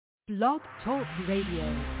Blog Talk Radio.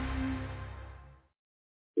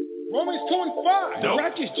 Romans 2:5, the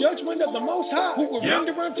righteous judgment of the Most High, who will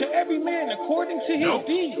render unto every man according to his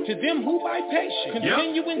deeds, to them who by patience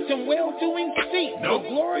continue in some well-doing seek for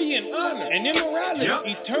glory and honor and immorality,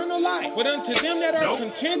 eternal life. But unto them that are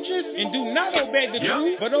contentious and do not obey the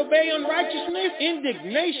truth, but obey unrighteousness,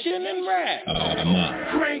 indignation, and wrath.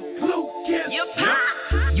 Frank Lucas.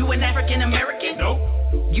 You an African American?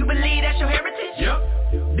 You believe that's your heritage?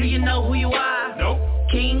 Do you know who you are?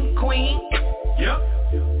 King, queen?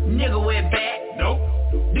 Nigga with back?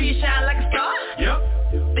 Do you shine like a star?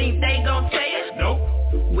 Think they gon' tell you?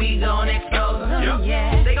 We gon' expose them.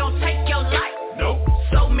 They gon' take your life?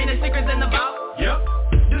 So many secrets in the vault.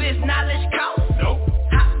 Do this knowledge cost?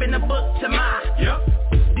 Hop in the book to mine.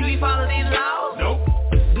 Do you follow these laws?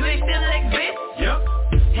 Do they still exist?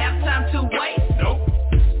 Have time to waste?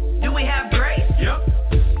 Do we have grace?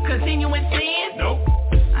 Continue in sin?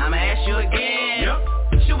 I'ma ask you again.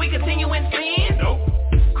 Should we continue in sin?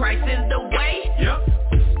 Christ is the way.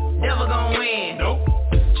 Devil gon' win.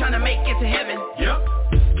 Tryna make it to heaven.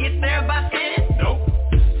 Get there by sin.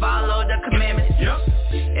 Follow the commandments.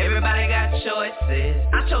 Everybody got choices.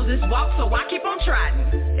 I chose this walk, so I keep on trying.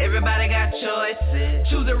 Everybody got choices.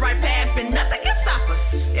 Choose the right path and nothing can stop us.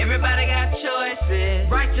 Everybody got choices.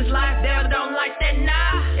 Righteous life, devil don't like that,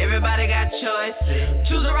 nah. Everybody got choices.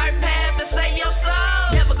 Choose the right path to save your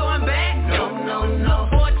soul. Never going back. No.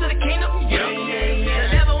 Forward to the kingdom. The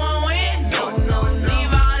devil won't win. No.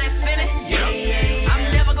 Leave all that sinning.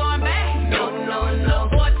 I'm never going back. No.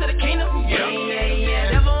 Forward to the kingdom. The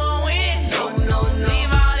devil won't win. No.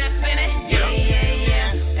 Leave all that sinning.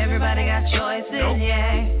 Everybody got choices,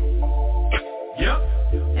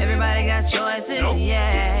 Everybody got choices,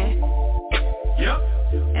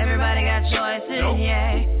 Everybody got choices,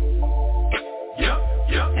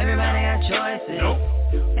 Everybody got choices.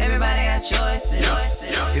 Everybody got choices.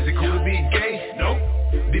 Is it cool to be gay?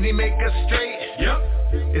 Did he make us straight?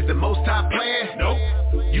 Is the Most High plan?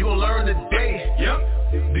 You gon' learn today.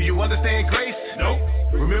 Do you understand grace?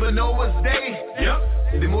 Remember Noah's day?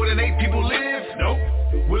 Did more than 8 people live?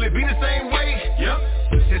 Will it be the same way?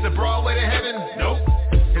 Is a broad way to heaven?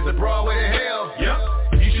 Is a broad way to hell?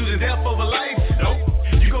 You choosing death over life?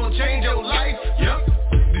 You gon' change your life?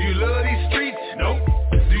 Do you love these streets? Do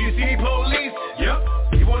you see police?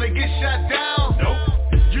 You wanna get shot down?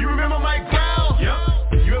 You remember my ground?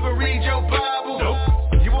 You ever read your Bible?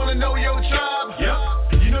 You wanna know your tribe?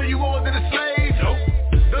 You know you more than a slave?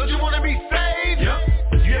 Don't you wanna be saved?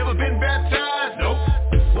 You ever been baptized?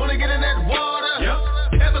 Wanna get in that water?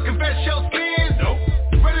 Ever confess your sins?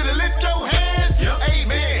 Ready to lift your hands?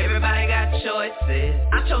 Amen. Everybody got choices.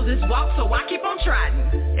 I chose this walk, so I keep on trying.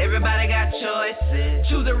 Everybody got choices.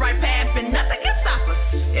 Choose the right path and nothing can stop us.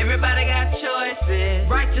 Everybody got choices.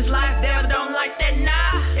 Righteous life, devil don't like that,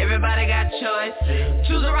 nah. Everybody got choices.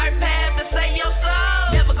 Choose the right path to save your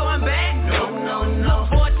soul. Never going back. No.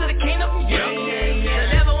 Forward to the kingdom. The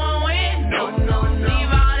devil won't win. No. Leave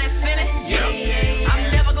all that sinning. I'm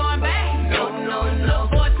never going back. No.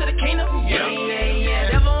 Forward to the kingdom. The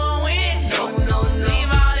devil won't win. No. Leave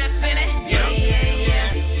all that sinning.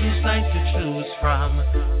 Two sides to choose from.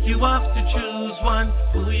 You have to choose one.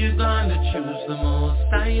 Who you gonna choose the most?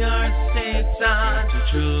 I heard Satan to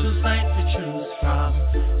choose. Two sides to choose from.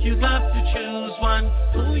 You got to choose one.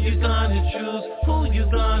 Who you gonna choose? Who you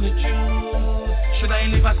gonna choose? Should I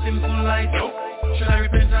live a simple life? Should I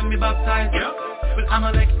repent and be baptized? Will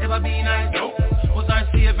Amalek ever be nice? Was our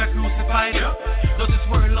Savior crucified? Does this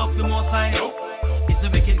world love the Most High? Is the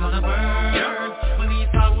wicked gonna burn? Will we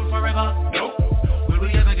fall forever? Will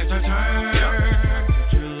we ever get our turn?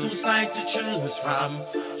 Two sides to choose from.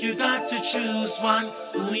 You got to choose one.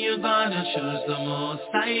 Who you gonna choose the most?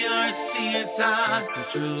 I heard Satan to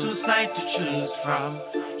choose. Two sides to choose from.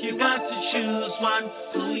 You got to choose one.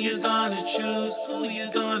 Who you gonna choose? Who you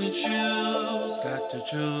gonna choose? Got to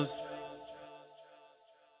choose.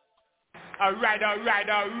 All right. You're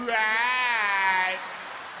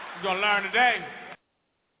gonna learn today.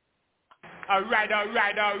 All right. You're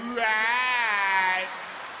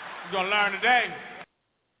gonna learn today.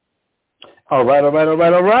 All right.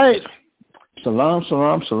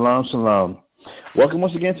 Shalom. Welcome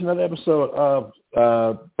once again to another episode of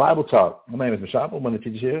Bible Talk. My name is Mashapa, one of the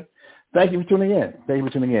teachers here. Thank you for tuning in.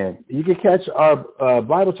 You can catch our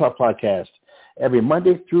Bible Talk podcast every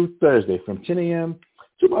Monday through Thursday from 10 a.m.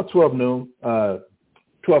 to about 12 noon,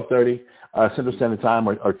 12:30 Central Standard Time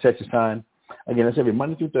or Texas time. Again, that's every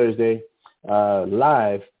Monday through Thursday,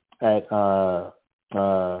 live at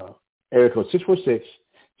area code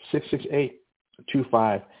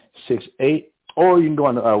 646-668-2568, or you can go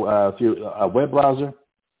on through a web browser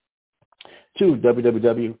to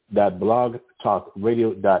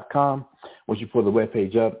www.blogtalkradio.com. Once you pull the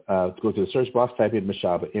webpage up, go to the search box, type in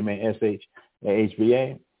Mashaba,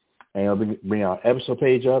 M-A-S-H-A-H-B-A, and it'll bring our episode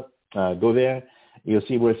page up. Go there. You'll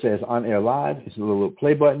see where it says On Air Live. It's a little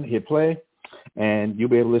play button. Hit play, and you'll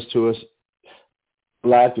be able to listen to us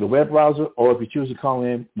live through the web browser, or if you choose to call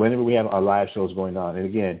in whenever we have our live shows going on. And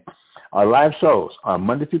again, our live shows are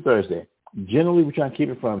Monday through Thursday. Generally, we try to keep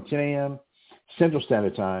it from 10 a.m. Central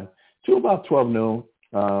Standard Time to about 12 noon,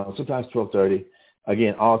 sometimes 12:30.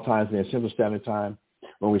 Again, all times in Central Standard Time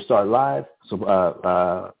when we start live.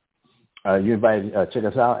 So you're invited to check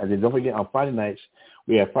us out. And then don't forget, on Friday nights,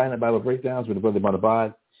 we have Friday Night Bible Breakdowns with the Brother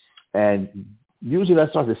Bonabad. And usually that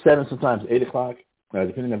starts at 7, sometimes 8 o'clock,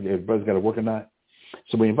 depending on if the brother's got to work or not.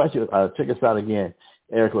 So we invite you to check us out again.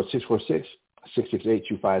 Area code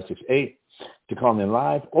 646-668-2568 to call in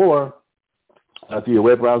live, or through your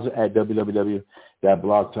web browser at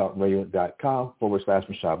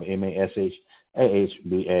www.blogtalkradio.com/Mashaba,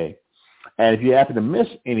 M-A-S-H-A-H-B-A. And if you happen to miss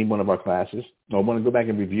any one of our classes or want to go back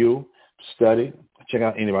and review, study, check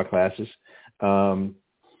out any of our classes,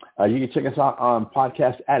 you can check us out on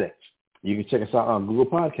Podcast Addict. You can check us out on Google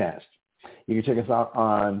Podcast. You can check us out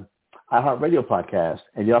on iHeartRadio Podcast.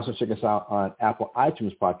 And you also check us out on Apple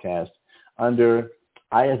iTunes Podcast under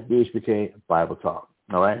ISBHPK Bible Talk.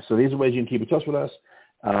 All right? So these are ways you can keep in touch with us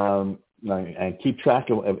and keep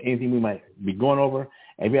track of anything we might be going over.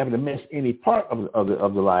 And if you happen to miss any part of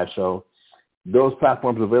the live show, those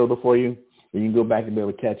platforms are available for you. And you can go back and be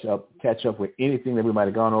able to catch up with anything that we might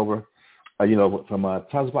have gone over. From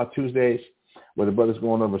Tons About Tuesdays, where the brother's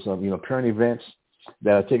going over some, current events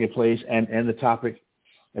that are taking place and the topic.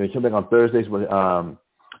 And they come back on Thursdays with,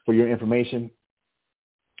 for your information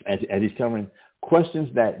as he's covering questions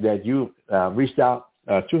that you reached out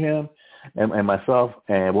to him and myself,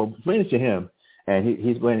 and we'll bring it to him. And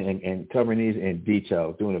he's going and covering these in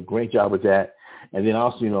detail, doing a great job with that. And then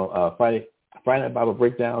also, Friday Night Bible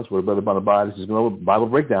Breakdowns, where Brother Bonabad is going over Bible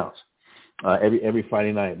breakdowns every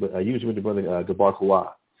Friday night, but usually with the Brother Gabar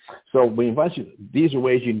Kua. So we invite you. These are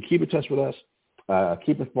ways you can keep in touch with us,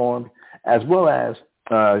 keep informed, as well as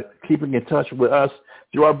keeping in touch with us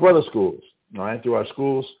through our brother schools, all right, through our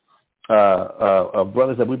schools of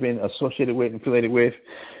brothers that we've been associated with and affiliated with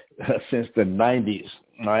since the 90s,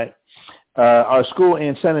 all right. Our school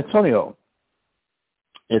in San Antonio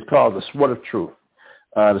is called the Sword of Truth.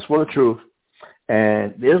 The Sword of Truth,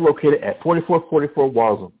 and it is located at 4444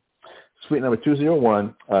 Walsham, Suite number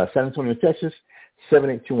 201, San Antonio, Texas,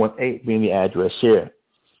 78218 being the address here.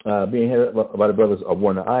 Being headed by the brothers of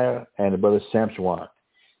Warner Iyer and the brothers Sam Shawan.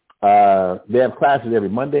 They have classes every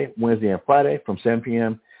Monday, Wednesday, and Friday from 7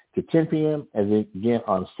 p.m. to 10 p.m. and then again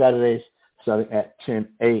on Saturdays starting at 10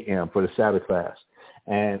 a.m. for the Sabbath class.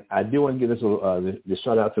 And I do want to give this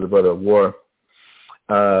shout out to the brother of War.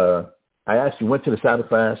 I actually went to the Sabbath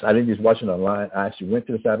class. I didn't just watch it online. I actually went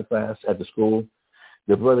to the Sabbath class at the school.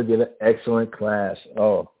 The brother did an excellent class.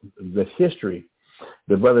 Oh, the history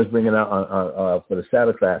the brother's bringing out on for the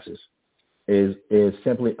Sabbath classes is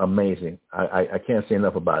simply amazing. I can't say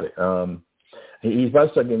enough about it. He's about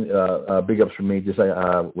to start getting big ups from me, just like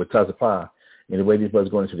with Tazapah, in the way these brothers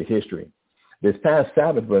going into the history. This past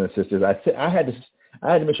Sabbath, brothers and sisters, I had to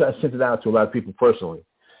make sure I sent it out to a lot of people personally.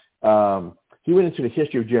 He went into the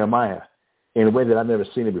history of Jeremiah in a way that I've never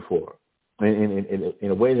seen it before, in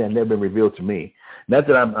a way that had never been revealed to me. Not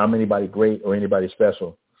that I'm anybody great or anybody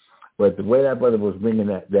special, but the way that brother was bringing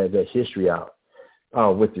that history out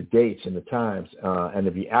with the dates and the times and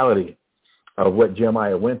the reality of what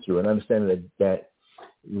Jeremiah went through, and understanding that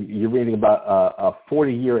you're reading about a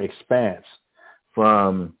 40-year expanse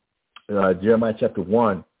from Jeremiah chapter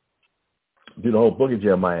 1 through the whole book of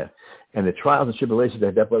Jeremiah, and the trials and tribulations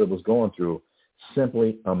that brother was going through,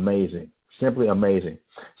 simply amazing. Simply amazing.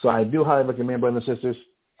 So I do highly recommend, brothers and sisters,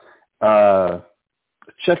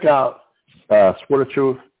 check out Sword of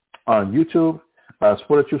Truth on YouTube,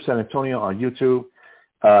 Sword of Truth San Antonio on YouTube.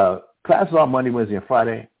 Classes on Monday, Wednesday, and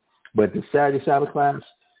Friday, but the Saturday Sabbath class,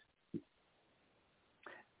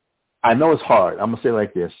 I know it's hard. I'm going to say it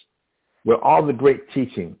like this. With all the great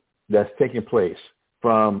teaching that's taking place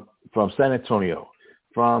from San Antonio,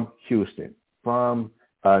 from Houston, from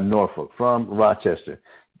Norfolk, from Rochester,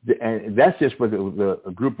 and that's just what the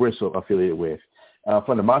group we're so affiliated with,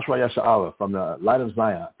 from the Mashra Yasha'Allah, from the Light of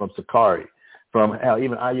Zion, from Sakari, from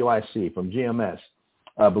even IUIC, from GMS,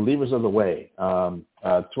 Believers of the Way,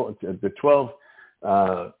 the 12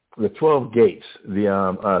 gates,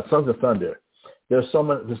 the Sons of Thunder. There's so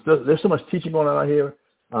much teaching going on out here.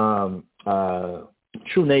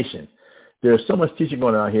 True Nation. There's so much teaching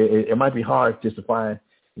going on here. It might be hard just to find,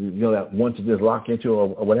 that one to just lock into or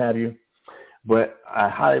what have you. But I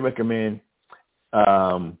highly recommend,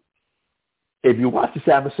 if you watch the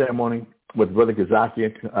Sabbath ceremony with Brother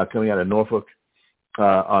Kazakia coming out of Norfolk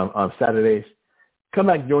on Saturdays, come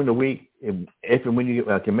back during the week if and when you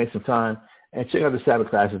can make some time and check out the Sabbath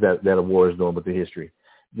classes that Award is doing with the history.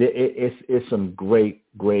 It's some great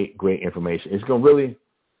information. It's going to really,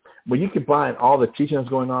 when you combine all the teaching that's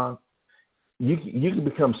going on, you can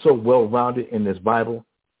become so well-rounded in this Bible,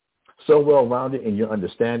 so well-rounded in your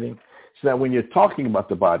understanding, so that when you're talking about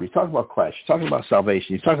the Bible, you're talking about Christ, you're talking about salvation,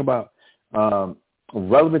 you're talking about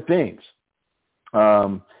relevant things,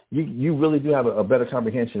 you really do have a better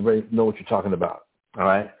comprehension, really know what you're talking about, all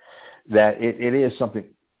right? That it is something,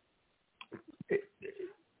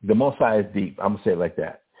 the Most High is deep. I'm going to say it like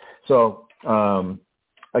that. So,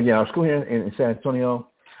 again, our school here in San Antonio,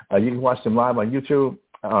 you can watch them live on YouTube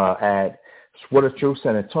at Sword of Truth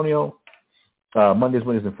San Antonio, Mondays,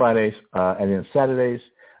 Wednesdays, and Fridays, and then Saturdays,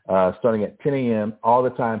 starting at 10 a.m., all the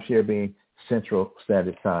times here being Central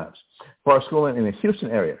Standard Times. For our school in the Houston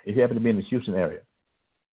area, if you happen to be in the Houston area,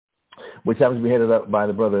 which happens to be headed up by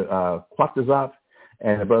the brother Quattazov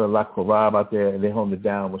and the brother Lakorab out there, and they hold it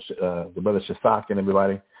down with the brother Shasak and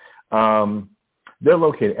everybody. They're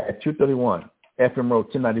located at 231 FM Road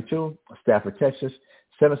 1092, Stafford, Texas,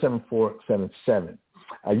 77477.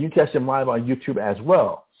 You can catch them live on YouTube as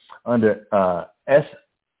well under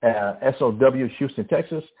SOW Houston,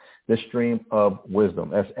 Texas, the Stream of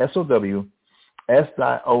Wisdom. That's SOW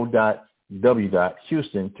S.O.W.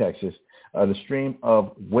 Houston, Texas, the Stream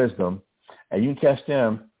of Wisdom. And you can catch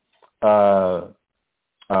them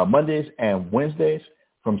Mondays and Wednesdays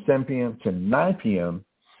from 7 p.m. to 9 p.m.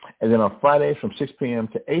 And then on Fridays from 6 p.m.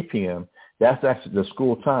 to 8 p.m. That's actually the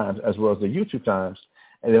school times as well as the YouTube times.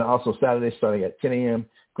 And then also Saturdays starting at 10 a.m.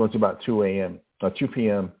 going to about 2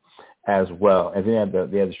 p.m. as well. And they have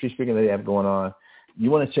the street speaking that they have going on.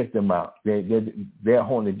 You want to check them out. They're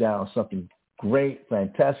holding it down, something great,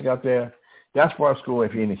 fantastic out there. That's for our school.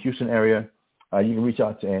 If you're in the Houston area, you can reach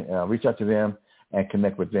out to them and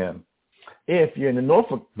connect with them. If you're in the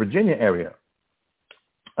Norfolk, Virginia area,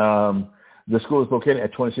 the school is located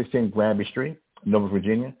at 2016 Granby Street, Norfolk,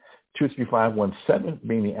 Virginia, 23517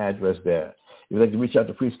 being the address there. If you'd like to reach out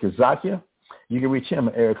to Priest Kazakia, you can reach him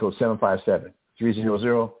at area code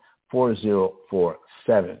 757-300-4047.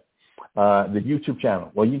 The YouTube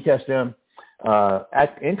channel, well, you can catch them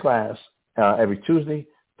in class every Tuesday,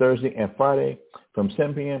 Thursday, and Friday from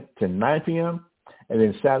 7 p.m. to 9 p.m., and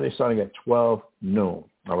then Saturday starting at 12 noon,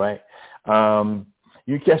 all right?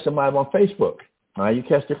 You can catch them live on Facebook. All right? You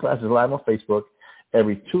catch their classes live on Facebook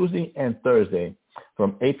every Tuesday and Thursday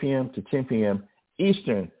from 8 p.m. to 10 p.m.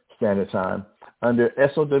 Eastern Standard Time under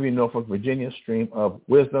SOW Norfolk, Virginia Stream of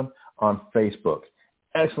Wisdom on Facebook.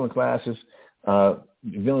 Excellent classes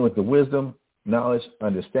dealing with the wisdom, knowledge,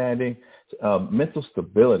 understanding, mental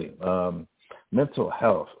stability, mental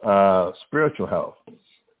health, spiritual health.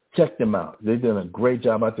 Check them out. They're doing a great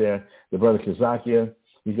job out there. The brother Kazakia,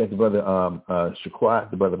 you got the brother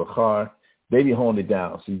Shaquat, the brother Bakar. They be holding it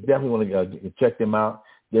down. So you definitely want to check them out.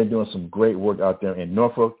 They're doing some great work out there in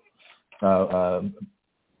Norfolk.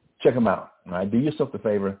 Check them out. All right? Do yourself the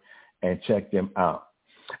favor and check them out.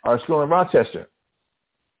 Our school in Rochester,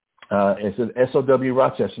 it's in SOW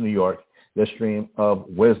Rochester, New York, the Stream of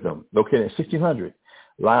Wisdom, located at 1600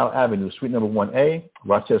 Lyle Avenue, Suite number 1A,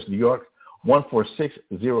 Rochester, New York,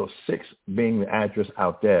 14606 being the address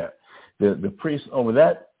out there. The priest over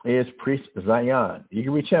that is Priest Zion. You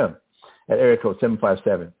can reach him at area code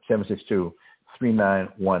 757-762-3917.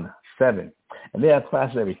 And they have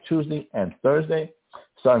classes every Tuesday and Thursday,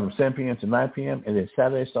 starting from 7 p.m. to 9 p.m., and then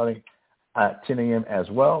Saturday starting at 10 a.m. as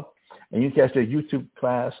well. And you can catch their YouTube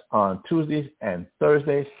class on Tuesdays and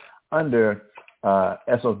Thursdays under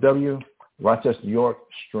SOW, Rochester, New York,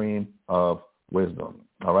 Stream of Wisdom.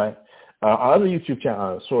 All right. Our other YouTube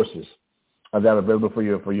channel sources that are available for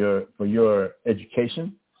your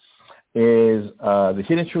education is the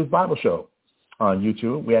Hidden Truth Bible Show on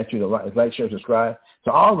YouTube. We ask you to like, share, subscribe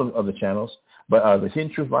to all of the channels, but the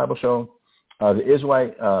Hidden Truth Bible Show, the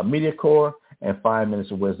Israelite Media Corps, and 5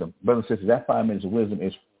 Minutes of Wisdom. Brothers and sisters, that 5 Minutes of Wisdom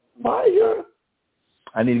is fire.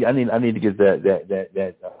 I need to get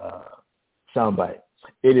that soundbite.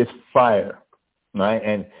 It is fire, right?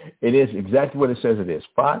 And it is exactly what it says it is.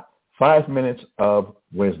 5 minutes of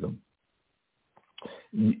wisdom.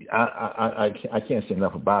 I can't say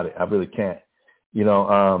enough about it. I really can't. You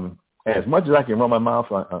know, as much as I can run my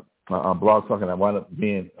mouth on Blog Talk and I wind up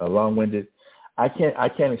being long-winded, I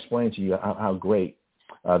can't explain to you how great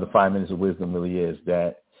the 5 minutes of wisdom really is.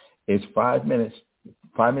 That it's 5 minutes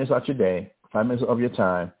out your day, 5 minutes of your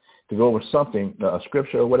time to go over something, a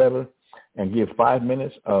scripture or whatever, and give 5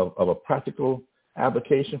 minutes of a practical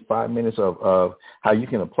application, 5 minutes of how you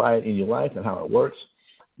can apply it in your life and how it works,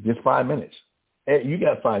 just 5 minutes. You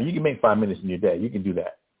can make 5 minutes in your day. You can do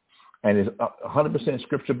that. And it's 100%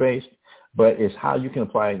 scripture-based, but it's how you can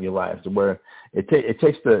apply it in your life to where it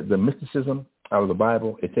takes the mysticism out of the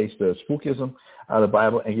Bible, it takes the spookism out of the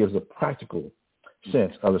Bible, and gives a practical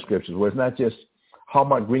sense of the scriptures, where it's not just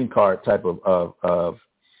Hallmark green card type of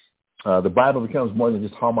the Bible becomes more than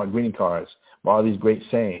just Hallmark greeting cards, all these great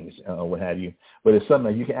sayings, what have you, but it's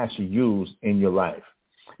something that you can actually use in your life.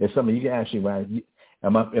 It's something you can actually write.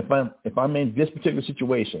 If I'm in this particular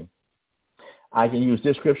situation, I can use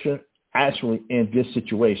this scripture actually in this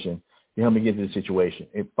situation to help me get to the situation.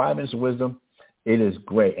 In 5 minutes of wisdom, it is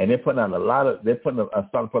great, and they're starting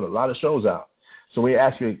to put a lot of shows out. So we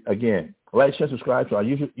ask you again, like, share, subscribe to our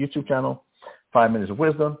YouTube channel, 5 Minutes of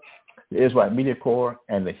Wisdom, the Israelite Media Corps,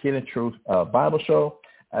 and the Hidden Truth Bible Show,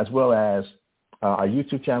 as well as our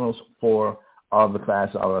YouTube channels for all of the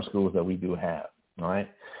classes, all of our schools that we do have. All right.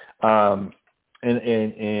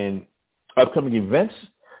 In upcoming events,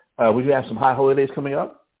 we do have some high holidays coming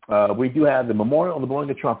up. We do have the Memorial of the Blowing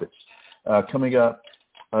of Trumpets coming up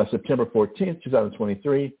September 14th,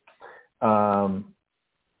 2023.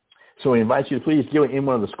 So we invite you to please give it in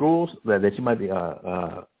one of the schools that you might be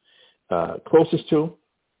closest to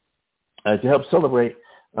help celebrate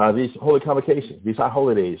these holy convocations, these high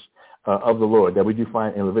holidays of the Lord that we do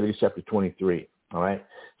find in Leviticus chapter 23. All right.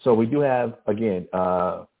 So we do have, again,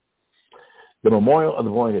 the Memorial of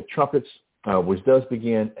the Blowing of Trumpets, which does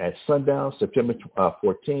begin at sundown, September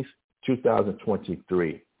 14th,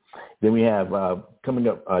 2023. Then we have coming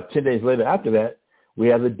up 10 days later after that, we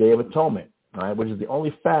have the Day of Atonement, all right, which is the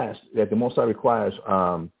only fast that the Most High requires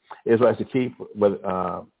Israelites to keep. But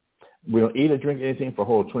we don't eat or drink anything for a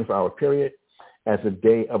whole 24-hour period as a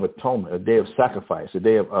day of atonement, a day of sacrifice, a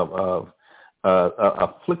day of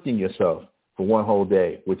afflicting yourself for one whole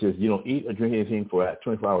day, which is you don't eat or drink anything for that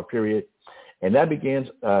 24-hour period. And that begins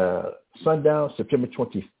sundown, September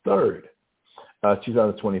 23rd,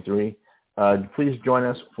 2023. Please join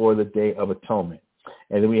us for the Day of Atonement.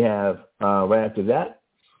 And then we have, right after that,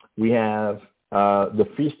 we have the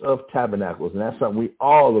Feast of Tabernacles. And that's something we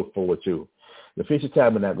all look forward to. The Feast of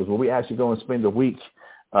Tabernacles, where we actually go and spend the week.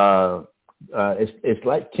 It's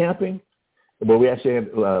like camping, where we actually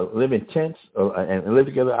live in tents and live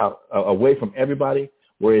together away from everybody,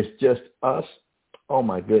 where it's just us. Oh,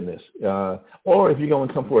 my goodness. Or if you're going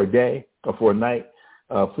to come for a day or for a night,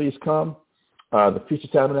 please come. The Feast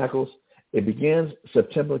of Tabernacles, it begins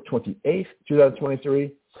September 28th,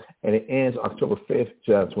 2023, and it ends October 5th,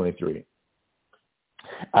 2023.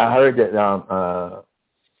 I heard that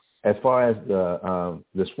as far as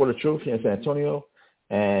the Sport of Truth here in San Antonio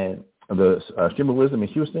and the Stream of Wisdom in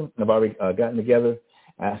Houston have already gotten together.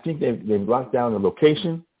 I think they've locked down the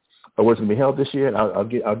location of where it's going to be held this year. And I'll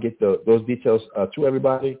get those details to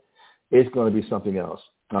everybody. It's going to be something else.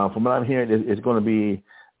 From what I'm hearing, it's going to be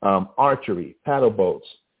archery, paddle boats,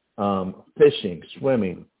 fishing,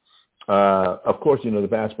 swimming. Of course, the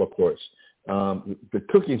basketball courts. The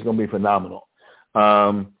cooking is going to be phenomenal.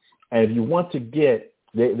 And if you want to get,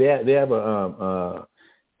 they have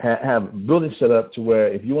have buildings set up to where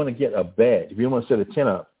if you want to get a bed, if you want to set a tent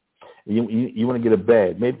up, you want to get a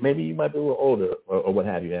bed. Maybe you might be a little older or what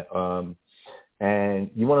have you, and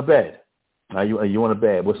you want a bed. You want a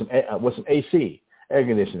bed with some AC, air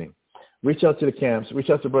conditioning. Reach out to the camps. Reach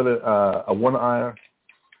out to Brother Warner Iyer.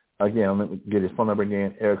 Again, let me get his phone number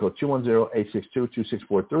again, area code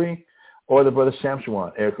 210-862-2643, or the Brother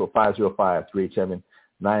Shamshuan, area code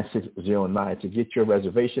 505-387-9609 to get your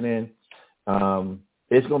reservation in.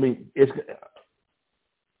 It's going to be,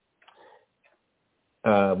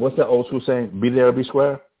 what's that old school saying? Be there or be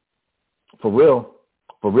square? For real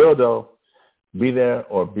though, be there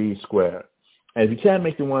or be square. And if you can't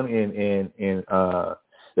make the one in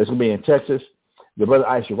that's going to be in Texas, the Brother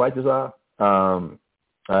Aisha Whitezar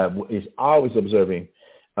is always observing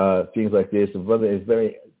things like this. The brother is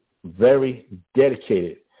very, very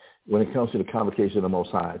dedicated when it comes to the convocation of the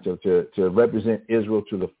Most High, to represent Israel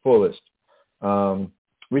to the fullest.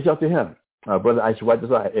 Reach out to him. Brother Aisha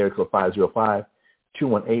Whitezar, area code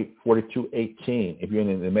 505-218-4218 if you're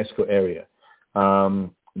in the Mexico area.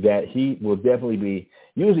 That he will definitely be,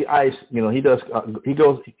 usually ICE, he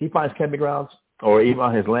finds camping grounds, or even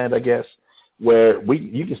on his land, I guess, where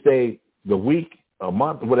you can stay the week, a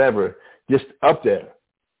month, whatever, just up there,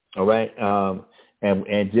 all right,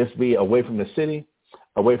 and just be away from the city,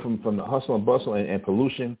 away from the hustle and bustle and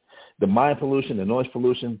pollution, the mind pollution, the noise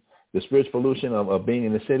pollution, the spiritual pollution of being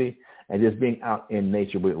in the city, and just being out in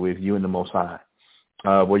nature with you and the Most High,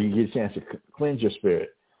 where you get a chance to cleanse your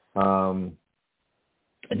spirit, and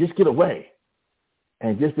just get away,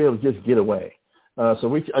 and just be able to just get away. So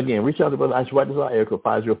reach out to Brother Ice. Write this out, area code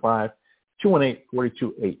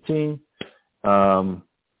 505-218-4218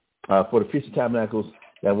 for the Feast of Tabernacles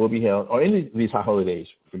that will be held, or any of these high holidays,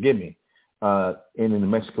 forgive me, in the New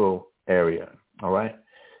Mexico area. All right.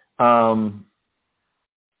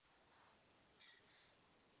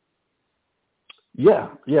 Yeah.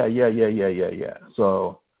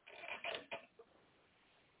 So,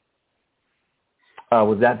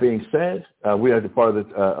 with that being said, we are the part of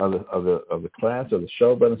the class of the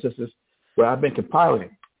show, brothers and sisters, where I've been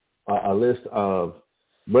compiling a list of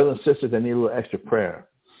brothers and sisters that need a little extra prayer,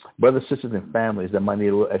 brothers and sisters and families that might need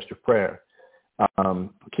a little extra prayer.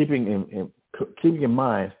 Keeping in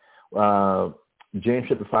mind James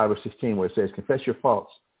chapter 5 verse 16, where it says, "Confess your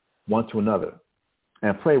faults one to another,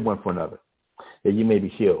 and pray one for another, that you may be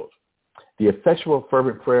healed. The effectual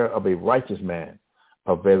fervent prayer of a righteous man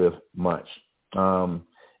availeth much."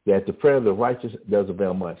 That the prayer of the righteous does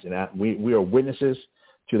avail much. And we are witnesses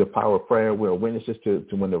to the power of prayer. We are witnesses to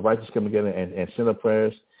when the righteous come together and send up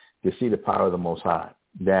prayers, to see the power of the Most High.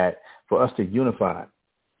 That for us to unify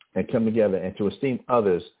and come together and to esteem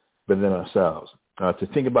others better than ourselves, to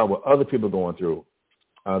think about what other people are going through,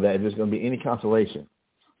 that if there's going to be any consolation,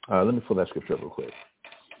 let me pull that scripture up real quick.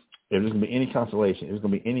 If there's going to be any consolation, if there's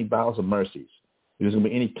going to be any bowels of mercies, if there's going to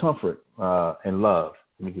be any comfort and love,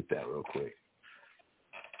 let me get that real quick.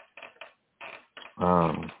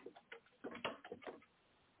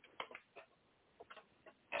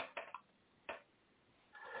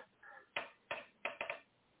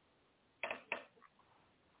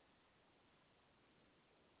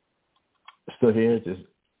 Still here? Just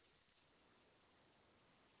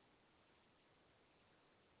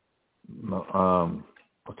no.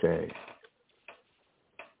 Okay.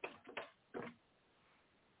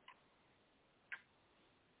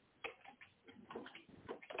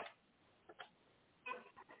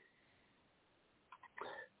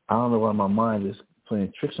 I don't know why my mind is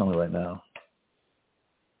playing tricks on me right now.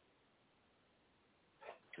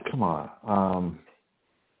 Come on.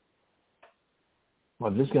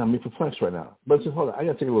 Well, this got me perplexed right now. But just hold on. I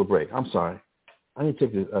got to take a little break. I'm sorry. I need to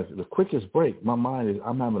take the quickest break. I'm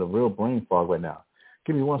having a real brain fog right now.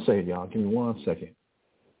 Give me 1 second, y'all. Give me 1 second.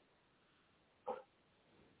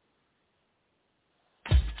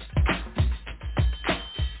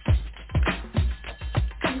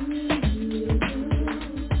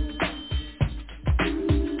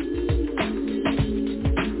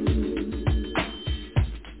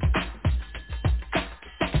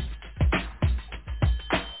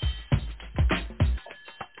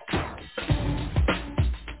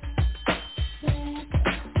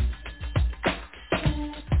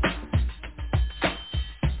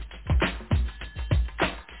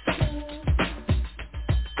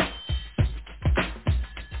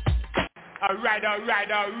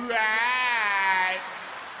 All right.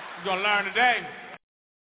 You're going to learn today.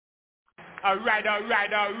 All right. You're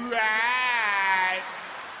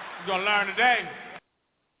going to learn today.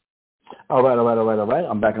 All right.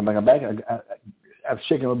 I'm back. I've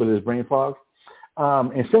shaken a little bit of this brain fog.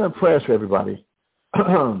 And sending prayers for everybody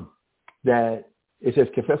that it says,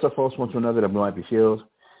 confess our faults one to another that we might be healed.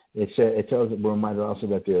 It tells us, we're reminded also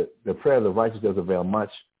that the prayer of the righteous does avail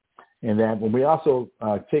much. And that when we also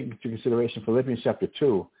take into consideration Philippians chapter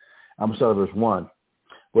 2, I'm going to start at verse 1,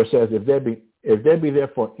 where it says, if there be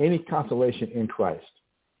therefore any consolation in Christ,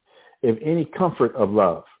 if any comfort of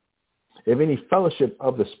love, if any fellowship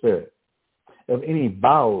of the Spirit, if any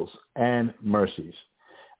bowels and mercies.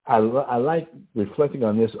 I like reflecting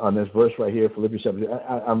on this verse right here, Philippians chapter 2.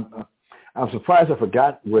 I'm surprised I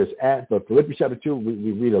forgot where it's at, but Philippians chapter 2,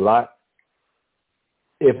 we read a lot.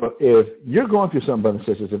 If you're going through something, brothers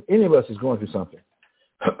and sisters, if any of us is going through something,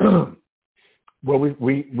 well,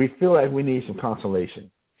 we feel like we need some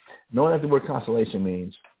consolation. Knowing what the word consolation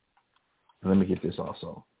means, let me get this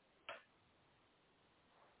also.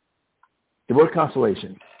 The word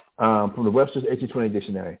consolation from the Webster's 1820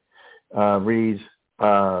 dictionary reads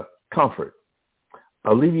comfort,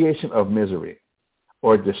 alleviation of misery,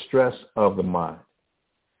 or distress of the mind.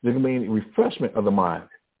 It can mean refreshment of the mind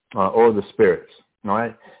or the spirits. All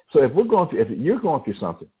right. So if you're going through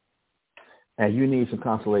something and you need some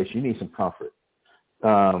consolation, you need some comfort,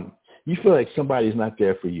 you feel like somebody's not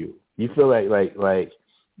there for you. You feel like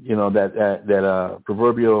you know that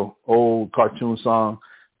proverbial old cartoon song,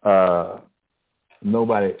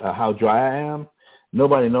 nobody how dry I am.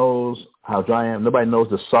 Nobody knows how dry I am. Nobody knows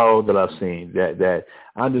the sorrow that I've seen. That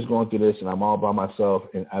I'm just going through this and I'm all by myself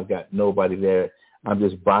and I've got nobody there. I'm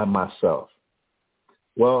just by myself.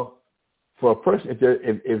 Well, for a person,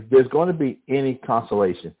 if there's going to be any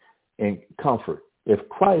consolation, in comfort. If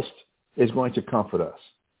Christ is going to comfort us,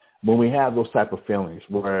 when we have those type of feelings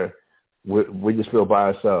where we just feel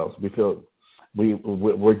by ourselves,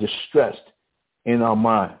 we're distressed in our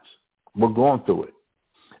minds, we're going through it.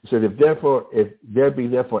 So if there be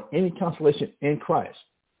therefore any consolation in Christ,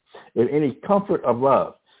 if any comfort of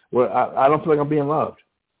love, where I don't feel like I'm being loved,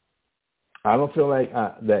 I don't feel like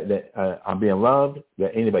that I'm being loved,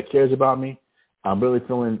 that anybody cares about me, I'm really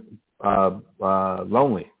feeling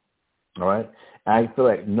lonely, all right? I feel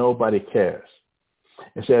like nobody cares.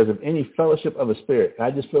 It says, of any fellowship of the Spirit, I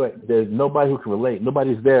just feel like there's nobody who can relate.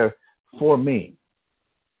 Nobody's there for me.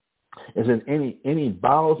 It says, any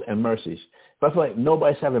bowels and mercies. If I feel like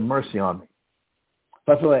nobody's having mercy on me,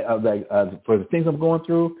 if I feel like for the things I'm going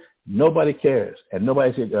through, nobody cares, and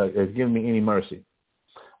nobody's is giving me any mercy.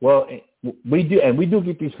 Well, we do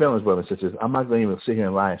get these feelings, brothers and sisters. I'm not going to even sit here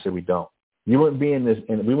and lie and say we don't. We wouldn't be in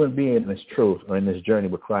this truth or in this journey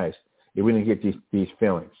with Christ if we didn't get these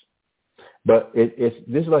feelings. But this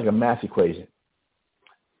is like a math equation.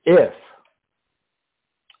 If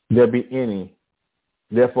there be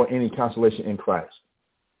therefore any consolation in Christ,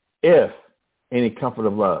 if any comfort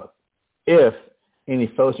of love, if any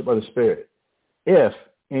fellowship of the Spirit, if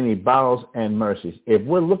any bowels and mercies, if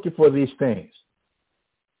we're looking for these things,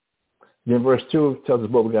 then verse 2 tells us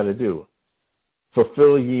what we got to do.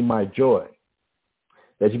 Fulfill ye my joy,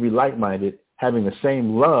 that you be like-minded, having the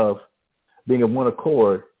same love, being of one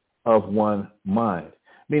accord, of one mind.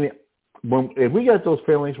 Meaning, if we got those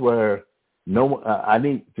feelings where I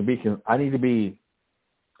need to be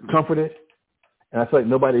comforted, and I feel like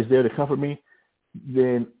nobody's there to comfort me,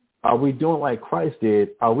 then are we doing like Christ did?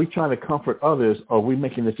 Are we trying to comfort others, or are we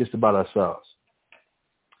making this just about ourselves?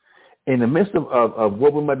 In the midst of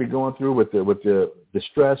what we might be going through with the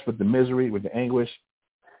stress, with the misery, with the anguish,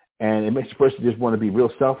 and it makes the person just want to be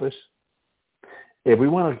real selfish, if we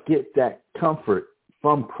want to get that comfort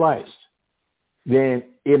from Christ, then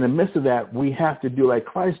in the midst of that, we have to do like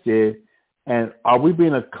Christ did. And are we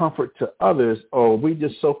being a comfort to others, or are we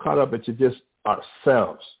just so caught up into just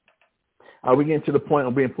ourselves? Are we getting to the point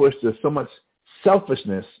of being pushed to so much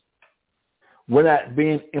selfishness, we're not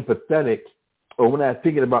being empathetic, or we're not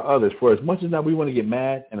thinking about others? For as much as now we want to get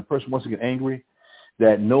mad and a person wants to get angry,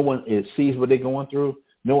 that no one sees what they're going through,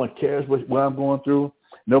 no one cares what I'm going through,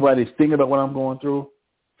 nobody's thinking about what I'm going through.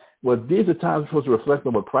 Well, these are times we're supposed to reflect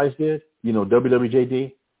on what Christ did,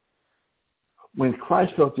 WWJD. When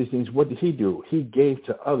Christ felt these things, what did he do? He gave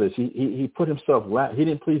to others. He put himself last. He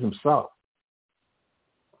didn't please himself.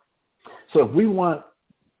 So if we want,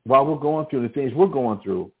 while we're going through the things we're going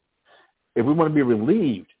through, if we want to be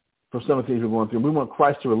relieved from some of the things we're going through, we want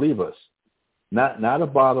Christ to relieve us. Not a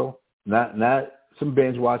bottle, not some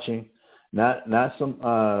binge watching, not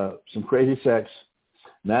some crazy sex,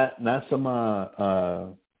 not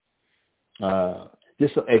some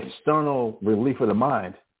just some external relief of the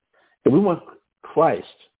mind. If we want Christ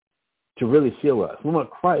to really heal us, we want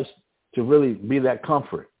Christ to really be that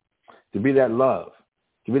comfort, to be that love,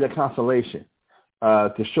 to be that consolation,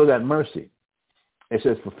 to show that mercy. It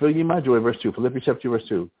says, fulfill ye my joy, verse 2, Philippians chapter 2, verse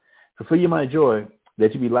 2. Fulfill ye my joy,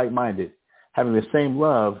 that you be like-minded, having the same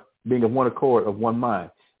love, being of one accord, of one mind.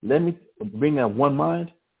 Being of one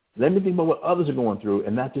mind, let me think about what others are going through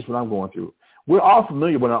and not just what I'm going through. We're all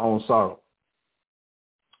familiar with our own sorrow.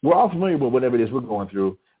 We're all familiar with whatever it is we're going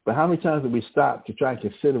through, but how many times do we stop to try and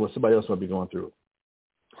consider what somebody else might be going through?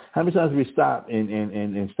 How many times do we stop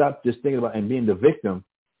and stop just thinking about and being the victim,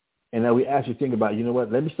 and then we actually think about, you know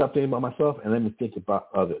what, let me stop thinking about myself and let me think about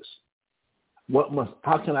others.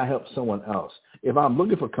 How can I help someone else? If I'm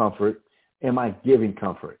looking for comfort, am I giving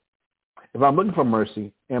comfort? If I'm looking for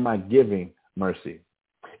mercy, am I giving mercy?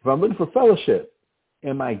 If I'm looking for fellowship,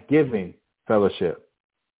 am I giving fellowship?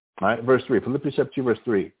 All right, verse 3, Philippians chapter 2, verse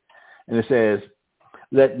 3. And it says,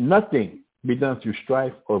 let nothing be done through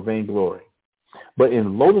strife or vainglory, but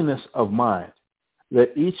in lowliness of mind,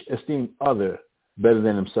 let each esteem other better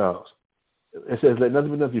than themselves. It says, let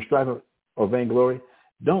nothing be done through strife or vainglory.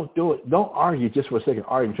 Don't do it. Don't argue just for a second,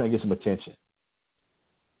 trying to get some attention.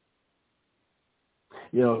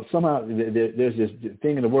 Somehow there's this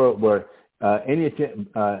thing in the world where any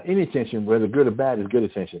attention, whether good or bad, is good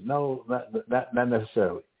attention. No, not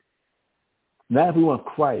necessarily. Not if we want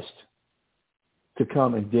Christ to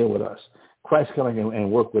come and deal with us. Christ coming and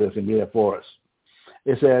work with us and be there for us.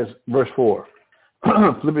 It says, verse 4,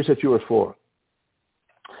 Philippians 2, verse 4.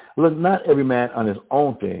 Look not every man on his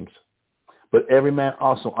own things, but every man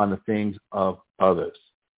also on the things of others.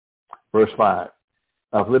 Verse 5,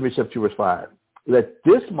 Philippians 2, verse 5. Let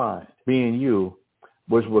this mind be in you,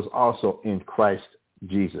 which was also in Christ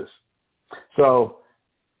Jesus. So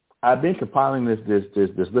I've been compiling this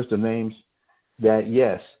list of names that,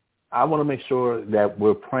 yes, I want to make sure that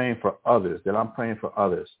we're praying for others, that I'm praying for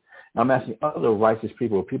others. I'm asking other righteous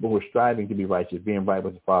people who are striving to be righteous, being right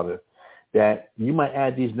with the Father, that you might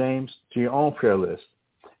add these names to your own prayer list,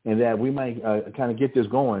 and that we might kind of get this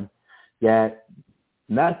going, that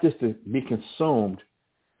not just to be consumed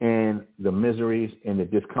in the miseries and the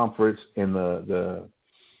discomforts and the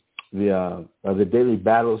daily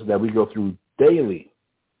battles that we go through daily,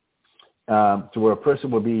 to where a person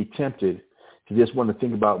will be tempted to just want to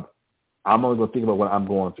think about, I'm only going to think about what I'm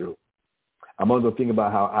going through. I'm only going to think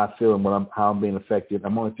about how I feel and how I'm being affected.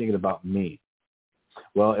 I'm only thinking about me.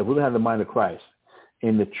 Well, if we don't have the mind of Christ,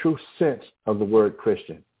 in the true sense of the word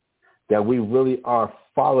Christian, that we really are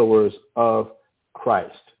followers of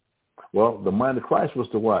Christ. Well, the mind of Christ was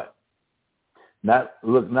to what? Not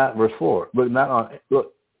verse 4.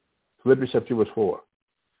 Philippians chapter 2, verse 4.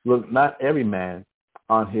 Look, not every man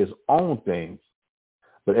on his own things,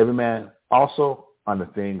 but every man also on the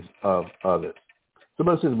things of others. So,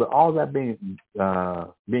 but all that being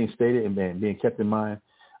stated and being kept in mind,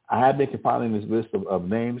 I have been compiling this list of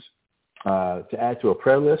names to add to a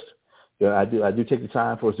prayer list that I do take the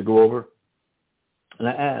time for us to go over. And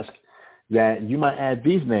I ask that you might add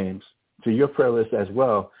these names to your prayer list as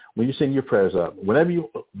well when you send your prayers up. Whenever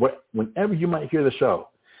you might hear the show,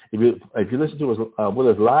 if you listen to us with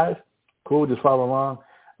us live, cool, just follow along.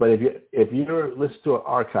 But if you're listening to an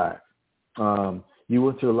archive, you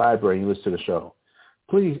went to the library and you listened to the show,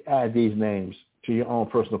 please add these names to your own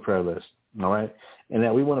personal prayer list, all right? And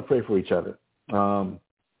that we want to pray for each other.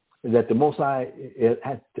 That the Most High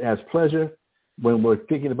has pleasure when we're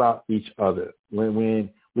thinking about each other, when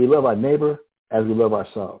we love our neighbor as we love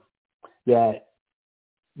ourselves. That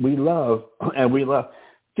we love, and we love.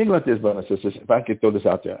 Think about this, brothers and sisters, if I could throw this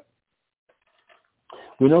out there.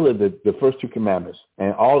 We know that the first two commandments,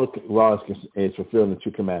 and all the laws is fulfilled in the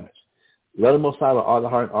two commandments. Love the Most High with all the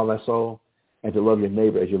heart, all thy soul, and to love your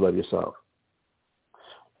neighbor as you love yourself.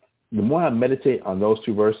 The more I meditate on those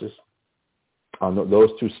two verses, on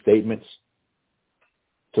those two statements,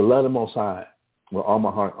 to love the Most High with all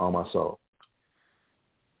my heart, all my soul.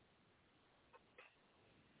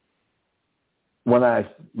 When I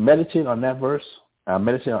meditate on that verse, I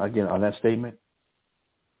meditate again on that statement,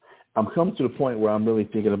 I'm coming to the point where I'm really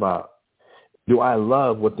thinking about, do I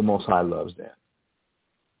love what the Most High loves then?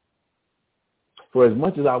 For as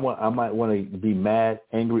much as I might want to be mad,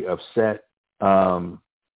 angry, upset from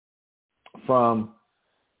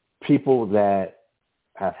people that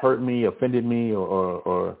have hurt me, offended me,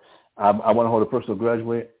 or I want to hold a personal grudge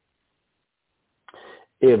with.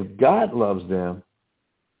 If God loves them,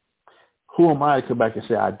 who am I to come back and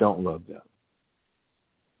say I don't love them?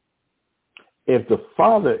 If the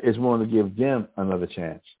Father is willing to give them another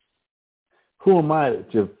chance, who am I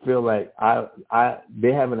to feel like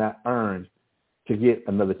they haven't earned to get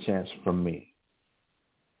another chance from me?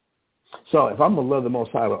 So if I'm going to love the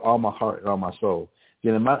Most High with all my heart and all my soul,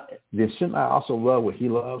 then shouldn't I also love what he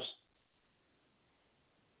loves?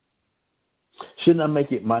 Shouldn't I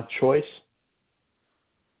make it my choice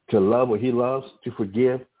to love what he loves, to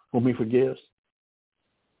forgive whom he forgives?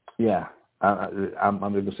 Yeah, I'm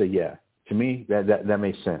going to say yeah. To me, that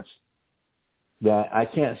makes sense. That I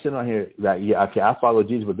can't sit on here that, yeah, okay, I follow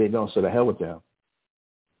Jesus, but they don't, so the hell with them.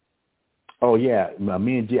 Oh, yeah,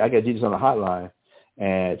 I got Jesus on the hotline,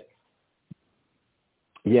 and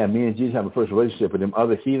yeah, me and Jesus have a first relationship, but them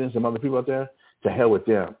other heathens, some other people out there, to hell with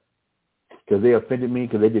them. Because they offended me,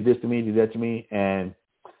 because they did this to me, did that to me, and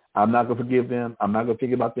I'm not going to forgive them. I'm not going to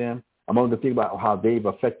think about them. I'm only going to think about how they've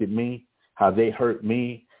affected me, how they hurt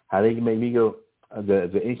me, how they make me go,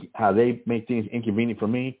 how they make things inconvenient for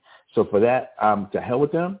me. So for that, to hell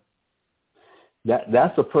with them.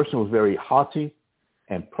 That's a person who's very haughty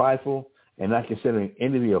and prideful, and not considering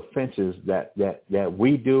any of the offenses that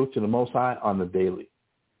we do to the Most High on the daily.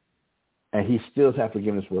 And he still has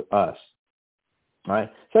forgiveness with us. All right?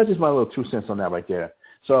 So that's just my little 2 cents on that right there.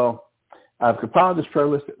 So I've compiled this prayer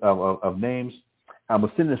list of names. I'm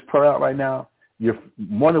going to send this prayer out right now. You're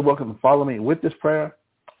more than welcome to follow me with this prayer.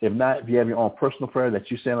 If not, if you have your own personal prayer that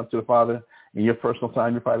you send up to the Father in your personal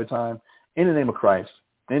time, your private time, in the name of Christ,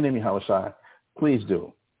 in the name of Yahushua, please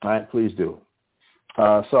do. All right? Please do.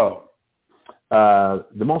 The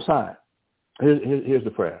Most High, here's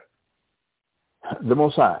the prayer. The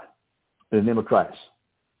Most High, in the name of Christ,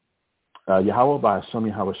 Yahweh by Hashem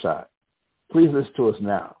Yahushua, please listen to us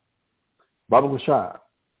now. Baba Kushah,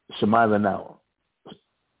 Shemai Lanao,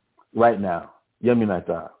 right now,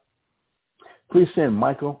 Yaminata. Please send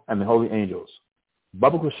Michael and the holy angels,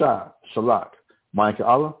 Baba Kushah, Shalak, Ma'ika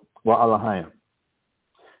Allah, wa Allahayim,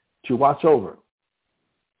 to watch over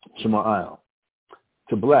Shema'il.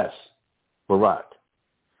 To bless, Barak.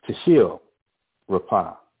 To heal,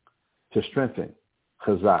 Rapah. To strengthen,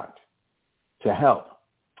 Chazak. To help,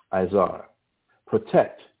 Izar.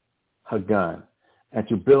 Protect, Hagan. And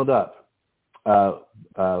to build up, Bana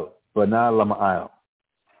Lama'il.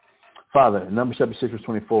 Father, in Numbers chapter 6, verse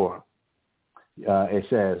 24, it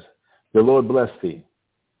says, the Lord bless thee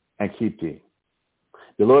and keep thee.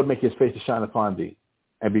 The Lord make his face to shine upon thee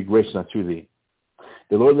and be gracious unto thee.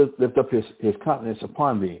 The Lord lift up his countenance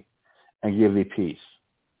upon thee and give thee peace.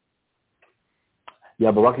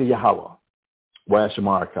 Yabaraka Yahweh,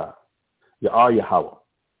 Wayashamaraka, Ya'ar Yahweh,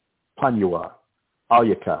 Panyua,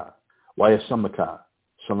 Al-Yaka, Wayasamaka,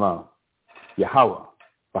 Shalom, Yahweh,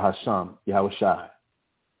 Bahasham, Yahweh Shai,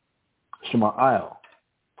 Shema'il,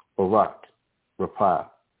 Barak, Rapah,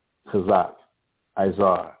 Chazak,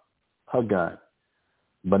 Izar, Hagan,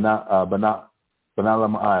 Bana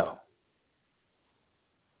Lama'il.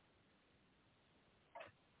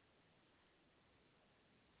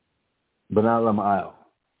 Bana Lama'il.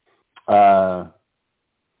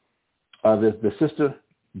 The sister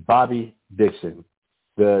Bobby Dixon,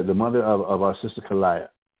 the mother of our sister Kalaya,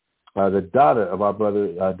 the daughter of our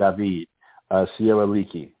brother David, Sierra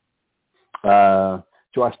Leakey.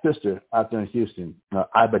 To our sister out there in Houston,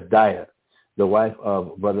 Ibadiah, the wife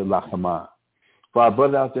of brother Lachama. For our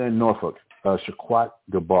brother out there in Norfolk, Shaquat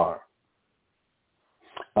Gabar.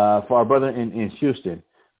 For our brother in Houston,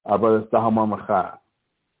 our brother Thahamar Macha.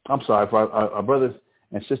 I'm sorry, for our brothers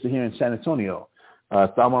and sister here in San Antonio,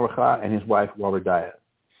 Thahamar Macha and his wife, Wabadiah.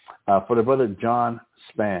 For the brother John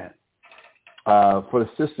Span. For the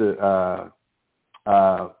sister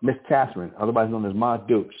Miss Catherine, otherwise known as Ma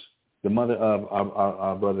Dukes, the mother of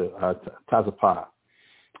our brother Tazapah.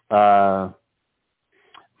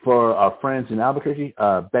 For our friends in Albuquerque,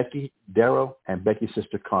 Becky, Darrow, and Becky's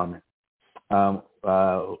sister Carmen.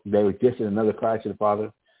 They were gifted another cry to the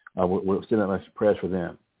Father. We're sending up prayers for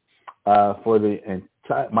them. For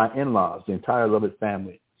my in-laws, the entire Lovett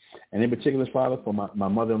family. And in particular, Father, for my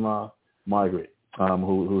mother-in-law, Margaret,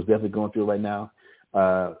 who's definitely going through it right now.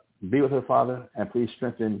 Be with her, Father, and please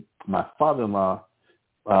strengthen my father-in-law,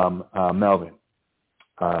 Melvin,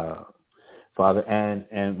 Father,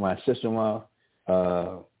 and my sister-in-law.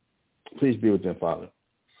 Please be with them, Father.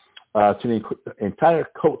 To the entire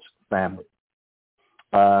Coates family.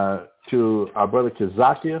 To our brother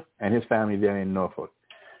Kazakia and his family there in Norfolk.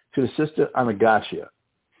 To the sister Anagashia.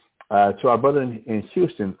 To our brother in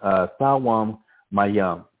Houston, Thawam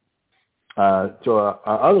Mayam. To our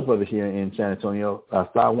other brother here in San Antonio,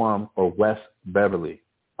 Thawam or West Beverly.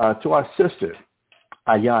 To our sister,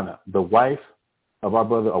 Ayana, the wife of our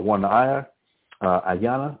brother Awana Iyer,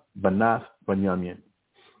 Ayana Banath Banyamian.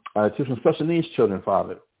 To some special needs children,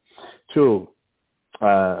 Father. To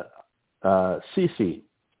Cece,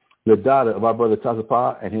 the daughter of our brother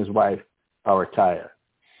Tazapah and his wife, our Kaya.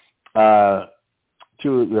 To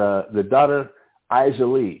the daughter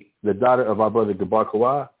Aizali, the daughter of our brother Gabar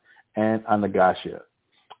Kawa and Anagashia.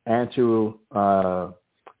 And to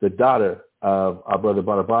the daughter of our brother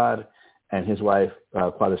Barabad and his wife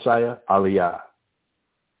Kwadashaya Aliyah.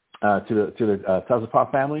 To the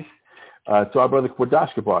Tazapah family. To our brother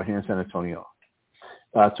Kwadash Gabar here in San Antonio.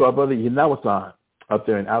 To our brother Yanawatan up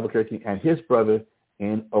there in Albuquerque and his brother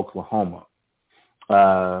in Oklahoma.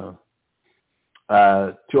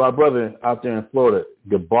 To our brother out there in Florida,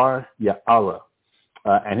 Gabar Ya'ala,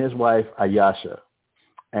 and his wife Ayasha.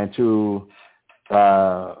 And to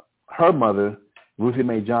her mother, Ruthie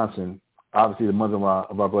Mae Johnson, obviously the mother-in-law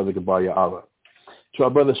of our brother Gabar Ya'ala. To our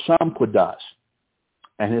brother Sham Kwadash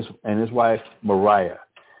and his wife Mariah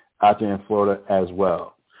out there in Florida as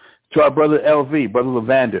well. To our brother LV, brother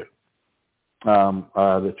Lavander,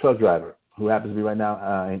 the truck driver, who happens to be right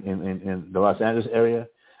now in the Los Angeles area,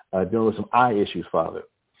 dealing with some eye issues, Father.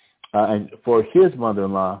 And for his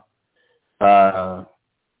mother-in-law, and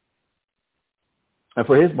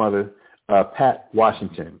for his mother, Pat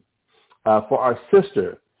Washington. For our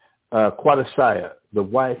sister, Kwadashaya, the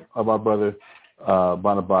wife of our brother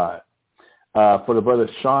Bonabai. For the brother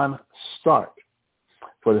Sean Stark.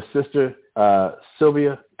 For the sister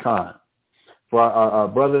Sylvia Khan. For our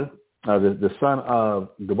brother, the son of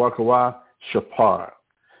Gabar Kawa, Shapar.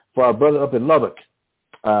 For our brother up in Lubbock,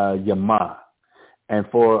 Yama. And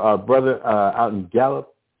for our brother out in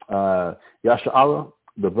Gallup, Yasha Allah,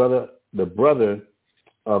 the brother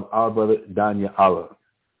of our brother Danya Allah.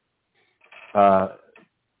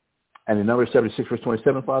 And in Numbers 76, verse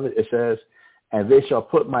 27, Father, it says, and they shall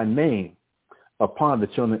put my name upon the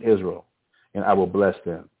children of Israel, and I will bless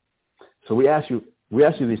them. So we ask you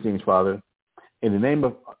these things, Father, in the name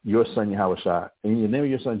of your Son, Yahweh Shai, and in the name of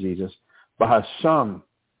your Son, Jesus, Bahasham,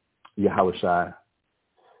 Yahweh Shai.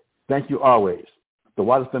 Thank you always. The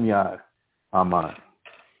waters from Yah are mine.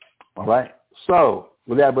 All right. So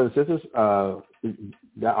with that, brothers and sisters,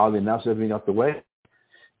 got all the announcements, everything out the way.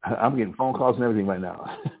 I'm getting phone calls and everything right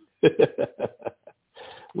now,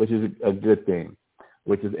 which is a good thing,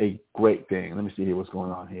 which is a great thing. Let me see here what's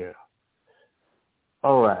going on here.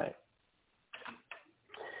 All right.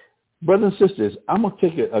 Brothers and sisters, I'm going to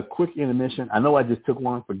take a quick intermission. I know I just took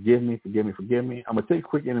one. Forgive me. I'm going to take a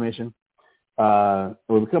quick intermission. When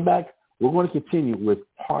we come back, we're going to continue with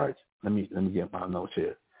let me get my notes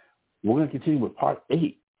here. We're going to continue with part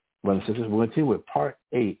 8, brothers and sisters. We're going to continue with part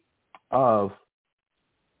 8 of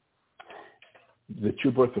the true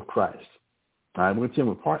birth of Christ. All right, we're going to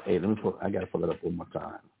continue with part 8. I got to pull it up one more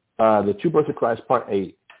time. The true birth of Christ, part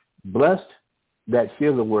 8. Blessed that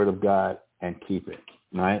hear the word of God and keep it.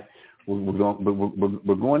 All right,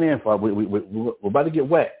 we're going in for we're about to get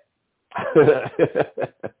wet.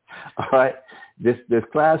 All right, this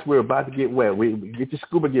class we're about to get wet. We get your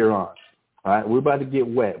scuba gear on. All right, we're about to get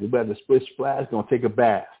wet. We're about to split splash. Gonna take a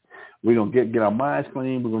bath. We're gonna get our minds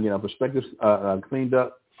clean. We're gonna get our perspectives cleaned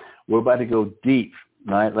up. We're about to go deep.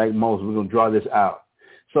 All right, like Moses, we're gonna draw this out.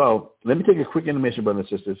 So let me take a quick intermission, brothers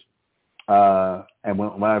and sisters. And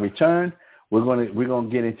when I return, we're gonna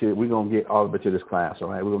get all of it to this class. All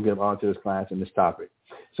right, we're gonna get all to this class and this topic.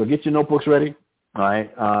 So get your notebooks ready. All right,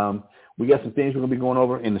 we got some things we're gonna be going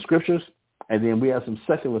over in the scriptures. And then we have some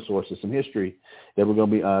secular sources, some history that we're going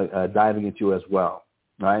to be diving into as well,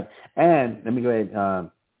 right? And let me go ahead.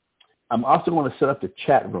 I'm also going to set up the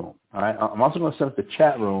chat room, all right? I'm also going to set up the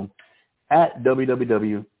chat room at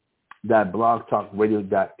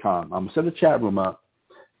www.blogtalkradio.com. I'm going to set the chat room up,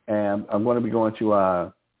 and I'm going to be going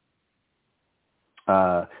to,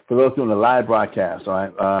 for those doing the live broadcast, all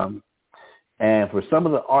right? And for some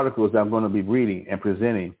of the articles that I'm going to be reading and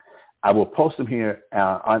presenting, I will post them here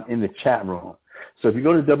in the chat room. So if you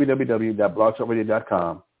go to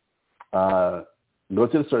www.blogtalkradio.com, go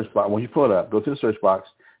to the search box. Once you pull it up, go to the search box,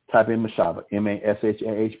 type in Mashaba,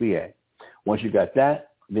 Mashahba. Once you got that,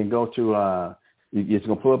 then go to it's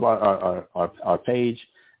going to pull up our page,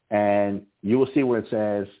 and you will see where it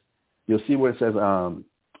says on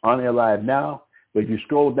air live now. But if you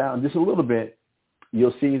scroll down just a little bit,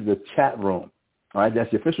 you'll see the chat room. All right, that's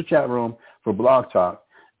the official chat room for Blog Talk.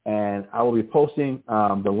 And I will be posting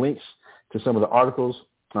the links to some of the articles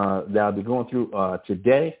that I'll be going through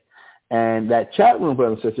today. And that chat room,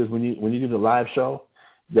 brothers and sisters, when you do the live show,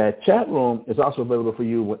 that chat room is also available for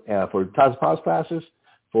you for Taza Powell's classes,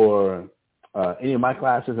 for any of my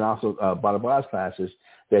classes, and also Badaba's classes,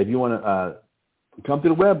 that if you want to come to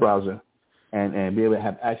the web browser and be able to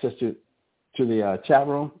have access to the chat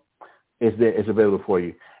room, it's available for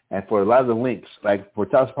you. And for a lot of the links, like for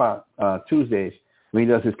Taza Powell Tuesdays, when he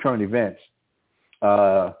does his current events,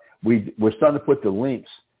 we're starting to put the links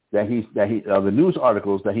that the news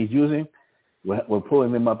articles that he's using. We're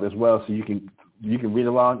pulling them up as well, so you can read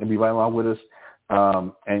along and be right along with us.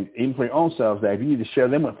 And even for your own selves, that if you need to share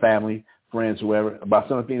them with family, friends, whoever, about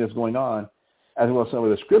some of the things that's going on, as well as some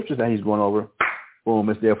of the scriptures that he's going over, boom,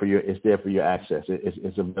 it's there for your access.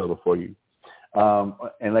 It's available for you.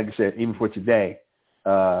 And like I said, even for today,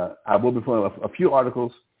 I will be putting a few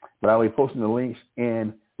articles, but I'll be posting the links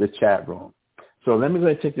in the chat room. So let me go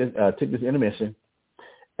ahead and take this intermission.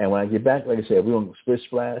 And when I get back, like I said, we're going to split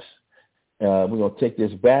splash. We're going to take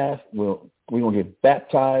this bath. We're going to get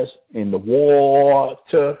baptized in the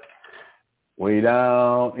water. Way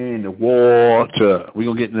down in the water. We're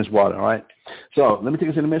going to get in this water, all right? So let me take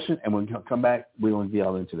this intermission, and when we come back, we're going to get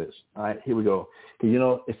all into this. All right, here we go.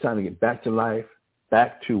 Because, it's time to get back to life.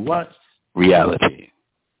 Back to what? Reality.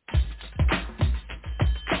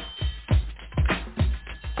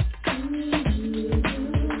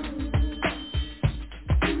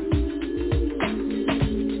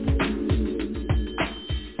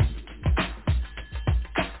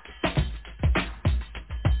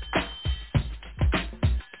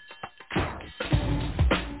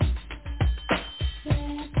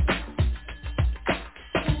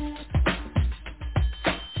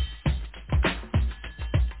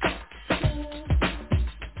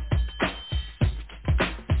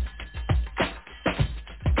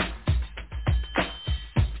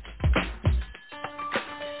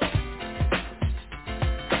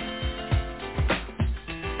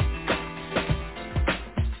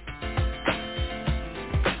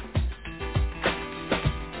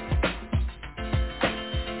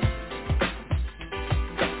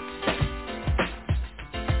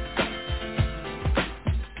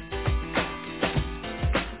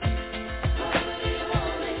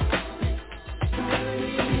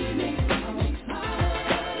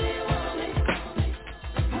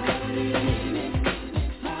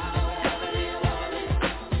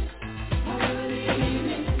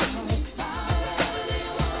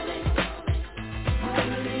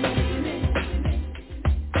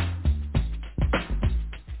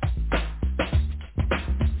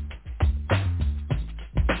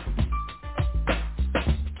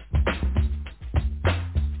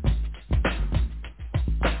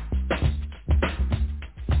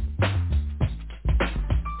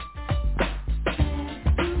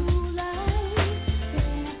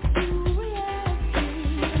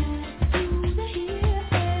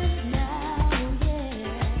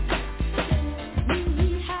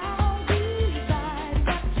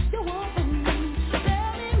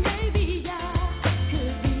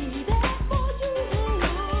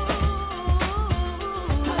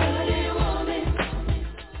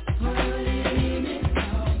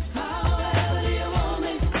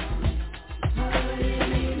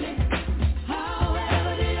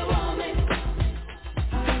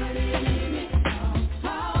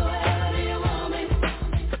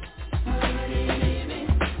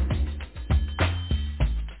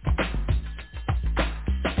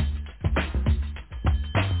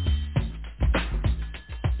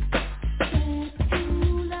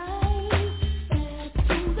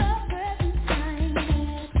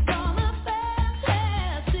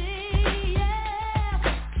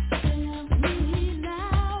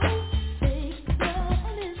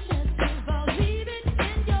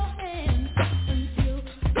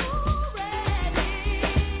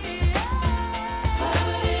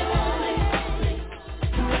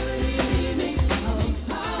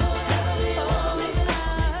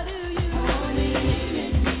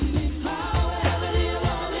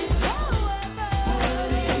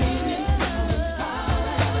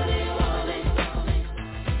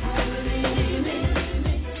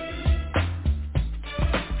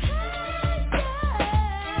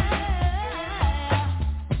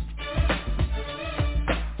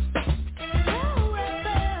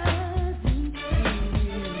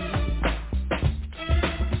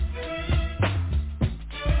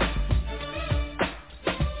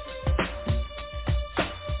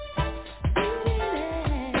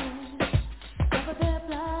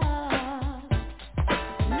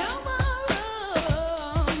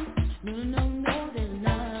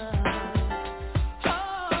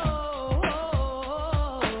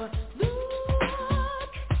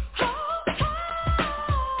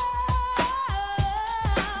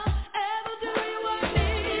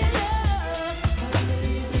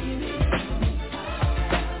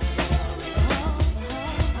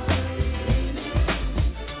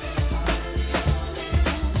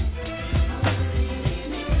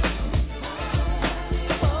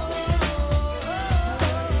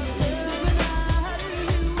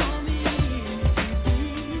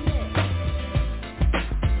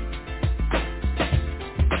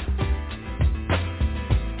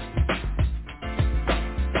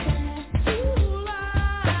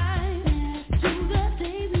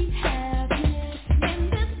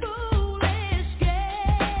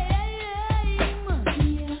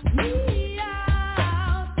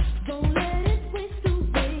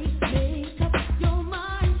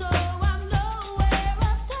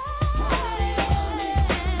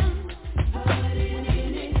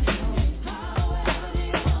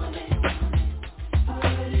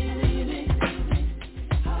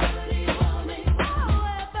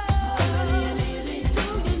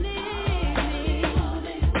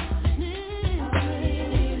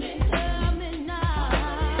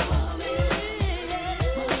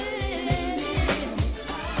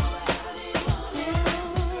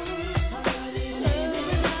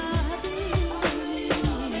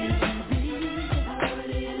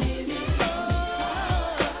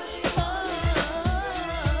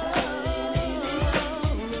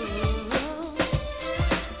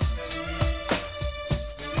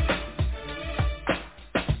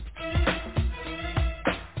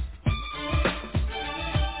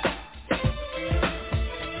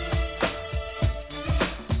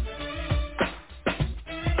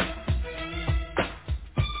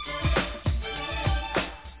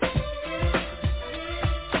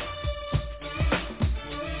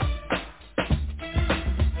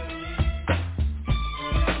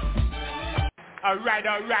 All right.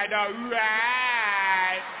 You're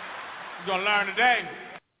going to learn today.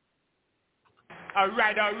 All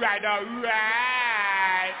right. You're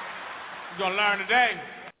going to learn today.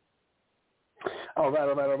 All right.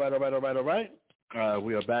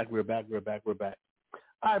 We are back. All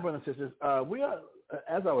right, brothers and sisters. We are,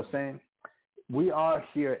 as I was saying, we are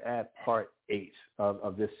here at part 8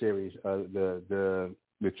 of this series, the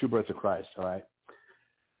True Birth of Christ. All right.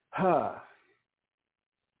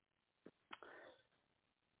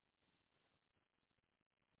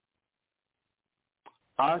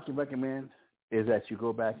 All I can recommend is that you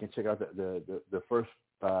go back and check out the first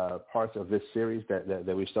parts of this series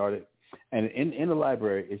that we started, and in the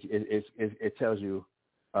library it tells you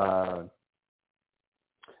the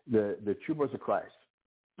True Birth of Christ,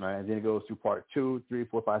 right? And then it goes through part 2, 3,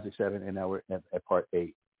 4, 5, 6, 7, and now we're at part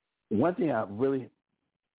 8. One thing I really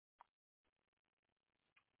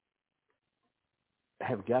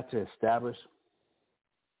have got to establish,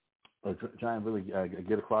 or try and really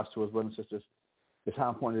get across to us, brothers and sisters, is how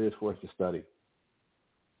important it is for us to study.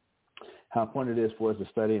 How important it is for us to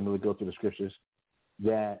study and really go through the scriptures,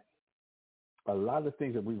 that a lot of the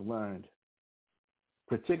things that we've learned,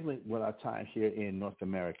 particularly with our time here in North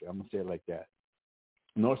America, I'm going to say it like that,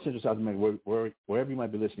 North Central South America, wherever you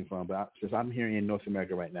might be listening from, but since I'm here in North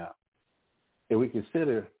America right now, if we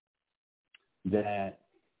consider that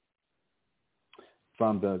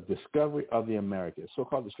from the discovery of the Americas,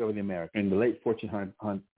 so-called discovery of the Americas, in the late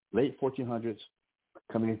 1400s,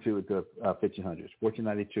 coming into the 1500s,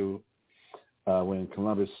 1492, when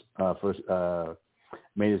Columbus first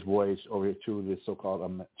made his voyage over to the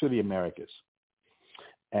so-called to the Americas,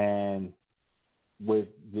 and with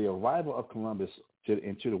the arrival of Columbus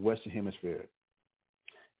into the Western Hemisphere,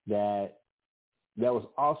 that was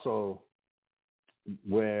also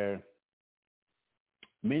where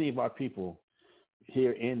many of our people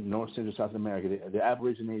here in North Central South America, the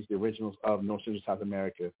Aborigines, the originals of North Central South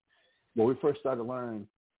America, when we first started learning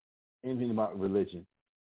anything about religion,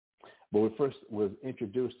 when we first was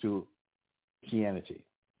introduced to Christianity,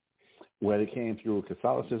 whether it came through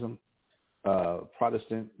Catholicism,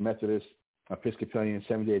 Protestant, Methodist, Episcopalian,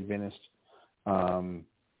 Seventh-day Adventist,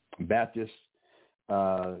 Baptist,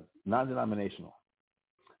 non-denominational,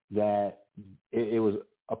 that it was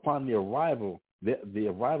upon the arrival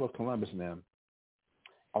of Columbus and them,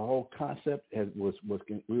 our whole concept we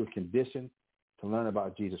were conditioned to learn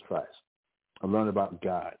about Jesus Christ, to learn about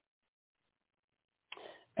God.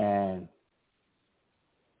 And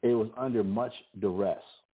it was under much duress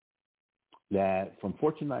that from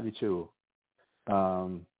 1492,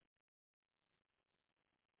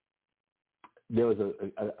 there was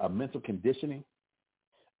a mental conditioning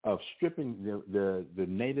of stripping the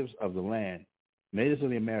natives of the land, natives of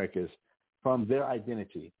the Americas, from their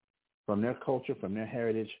identity, from their culture, from their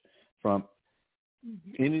heritage, from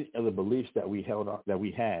any of the beliefs that we had,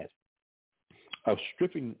 of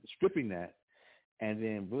stripping that, and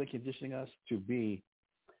then really conditioning us to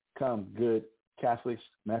become good Catholics,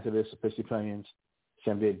 Methodists, Episcopalians,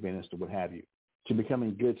 Seventh-day Adventists, or what have you, to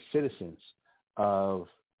becoming good citizens of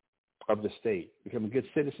the state, becoming good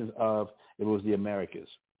citizens of, if it was the Americas,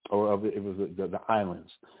 or if it was the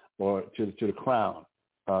islands, or to the crown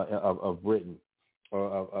of Britain,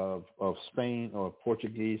 or of Spain, or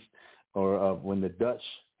Portuguese, or of when the Dutch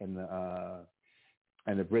and the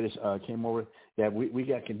British came over, that we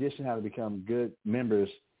got conditioned how to become good members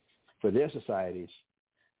for their societies.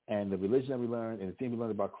 And the religion that we learned and the thing we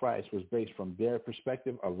learned about Christ was based from their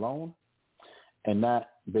perspective alone, and not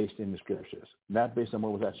based in the scriptures, not based on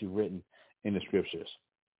what was actually written in the scriptures.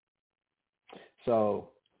 So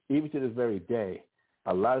even to this very day,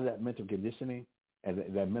 a lot of that mental conditioning and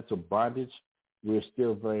that mental bondage, we're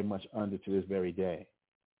still very much under to this very day.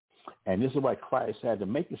 And this is why Christ had to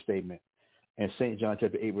make the statement in St. John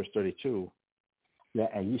chapter 8, verse 32,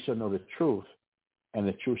 that, and ye shall know the truth, and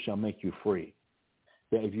the truth shall make you free.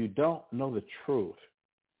 That if you don't know the truth,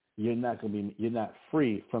 you're not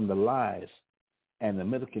free from the lies and the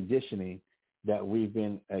mental conditioning that we've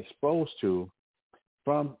been exposed to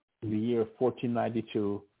from the year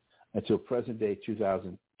 1492 until present day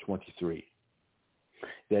 2023.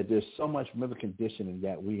 That there's so much mental conditioning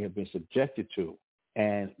that we have been subjected to,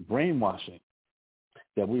 and brainwashing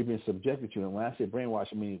that we've been subjected to. And when I say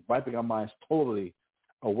brainwashing, I mean wiping our minds totally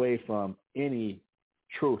away from any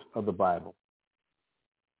truth of the Bible,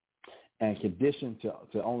 and conditioned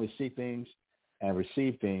to only see things and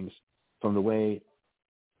receive things from the way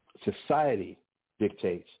society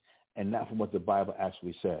dictates and not from what the Bible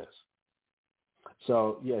actually says.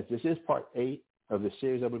 So, yes, this is part 8 of the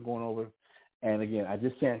series that we're going over. And, again, I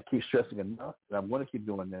just can't keep stressing enough that I'm going to keep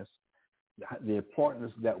doing this, the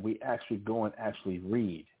importance that we actually go and actually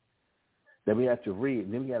read, that we have to read,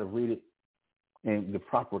 and then we got to read it in the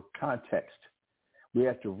proper context. We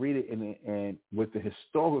have to read it in with the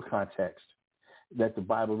historical context that the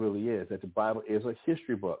Bible really is, that the Bible is a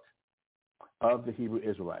history book of the Hebrew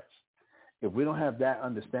Israelites. If we don't have that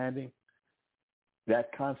understanding,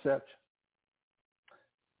 that concept,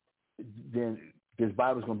 then this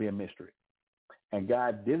Bible is going to be a mystery. And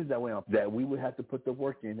God did it that way, that we would have to put the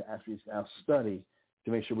work in to actually study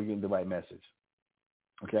to make sure we're getting the right message.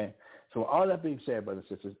 Okay? So all that being said, brothers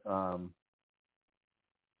and sisters,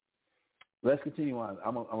 let's continue on.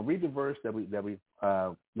 I'm gonna read the verse that we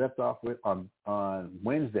left off with on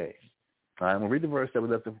Wednesday. All right, I'm gonna read the verse that we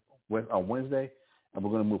left with on Wednesday, and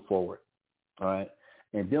we're gonna move forward. All right,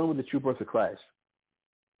 and dealing with the true birth of Christ.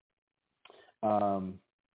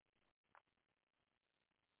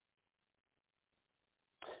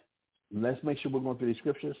 Let's make sure we're going through these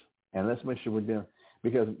scriptures, and let's make sure we're doing,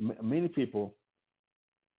 because many people,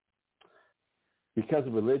 because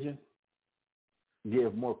of religion,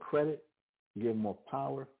 give more credit, give more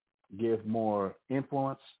power, give more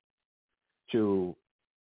influence to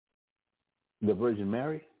the Virgin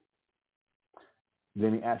Mary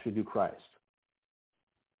than they actually do Christ.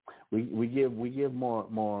 We give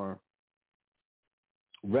more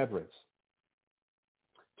reverence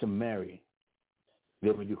to Mary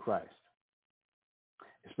than we do Christ,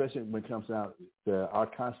 especially when it comes down to our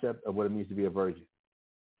concept of what it means to be a virgin.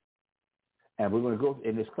 And we're going to go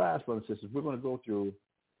in this class, brothers and sisters. We're going to go through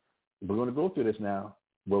this now,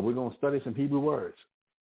 where we're going to study some Hebrew words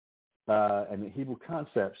and the Hebrew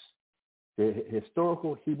concepts, the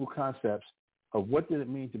historical Hebrew concepts of what did it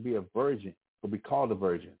mean to be a virgin, or be called a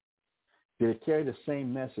virgin. Did it carry the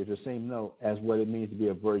same message, the same note as what it means to be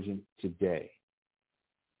a virgin today?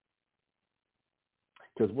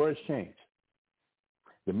 Because words change.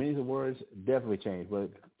 The meanings of words definitely change, whether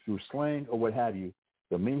through slang or what have you.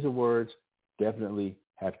 The meanings of words definitely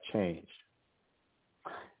have changed.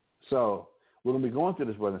 So we're going to be going through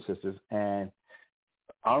this, brothers and sisters, and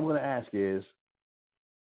all I'm going to ask is,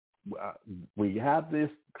 we have this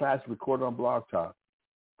class recorded on Blog Talk.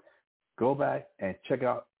 Go back and check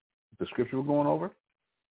out the scripture we're going over,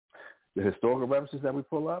 the historical references that we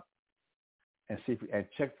pull up, and and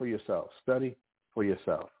check for yourself. Study for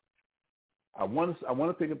yourself. I want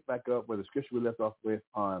to pick it back up where the scripture we left off with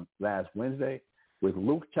on last Wednesday, with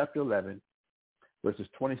Luke chapter 11, verses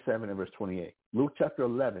 27 and verse 28. Luke chapter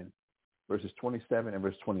 11, verses 27 and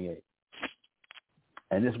verse 28.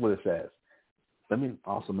 And this is what it says. Let me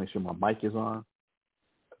also make sure my mic is on.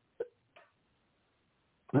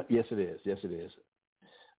 Yes, it is. Yes, it is.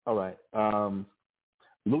 All right.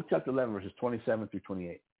 Luke chapter 11, verses 27 through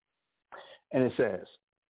 28. And it says,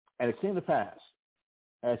 "And it came to pass,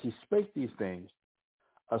 as he spake these things,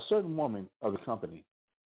 a certain woman of the company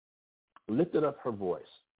lifted up her voice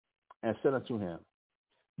and said unto him,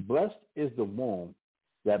 Blessed is the womb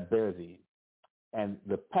that bare thee, and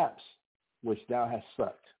the paps which thou hast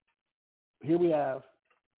sucked." Here we have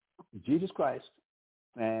Jesus Christ,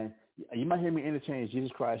 and you might hear me interchange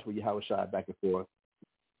Jesus Christ with Yahweh Shai back and forth.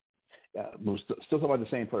 We're still talking about the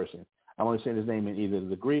same person. I'm only saying his name in either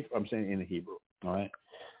the Greek or I'm saying it in the Hebrew. All right.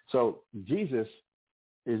 So Jesus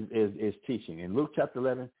is teaching in Luke chapter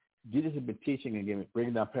 11. Jesus has been teaching and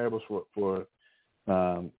bringing down parables for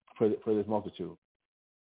this multitude.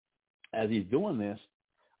 As he's doing this,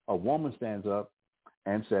 a woman stands up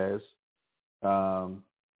and says,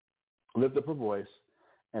 lift up her voice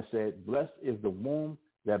and said, "Blessed is the womb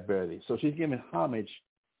that bare thee." So she's giving homage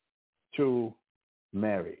to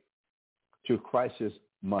Mary, to Christ's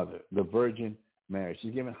mother, the Virgin Mary.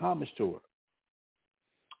 She's giving homage to her.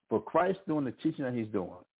 For Christ doing the teaching that he's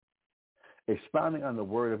doing, expounding on the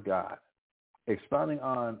word of God, expounding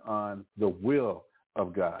on the will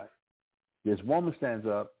of God, this woman stands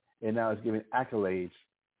up and now is giving accolades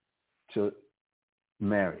to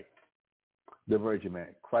Mary, the Virgin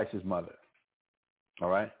Mary, Christ's mother. All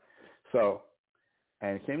right? So,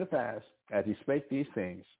 and it came to pass, as he spake these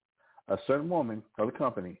things, a certain woman of the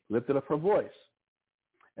company lifted up her voice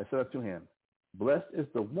and said unto him, Blessed is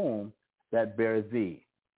the womb that bare thee,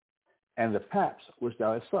 and the paps which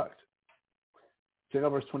thou hast sucked. Check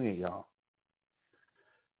out verse 28, y'all.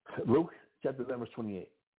 Luke chapter 11, verse 28.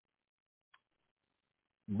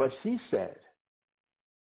 But she said,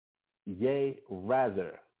 Yea,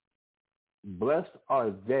 rather, blessed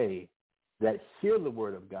are they that hear the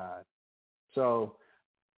word of God. So,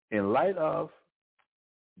 in light of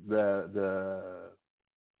the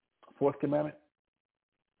fourth commandment,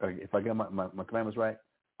 if I get my commandments right,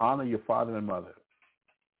 honor your father and mother.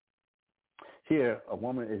 Here, a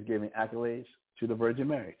woman is giving accolades to the Virgin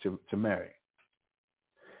Mary, to Mary.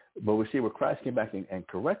 But we see where Christ came back and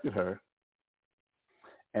corrected her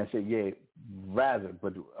and said, yeah, rather,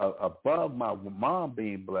 but above my mom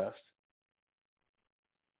being blessed,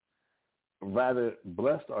 rather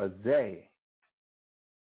blessed are they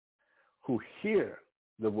who hear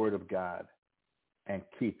the word of God and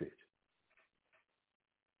keep it.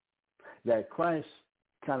 That Christ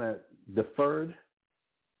kind of deferred,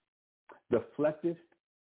 deflected.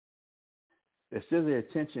 Instead of the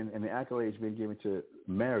attention and the accolades being given to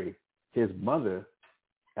Mary, his mother,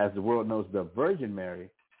 as the world knows, the Virgin Mary,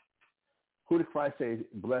 who did Christ say is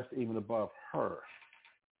blessed even above her?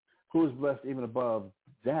 Who is blessed even above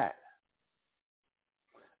that?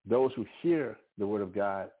 Those who hear the word of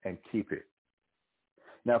God and keep it.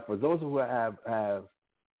 Now, for those who have a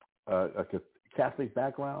Catholic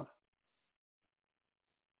background,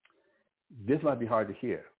 this might be hard to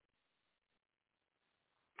hear.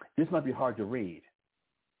 This might be hard to read,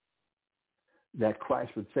 that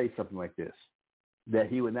Christ would say something like this, that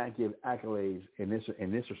he would not give accolades in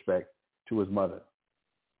this respect to his mother.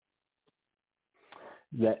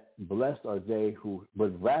 That blessed are they who,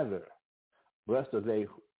 but rather, blessed are they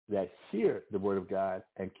that hear the word of God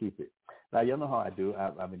and keep it. Now, y'all know how I do.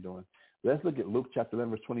 I've been doing. Let's look at Luke chapter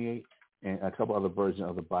 11, verse 28, and a couple other versions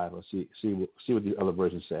of the Bible. See what the other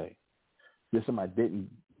versions say. This is something I didn't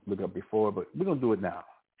look up before, but we're going to do it now.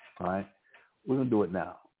 All right? We're going to do it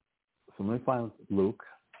now. So let me find Luke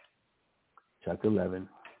chapter 11,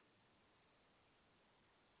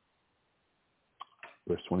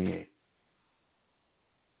 verse 28.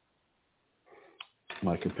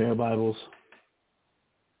 My compare Bibles.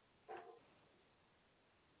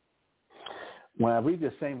 When I read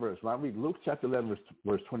this same verse, when I read Luke chapter 11,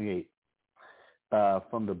 verse 28,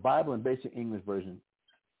 from the Bible in Basic English version,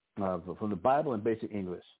 from the Bible in Basic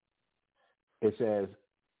English, it says,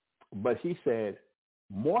 but he said,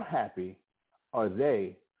 more happy are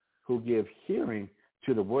they who give hearing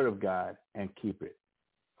to the word of God and keep it.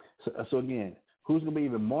 So again, who's going to be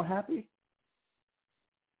even more happy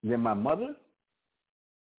than my mother,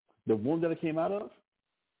 the womb that I came out of,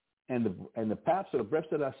 and the paps or the breast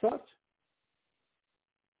that I sucked?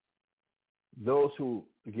 Those who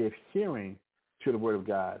give hearing to the word of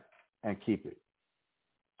God and keep it.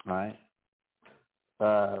 All right?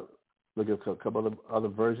 Look at a couple of other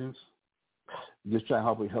versions. Just try to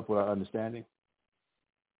help with our understanding.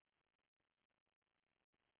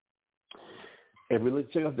 If we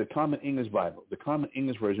check out the Common English Bible, the Common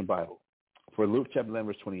English Version Bible for Luke chapter 11,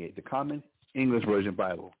 verse 28, the Common English Version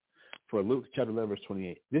Bible for Luke chapter 11, verse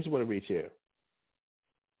 28. This is what it reads here.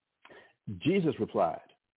 Jesus replied,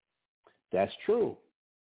 that's true.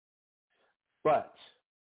 But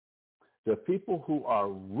the people who are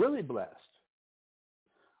really blessed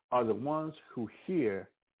are the ones who hear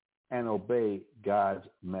and obey God's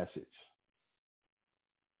message.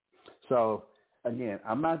 So again,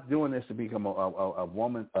 I'm not doing this to become a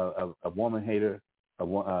woman hater,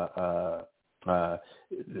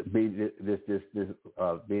 being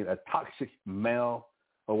a toxic male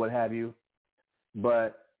or what have you.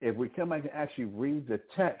 But if we come back and actually read the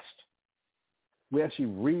text, we actually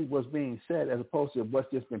read what's being said as opposed to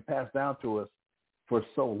what's just been passed down to us for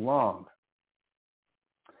so long,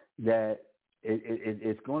 that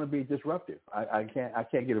it's going to be disruptive. I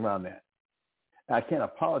can't get around that. I can't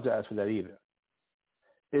apologize for that either.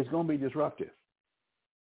 It's going to be disruptive.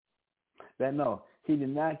 That no, he did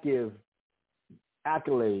not give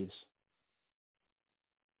accolades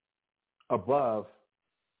above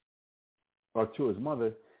or to his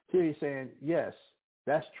mother. Here he's saying, yes,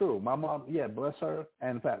 that's true. My mom, yeah, bless her,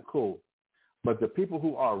 and in fact, cool. But the people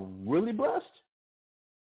who are really blessed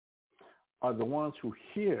are the ones who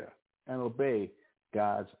hear and obey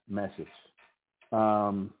God's message.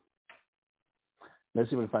 Let's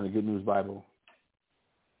see if we can find a Good News Bible.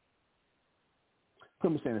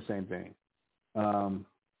 Pretty much saying the same thing.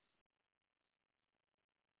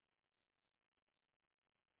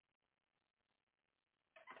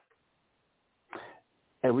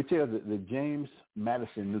 And we tell the James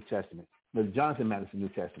Madison New Testament, the Jonathan Madison New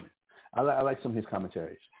Testament. I like some of his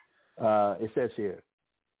commentaries. It says here,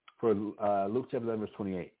 for Luke chapter 11, verse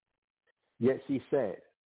 28, yet he said,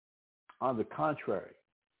 on the contrary,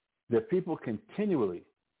 the people continually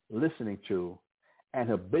listening to and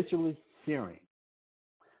habitually hearing,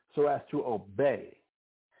 so as to obey,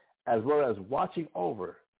 as well as watching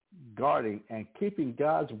over, guarding, and keeping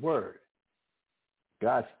God's word,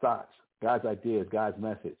 God's thoughts, God's ideas, God's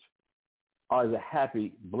message, are the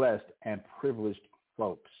happy, blessed, and privileged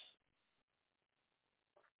folks.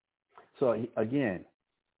 So again,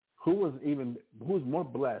 who's more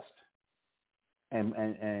blessed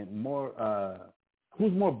and more,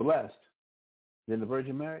 who's more blessed than the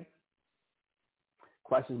Virgin Mary,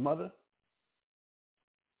 Christ's mother?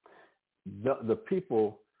 The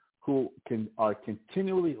people who are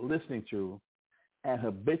continually listening to and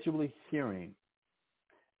habitually hearing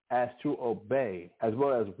as to obey, as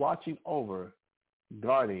well as watching over,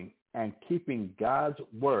 guarding, and keeping God's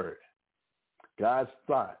word, God's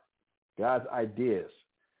thought, God's ideas,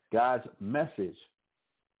 God's message,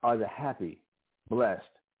 are the happy, blessed,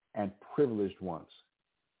 and privileged ones.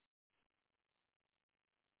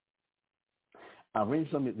 I'm reading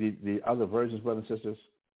some of the other versions, brothers and sisters,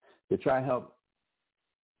 to try and help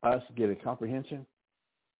us get a comprehension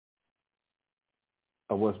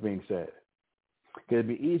of what's being said. Because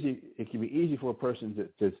it can be easy for a person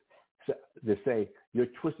to say, you're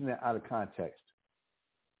twisting that out of context.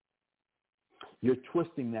 You're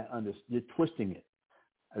twisting you're twisting it.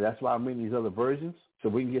 And that's why I'm reading these other versions, so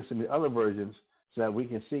we can get some of the other versions so that we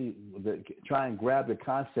can see, try and grab the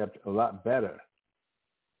concept a lot better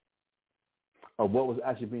of what was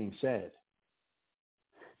actually being said.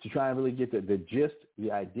 To try and really get the gist,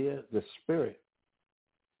 the idea, the spirit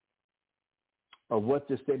of what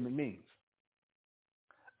this statement means,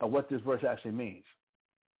 of what this verse actually means.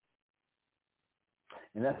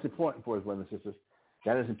 And that's important for us, brothers and sisters.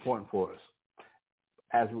 That is important for us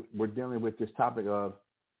as we're dealing with this topic of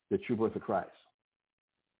the true birth of Christ.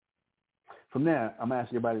 From there, I'm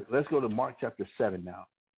asking everybody, let's go to Mark chapter 7 now.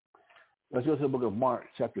 Let's go to the book of Mark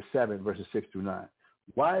chapter 7, verses 6 through 9.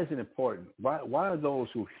 Why is it important? Why are those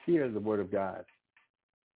who hear the word of God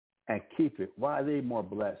and keep it, why are they more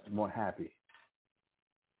blessed, more happy?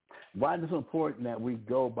 Why is it so important that we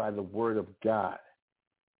go by the word of God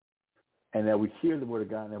and that we hear the word of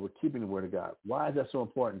God and that we're keeping the word of God? Why is that so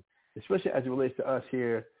important? Especially as it relates to us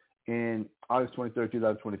here in August 23rd,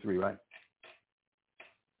 2023, right?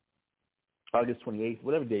 August 28th,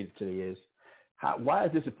 whatever day today is. Why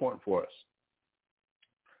is this important for us?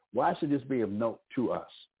 Why should this be of note to us,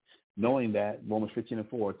 knowing that Romans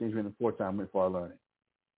 15:4, things written aforetime meant for our learning?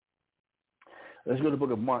 Let's go to the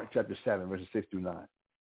book of Mark chapter 7, verses 6 through 9.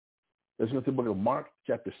 Let's go to the book of Mark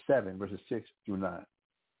chapter 7, verses 6 through 9.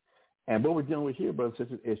 And what we're dealing with here, brothers and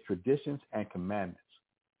sisters, is traditions and commandments.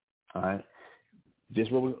 All right? This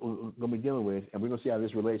is what we're going to be dealing with, and we're going to see how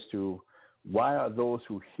this relates to why are those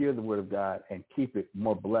who hear the word of God and keep it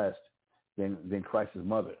more blessed than Christ's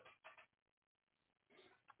mother?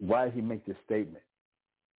 Why did he make this statement?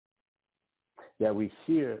 That we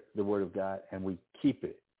hear the word of God and we keep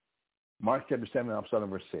it. Mark chapter 7, I'm starting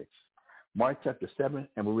verse 6. Mark chapter 7,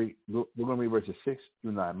 and we're going to read verses 6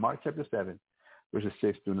 through 9. Mark chapter 7, verses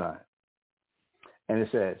 6 through 9. And it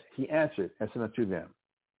says, he answered and said unto them,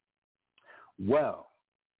 well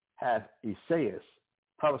hath Esaias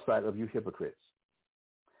prophesied of you hypocrites,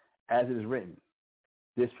 as it is written,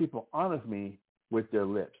 this people honors me with their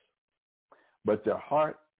lips, but their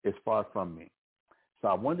heart is far from me. So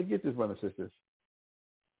I wanted to get this, brothers and sisters.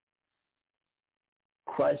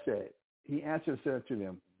 Christ said, he answered and said to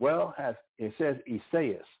them, well, it says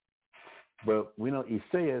Esaias, but we know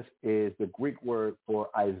Esaias is the Greek word for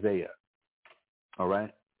Isaiah. All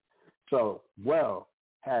right? So, well,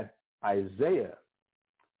 hath Isaiah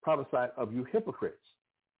prophesied of you hypocrites,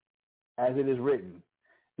 as it is written,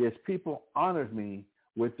 this people honors me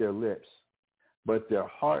with their lips, but their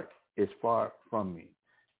heart is far from me.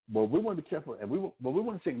 What we want to be careful, and what we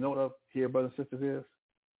want to take note of here, brothers and sisters, is,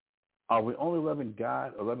 are we only loving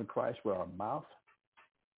God or loving Christ with our mouth,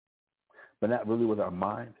 but not really with our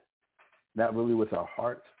mind, not really with our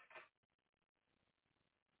heart?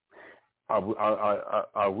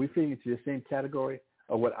 Are we fitting into the same category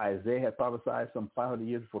of what Isaiah had prophesied some 500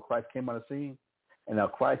 years before Christ came on the scene? And now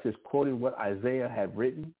Christ is quoting what Isaiah had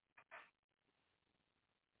written?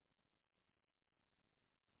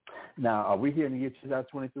 Now, are we here in the year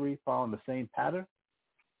 2023 following the same pattern?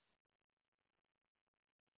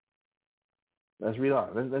 Let's read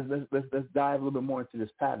on. Let's dive a little bit more into this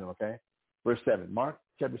pattern, okay? Verse 7. Mark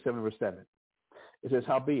chapter 7, verse 7. It says,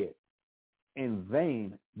 howbeit, in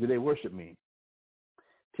vain do they worship me,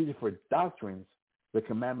 teaching for doctrines the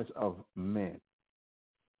commandments of men.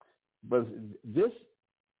 But this,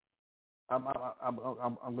 I'm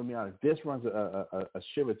going to be honest, this runs a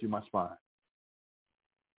shiver through my spine.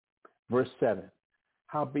 Verse 7,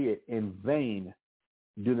 howbeit in vain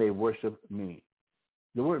do they worship me.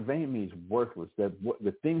 The word vain means worthless. That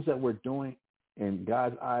the things that we're doing in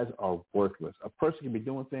God's eyes are worthless. A person can be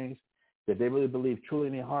doing things that they really believe truly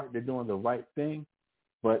in their heart they're doing the right thing,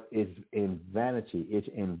 but it's in vanity. It's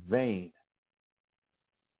in vain.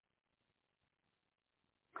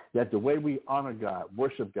 That the way we honor God,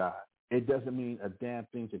 worship God, it doesn't mean a damn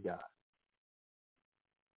thing to God.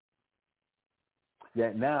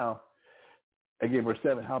 That now, again, verse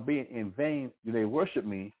 7, howbeit in vain do they worship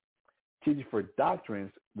me, teaching for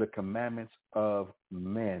doctrines the commandments of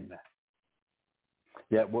men.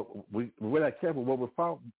 That what we're not careful,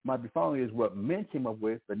 what might be following is what men came up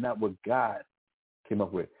with, but not what God came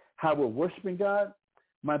up with. How we're worshiping God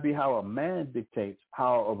might be how a man dictates,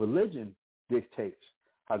 how a religion dictates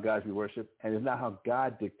how God should be worshipped, and it's not how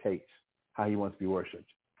God dictates how he wants to be worshipped.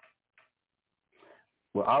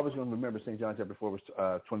 Well, I was going to remember St. John chapter 4,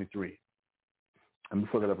 verse 23. Let me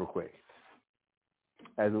pull that up real quick.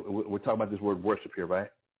 As we're talking about this word worship here, right?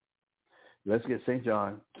 Let's get St.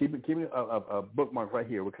 John. Keep a bookmark right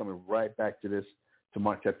here. We're coming right back to this, to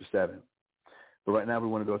Mark chapter 7. But right now we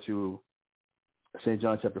want to go to St.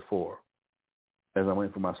 John chapter 4, as I'm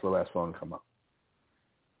waiting for my slow-ass phone to come up.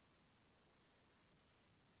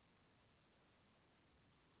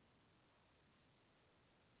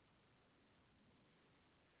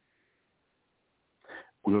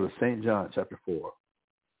 We go to St. John chapter 4.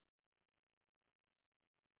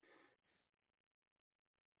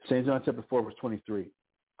 St. John chapter 4, verse 23.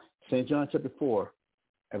 St. John chapter 4,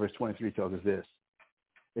 and verse 23 tells us this.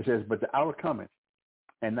 It says, but the hour cometh,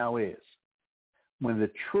 and now is, when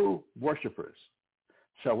the true worshipers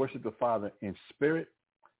shall worship the Father in spirit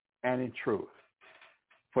and in truth.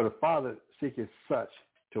 For the Father seeketh such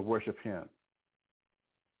to worship him.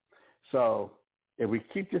 So if we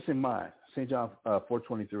keep this in mind, St. John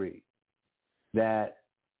 4:23, that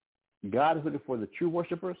God is looking for the true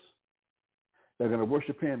worshipers. They're going to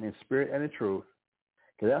worship him in spirit and in truth,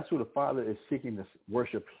 because that's who the Father is seeking to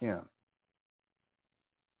worship him.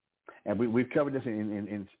 And we've covered this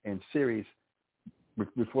in series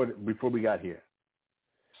before we got here.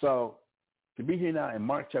 So to be here now in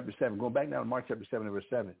Mark chapter 7, going back now to Mark chapter 7 and verse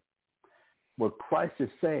 7, what Christ is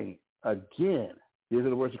saying again, these are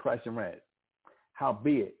the words of Christ in red.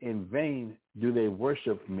 Howbeit in vain do they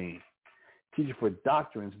worship me, teaching for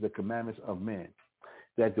doctrines the commandments of men.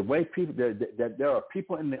 That the way people, that there are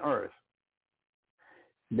people in the earth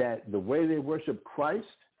that the way they worship Christ,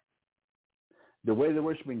 the way they're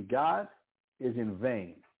worshiping God is in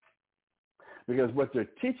vain. Because what they're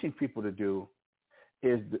teaching people to do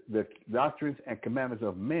is the doctrines and commandments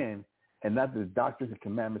of men and not the doctrines and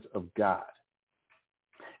commandments of God.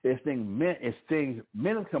 It's things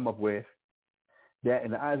men have come up with that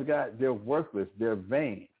in the eyes of God, they're worthless, they're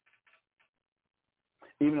vain.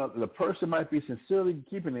 Even though the person might be sincerely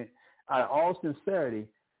keeping it out of all sincerity,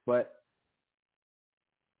 but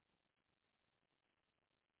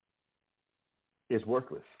it's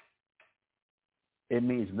worthless. It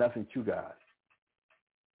means nothing to God.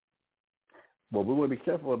 What we want to be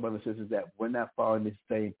careful about, brothers and sisters, is that we're not following the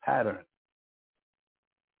same pattern.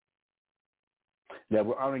 That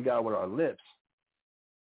we're honoring God with our lips,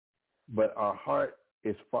 but our heart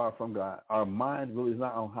is far from God. Our mind really is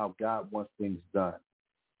not on how God wants things done.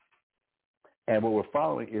 And what we're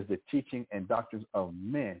following is the teaching and doctrines of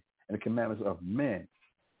men and the commandments of men,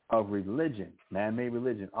 of religion, man-made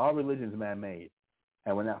religion. All religion is man-made.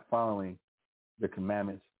 And we're not following the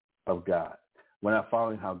commandments of God. We're not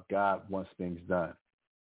following how God wants things done.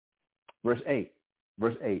 Verse 8.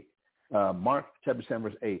 Mark chapter 7,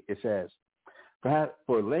 verse 8, it says, perhaps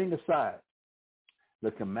for laying aside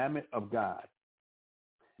the commandment of God,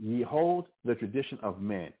 ye hold the tradition of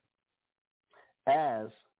men, as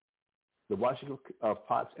the washing of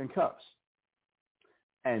pots and cups,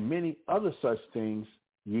 and many other such things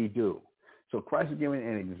ye do. So Christ is giving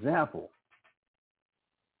an example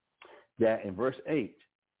that in verse 8,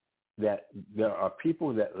 that there are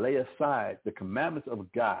people that lay aside the commandments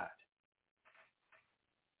of God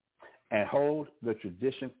and hold the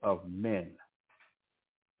tradition of men.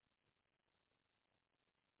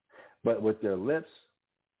 But with their lips,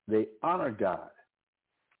 they honor God.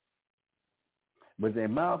 With their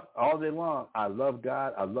mouth, all day long, I love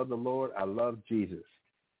God, I love the Lord, I love Jesus.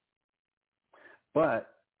 But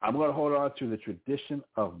I'm going to hold on to the tradition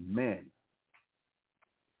of men.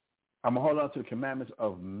 I'm going to hold on to the commandments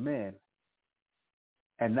of men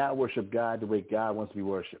and not worship God the way God wants to be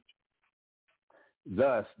worshipped.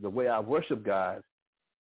 Thus, the way I worship God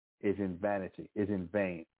is in vanity, is in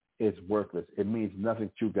vain, is worthless. It means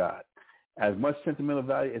nothing to God. As much sentimental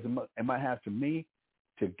value as it might have to me,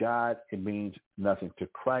 to God, it means nothing. To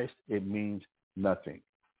Christ, it means nothing.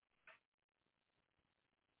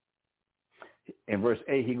 In verse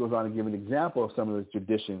 8, he goes on to give an example of some of the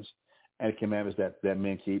traditions and commandments that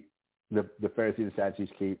men keep, the Pharisees and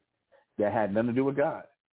Sadducees keep, that had nothing to do with God.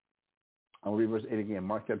 I'm going to read verse 8 again,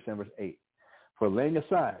 Mark chapter 7, verse 8. For laying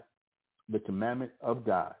aside the commandment of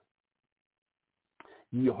God,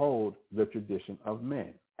 ye hold the tradition of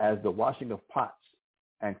men, as the washing of pots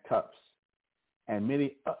and cups, and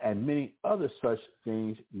many other such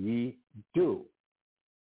things ye do.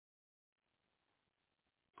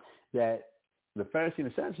 That the Pharisees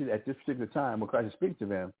and Sadducees at this particular time, when Christ is speaking to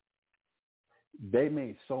them, they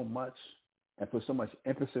made so much and put so much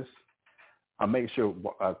emphasis on making sure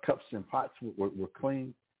cups and pots were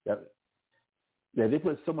clean, that they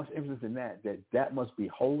put so much emphasis in that must be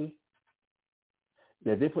holy,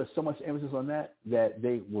 that they put so much emphasis on that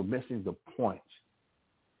they were missing the point.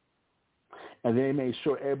 And they made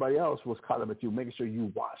sure everybody else was caught up with you, making sure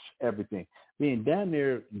you wash everything. Being down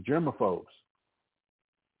there germaphobes.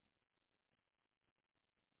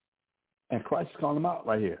 And Christ is calling them out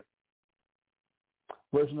right here.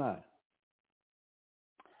 Verse 9.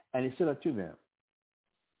 And he said unto them,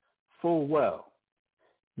 full well,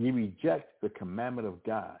 ye reject the commandment of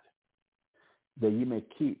God, that ye may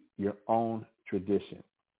keep your own tradition.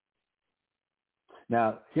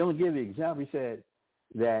 Now, he only gave the example. He said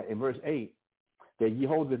that in verse 8, that ye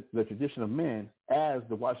hold the tradition of men as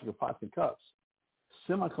the washing of pots and cups,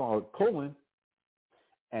 semicolon,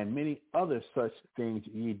 and many other such things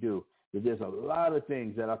ye do. That there's a lot of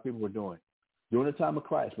things that our people were doing during the time of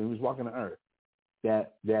Christ when he was walking the earth,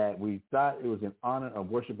 that we thought it was in honor of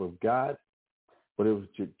worship of God, but it was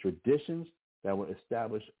traditions that were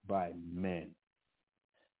established by men.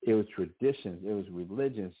 It was traditions, it was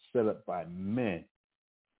religions set up by men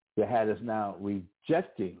that had us now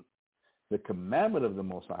rejecting the commandment of the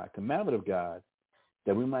Most High, commandment of God,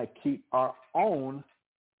 that we might keep our own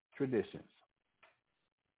traditions.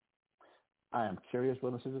 I am curious,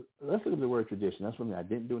 brothers and sisters. Let's look at the word tradition. That's something I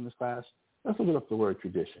didn't do in this class. Let's look up the word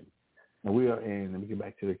tradition. And we are in, let me get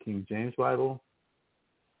back to the King James Bible,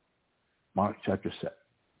 Mark chapter 7.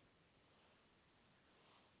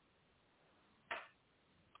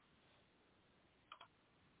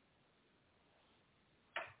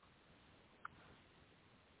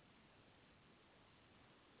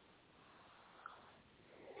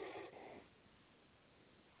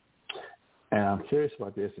 And I'm curious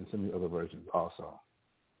about this in some of the other versions also.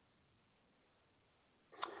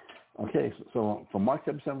 Okay, so from Mark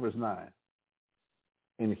chapter 7, verse 9,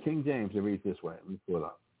 in the King James, it reads this way. Let me pull it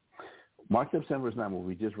up. Mark chapter 7, verse 9, what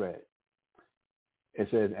we just read. It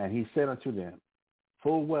says, and he said unto them,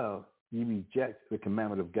 full well ye reject the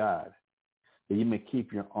commandment of God, that ye may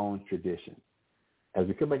keep your own tradition. As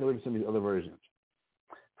we come back and look at some of these other versions,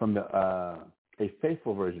 from the a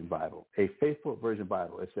faithful version Bible,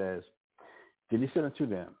 it says, then he said unto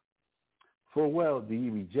them, full well do ye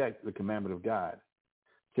reject the commandment of God,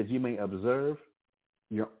 that ye may observe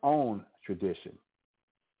your own tradition.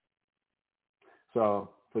 So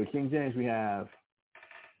for the King James, we have,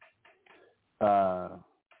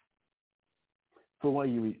 full well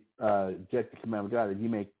you reject the commandment of God, that ye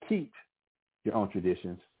may keep your own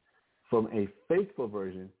traditions. From a faithful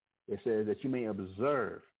version, it says that you may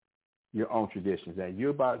observe your own traditions, that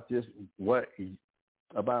you're about just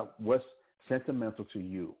what's sentimental to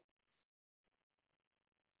you.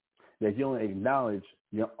 That you only acknowledge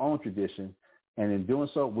your own tradition, and in doing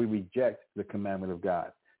so, we reject the commandment of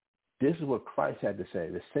God. This is what Christ had to say,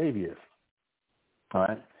 the Savior. All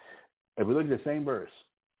right? If we look at the same verse,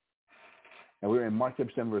 and we're in Mark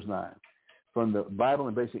chapter 7, verse 9, from the Bible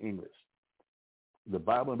in Basic English. The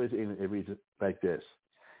Bible in Basic English, it reads like this.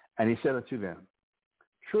 And he said unto them,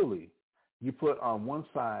 truly, you put on one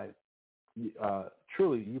side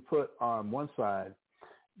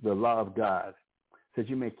the law of God, that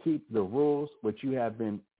you may keep the rules which you have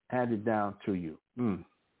been handed down to you. I'm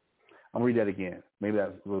going to read that again. Maybe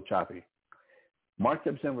that's a little choppy. Mark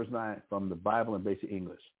chapter 7, verse 9 from the Bible in Basic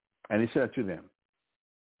English. And he said to them,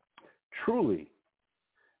 truly,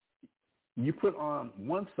 you put on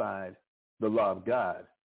one side the law of God,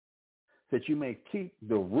 that you may keep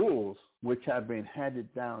the rules which have been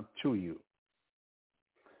handed down to you.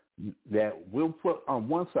 That we'll put on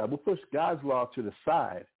one side, we'll push God's law to the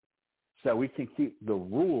side so we can keep the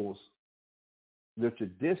rules, the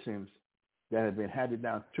traditions that have been handed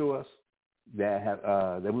down to us,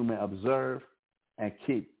 that we may observe and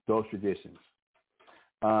keep those traditions.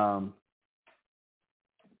 From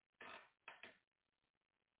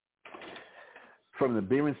the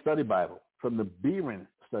Berean Study Bible,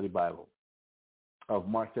 of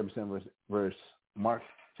Mark chapter 7, verse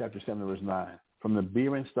 9. From the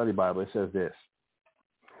Berean Study Bible, it says this.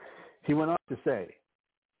 He went on to say,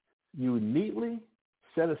 you neatly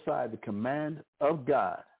set aside the command of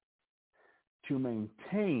God to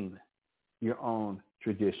maintain your own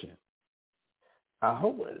tradition. I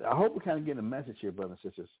hope we're kind of getting a message here, brothers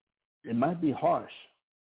and sisters. It might be harsh,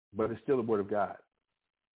 but it's still the word of God.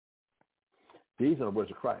 These are the words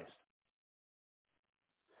of Christ.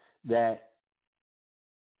 That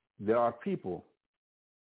there are people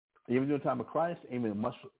even during the time of Christ, even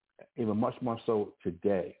much more so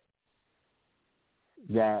today,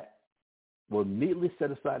 that will neatly set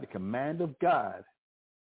aside the command of God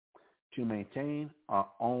to maintain our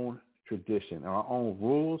own tradition, our own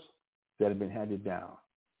rules that have been handed down,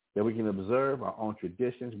 that we can observe our own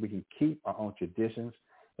traditions, we can keep our own traditions,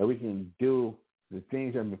 that we can do the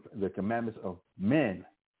things and the commandments of men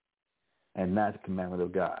and not the commandment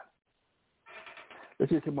of God.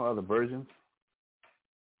 Let's just come up with other versions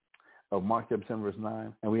of Mark chapter 7, verse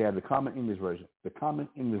 9, and we have the Common English Version. The Common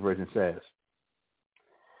English Version says,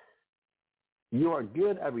 you are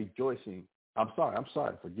good at rejoicing. I'm sorry,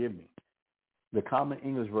 forgive me. The Common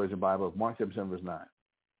English Version Bible of Mark chapter 7, verse 9.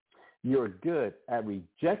 You are good at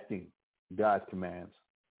rejecting God's commands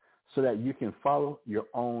so that you can follow your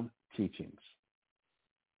own teachings.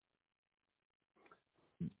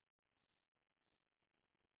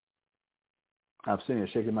 I'm sitting here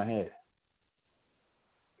shaking my head.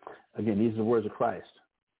 Again, these are the words of Christ.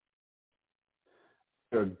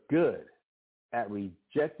 You're good at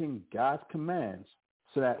rejecting God's commands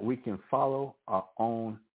so that we can follow our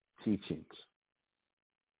own teachings.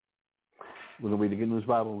 We're going to read the Good News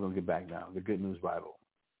Bible. We're going to get back now. The Good News Bible.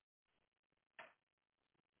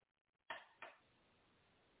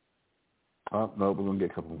 Oh, no, we're going to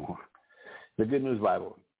get a couple more. The Good News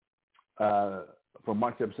Bible from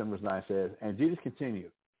Mark chapter 7, verse 9 says, and Jesus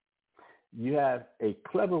continued, you have a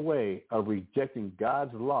clever way of rejecting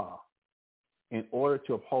God's law in order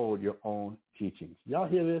to uphold your own teachings. Y'all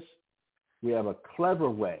hear this? We have a clever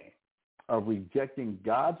way of rejecting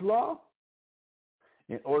God's law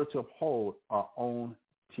in order to uphold our own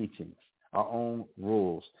teachings, our own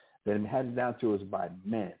rules that have been handed down to us by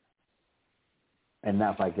men and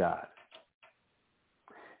not by God.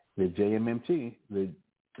 The JMMT,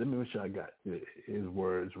 let me make sure I got his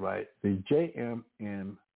words right. The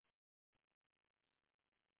JMM,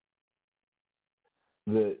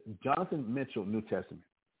 the Jonathan Mitchell New Testament.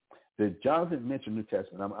 The Jonathan Mitchell New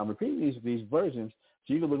Testament. I'm repeating these versions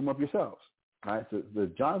so you can look them up yourselves. All right. So the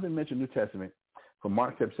Jonathan Mitchell New Testament from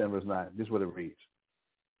Mark chapter 7, verse 9. This is what it reads.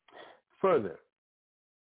 Further,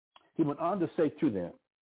 he went on to say to them,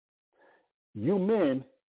 you men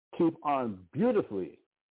keep on beautifully,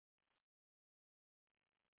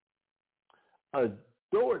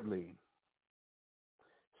 adoredly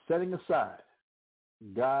setting aside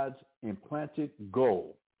God's implanted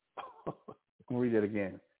goal. I'll read it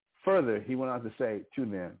again. Further, he went on to say to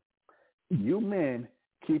them, you men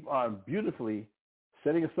keep on beautifully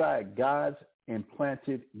setting aside God's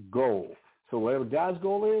implanted goal. So whatever God's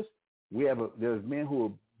goal is, there's men who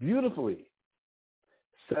will beautifully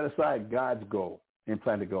set aside God's goal,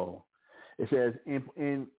 implanted goal. It says,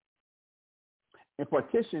 in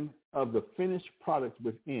impartition of the finished product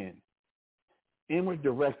within, inward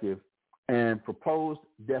directive, and proposed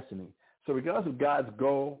destiny. So regardless of God's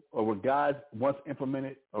goal or what God wants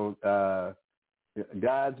implemented, or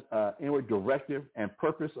God's inward directive and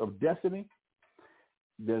purpose of destiny,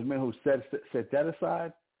 there's men who set that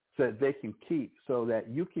aside so that they can keep, so that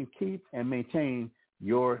you can keep and maintain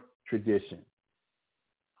your tradition.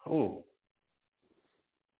 Oh.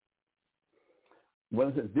 What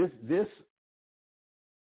is it? This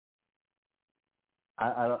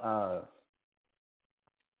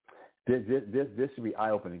should be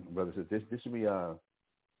eye-opening, brothers. This should be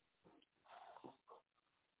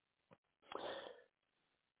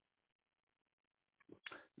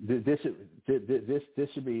this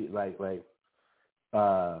should be like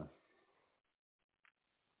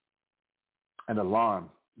an alarm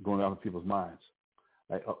going off in people's minds.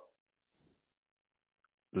 Like, oh,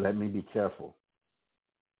 let me be careful.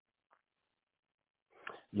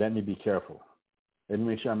 Let me be careful. Let me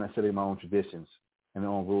make sure I'm not setting my own traditions and my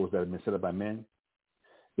own rules that have been set up by men.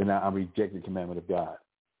 Then I'm rejecting the commandment of God.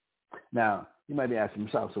 Now, you might be asking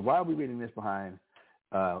yourself, so why are we reading this behind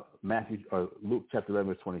Matthew or Luke chapter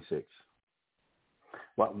 11, verse 26?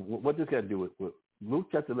 What does that do with Luke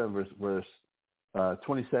chapter 11, verse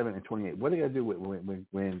 27 and 28? What do they got to do with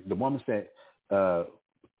when the woman said,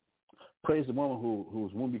 praise the woman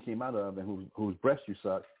whose womb you came out of and whose breast you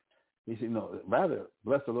sucked? He said, no, rather,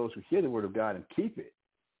 blessed are those who hear the word of God and keep it.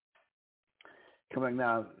 Coming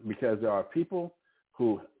now, because there are people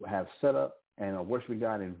who have set up and are worshiping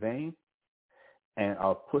God in vain and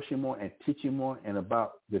are pushing more and teaching more and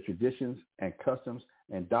about the traditions and customs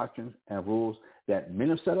and doctrines and rules that men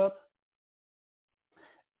have set up,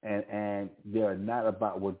 and they are not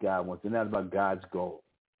about what God wants. They're not about God's goal.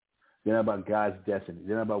 They're not about God's destiny.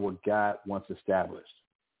 They're not about what God wants established.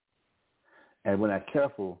 And when we're not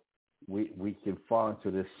careful, we can fall into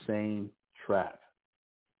this same trap,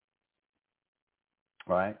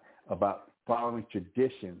 right, about following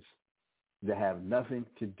traditions that have nothing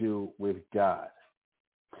to do with God.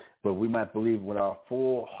 But we might believe with our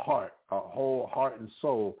full heart, our whole heart and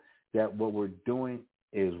soul, that what we're doing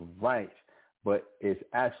is right, but it's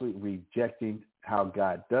actually rejecting how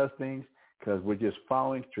God does things because we're just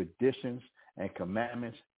following traditions and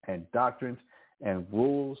commandments and doctrines and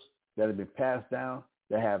rules that have been passed down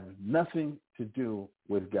that have nothing to do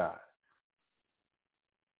with God.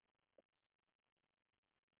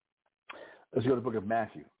 Let's go to the book of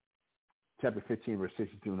Matthew, chapter 15, verse 6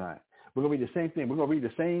 through 9. We're going to read the same thing. We're going to read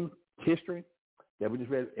the same history that we just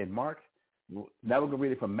read in Mark. Now we're going to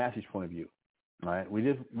read it from Matthew's point of view. All right? We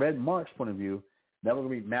just read Mark's point of view. Now we're going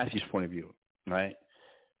to read Matthew's point of view. All right?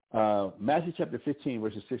 Matthew chapter 15,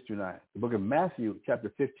 verses 6 through 9. The book of Matthew,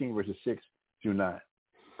 chapter 15, verses 6 through 9.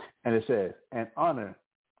 And it says, and honor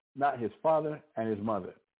not his father and his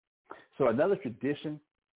mother. So another tradition,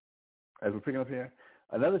 as we're picking up here,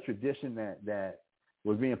 another tradition that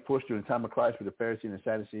was being pushed during the time of Christ with the Pharisees and the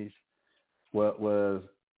Sadducees was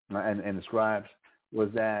and the scribes, was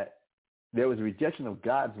that there was a rejection of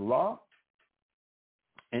God's law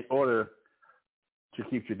in order to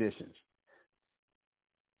keep traditions.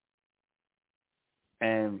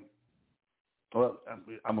 And, well,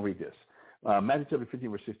 I'm going to read this. Matthew chapter 15,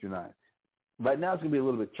 verse 6 through 9. Right now it's going to be a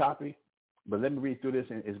little bit choppy, but let me read through this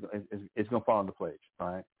and it's going to fall into place,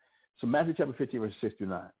 all right? So Matthew chapter 15, verse 6 through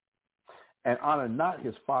 9. And honor not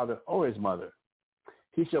his father or his mother.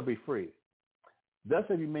 He shall be free. Thus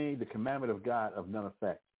have you made the commandment of God of none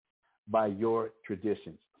effect by your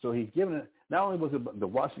traditions. So he's given it, not only was it the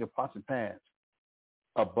washing of pots and pans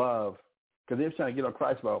above, because they were trying to get on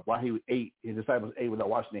Christ about why he ate, his disciples ate without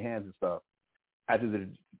washing their hands and stuff. After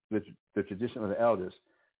the tradition of the elders,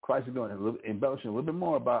 Christ is going to embellish a little bit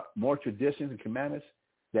more about more traditions and commandments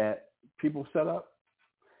that people set up.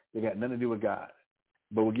 They got nothing to do with God.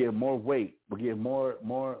 But we'll give more weight, we'll give more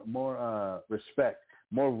respect,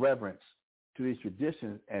 more reverence to these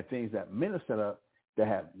traditions and things that men have set up that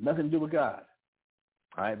have nothing to do with God.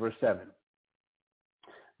 All right, verse 7.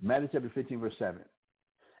 Matthew chapter 15, verse 7.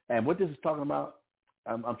 And what this is talking about,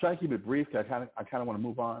 I'm trying to keep it brief because I kind of want to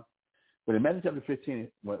move on. But in Matthew chapter 15,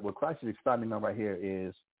 what Christ is expounding on right here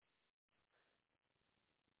is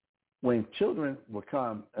when children will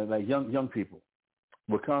come, like young people,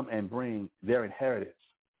 will come and bring their inheritance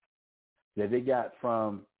that they got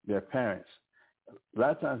from their parents. A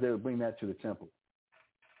lot of times they would bring that to the temple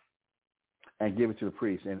and give it to the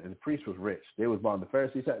priest. And the priest was rich. They was balling. The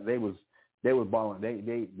Pharisees, they was balling.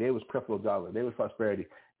 They was creflo dollar. They was prosperity.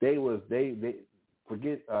 They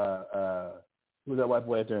forget who was that white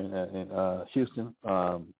boy out there in Houston?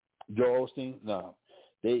 Joel Osteen? No.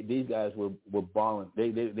 These guys were balling.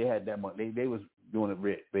 They had that money. They was doing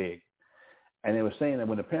it big. And they were saying that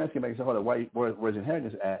when the parents came back and said, hold on, where's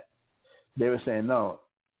inheritance at? They were saying, no,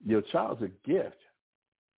 your child's a gift.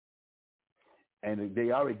 And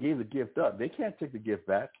they already gave the gift up. They can't take the gift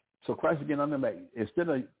back. So Christ is getting on them back. Instead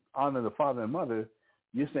of honoring the father and mother,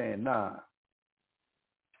 you're saying, nah,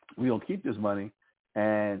 we don't keep this money.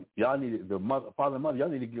 And y'all need father and mother, y'all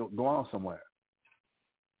need to go on somewhere.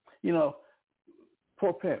 You know,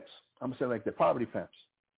 poor pimps. I'm going to say like the poverty pimps.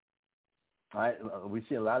 All right, we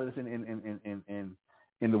see a lot of this in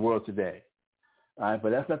the world today. All right,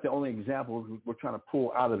 but that's not the only example we're trying to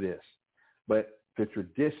pull out of this. But the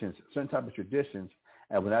traditions, certain type of traditions,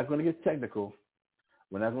 and we're not going to get technical.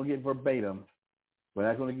 We're not going to get verbatim. We're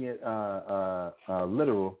not going to get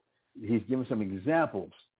literal. He's giving some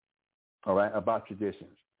examples, all right, about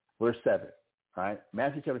traditions. Verse 7, all right,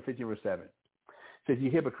 Matthew chapter 15, verse 7. It says, ye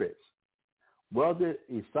hypocrites, well did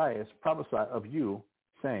Esaias prophesy of you,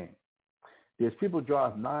 saying, these people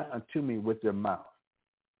draw nigh unto me with their mouth,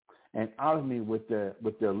 and honor me with their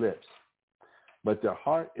lips, but their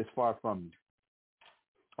heart is far from me.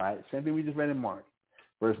 All right, same thing we just read in Mark,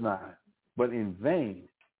 verse 9. But in vain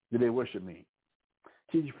do they worship me,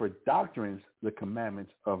 teaching for doctrines the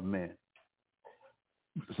commandments of men.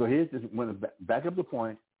 So here's this, when back up the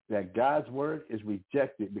point that God's word is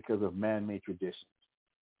rejected because of man-made traditions.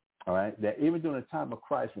 All right, that even during the time of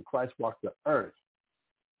Christ, when Christ walked the earth,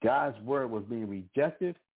 God's word was being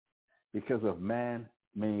rejected because of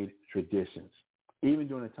man-made traditions, even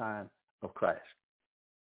during the time of Christ.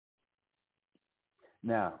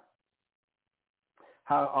 Now,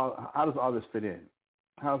 how does all this fit in?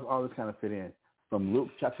 How does all this kind of fit in? From Luke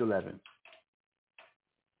chapter 11,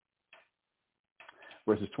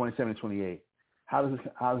 verses 27 and 28. How does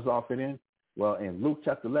it all fit in? Well, in Luke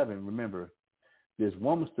chapter 11, remember, this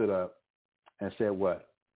woman stood up and said what?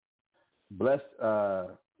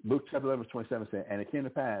 Luke chapter 11, verse 27 said, and it came to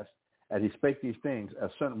pass, as he spake these things, a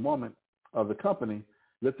certain woman of the company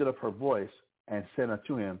lifted up her voice and said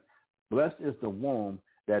unto him, Blessed is the womb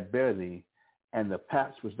that bare thee, and the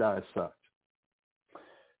paps which thou hast sucked.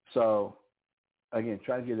 So, again,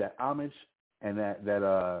 try to give that homage and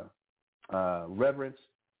that reverence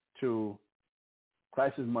to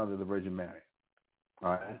Christ's mother, the Virgin Mary.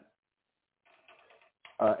 All right?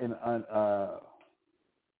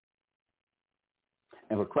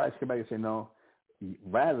 And for Christ to come back and say, no,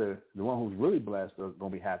 rather, the one who's really blessed are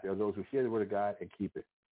going to be happy are those who hear the word of God and keep it.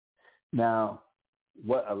 Now,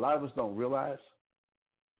 what a lot of us don't realize,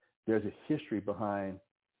 there's a history behind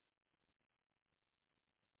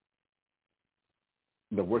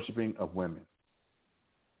the worshiping of women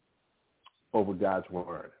over God's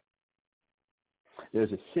word.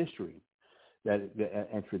 There's a history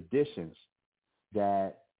and traditions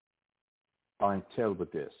that are entailed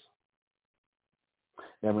with this.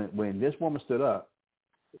 And when this woman stood up,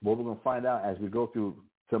 what we're going to find out as we go through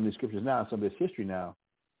some of these scriptures now, some of this history now,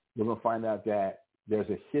 we're going to find out that there's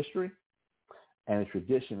a history and a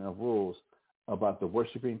tradition of rules about the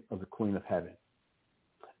worshiping of the Queen of Heaven,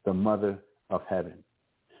 the Mother of Heaven,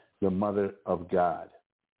 the Mother of God.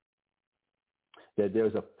 That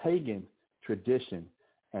there's a pagan tradition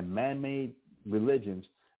and man-made religions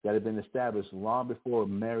that have been established long before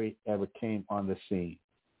Mary ever came on the scene.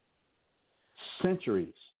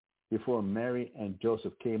 Centuries before Mary and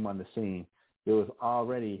Joseph came on the scene, there was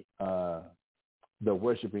already the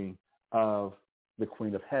worshiping of the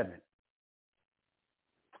Queen of Heaven,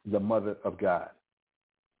 the Mother of God.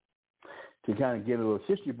 To kind of get a little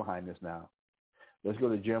history behind this now, let's go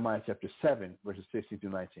to Jeremiah chapter 7, verses 16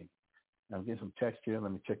 through 19. Now, I'm getting some text here.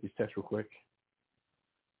 Let me check these texts real quick.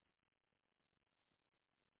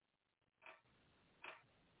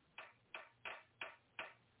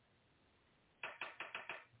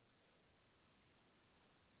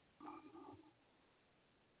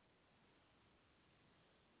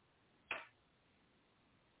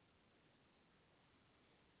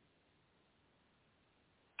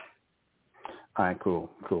 All right, cool.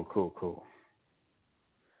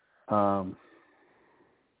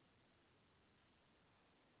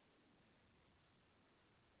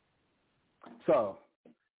 So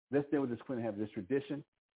let's deal with this Queen of Heaven, this tradition,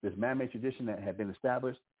 this man-made tradition that had been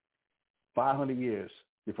established 500 years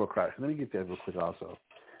before Christ. Let me get that real quick also.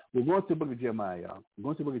 We're going to the book of Jeremiah, y'all. We're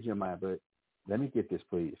going to the book of Jeremiah, but let me get this,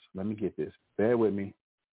 please. Let me get this. Bear with me.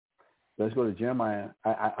 Let's go to Jeremiah.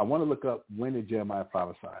 I want to look up when did Jeremiah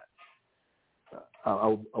prophesy.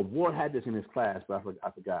 Ward had this in his class, but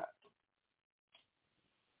I forgot.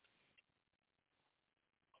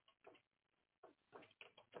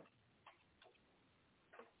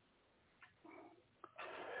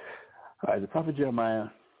 All right, the prophet Jeremiah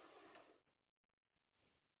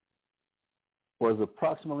was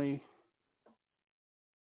approximately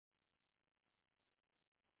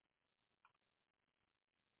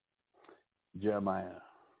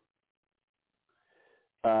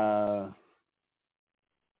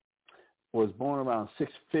was born around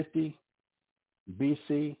 650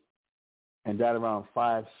 BC and died around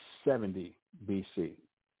 570 BC.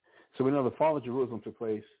 So we know the fall of Jerusalem took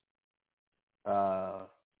place from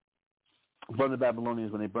the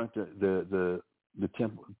Babylonians when they burnt the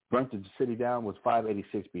temple, burnt the city down, was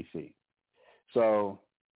 586 BC. So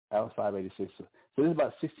that was 586. So this is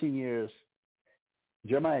about 16 years.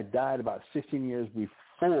 Jeremiah died about 16 years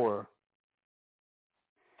before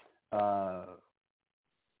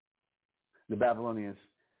the Babylonians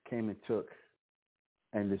came and took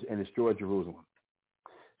and destroyed Jerusalem.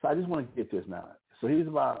 So I just want to get this now. So he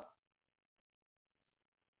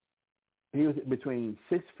was between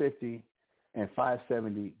 650 and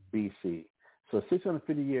 570 BC. So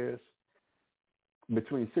 650 years,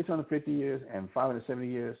 between 650 years and 570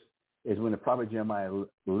 years is when the prophet Jeremiah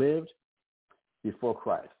lived before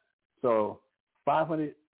Christ. So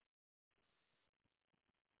 600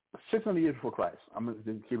 years before Christ. I'm going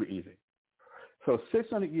to keep it easy. So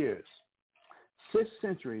 600 years, 6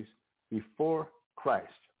 centuries before Christ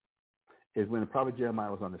is when the prophet Jeremiah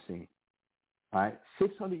was on the scene. All right?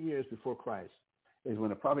 600 years before Christ is when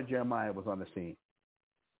the prophet Jeremiah was on the scene.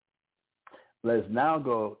 Let us now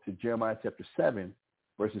go to Jeremiah chapter 7,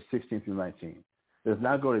 verses 16 through 19. Let's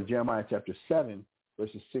now go to Jeremiah chapter 7,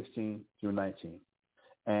 verses 16 through 19.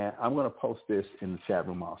 And I'm going to post this in the chat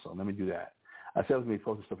room also. Let me do that. I said I was going to be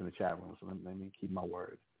posting stuff in the chat room, so let me keep my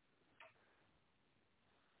word.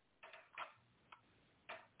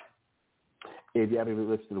 If you haven't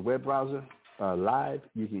listened to the web browser live,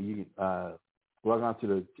 you can log on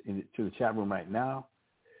to the chat room right now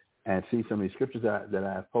and see some of the scriptures that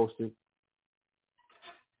I have posted.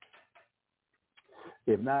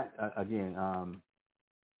 If not, again,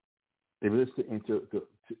 if you listen to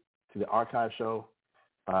the archive show,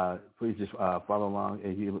 Please just follow along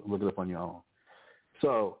and you look it up on your own.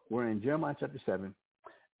 So we're in Jeremiah chapter 7, and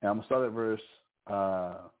I'm going to start at verse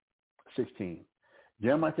 16.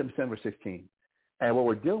 Jeremiah chapter 7, verse 16. And what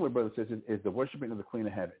we're dealing with, brothers and sisters, is the worshiping of the Queen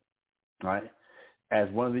of Heaven, right? As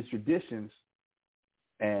one of these traditions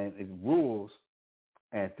and rules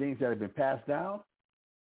and things that have been passed down,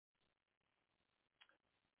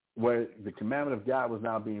 where the commandment of God was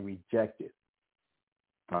now being rejected.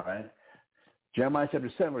 All right? Jeremiah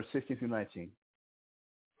chapter 7, verse 16 through 19.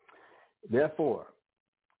 Therefore,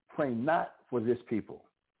 pray not for this people,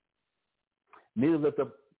 neither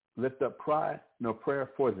lift up cry nor prayer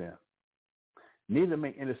for them, neither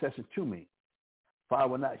make intercession to me, for I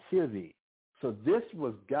will not hear thee. So this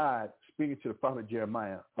was God speaking to the prophet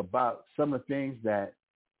Jeremiah about some of the things that,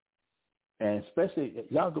 and especially,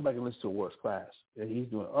 y'all go back and listen to Ward's class. He's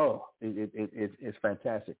doing, it's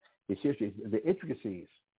fantastic. His history, the intricacies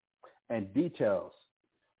and details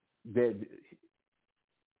that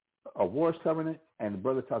Ward's covering it, and the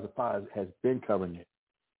brother Tazapaz has been covering it.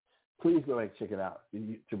 Please go ahead and check it out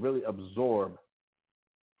to really absorb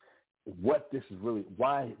what this is really,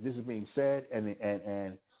 why this is being said,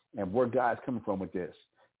 and where God's coming from with this.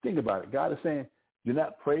 Think about it. God is saying, do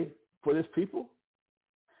not pray for this people.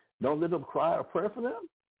 Don't let them cry or pray for them.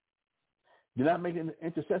 Do not make an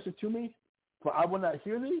intercession to me, for I will not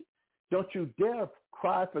hear thee. Don't you dare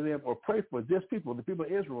cry for them or pray for this people, the people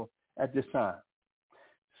of Israel, at this time.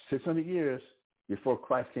 600 years before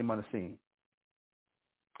Christ came on the scene.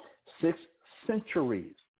 6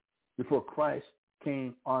 centuries before Christ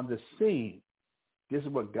came on the scene. This is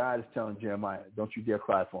what God is telling Jeremiah. Don't you dare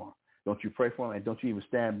cry for him. Don't you pray for him, and don't you even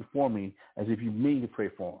stand before me as if you mean to pray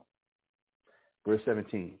for him. Verse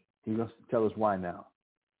 17. He's going to tell us why now.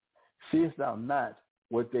 Seest thou not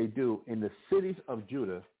what they do in the cities of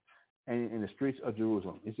Judah and in the streets of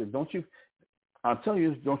Jerusalem? He said, I'm telling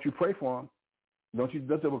you, don't you pray for them. Don't you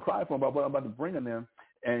let them cry for them about what I'm about to bring on them.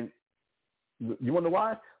 And you wonder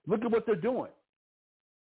why? Look at what they're doing.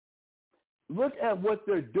 Look at what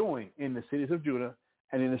they're doing in the cities of Judah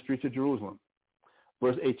and in the streets of Jerusalem.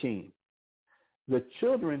 Verse 18. The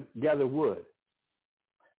children gather wood,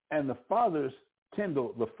 and the fathers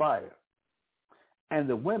kindle the fire, and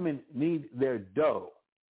the women knead their dough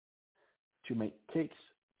to make cakes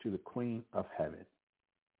to the Queen of Heaven,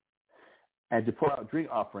 and to pour out drink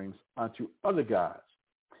offerings unto other gods,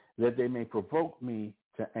 that they may provoke me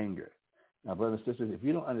to anger. Now, brothers and sisters, if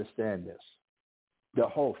you don't understand this, the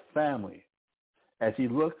whole family, as he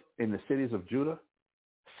looked in the cities of Judah,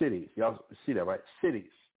 cities, y'all see that, right?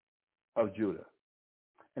 Cities of Judah,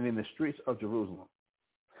 and in the streets of Jerusalem,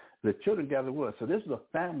 the children gathered wood. So this was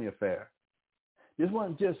a family affair. This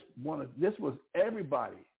wasn't just one. This was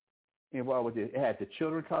everybody involved with it. It had the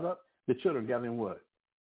children caught up, the children gathering wood.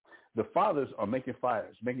 The fathers are making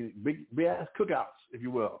fires, making big-ass cookouts, if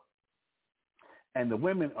you will. And the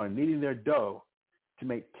women are kneading their dough to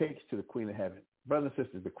make cakes to the Queen of Heaven. Brothers and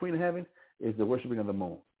sisters, the Queen of Heaven is the worshiping of the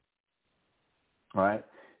moon. All right?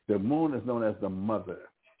 The moon is known as the mother.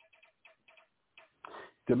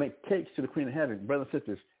 To make cakes to the Queen of Heaven, brothers and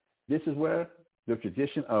sisters, this is where the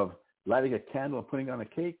tradition of lighting a candle and putting on a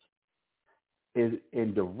cake is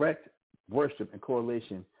in direct worship and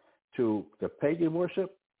correlation to the pagan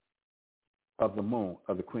worship of the moon,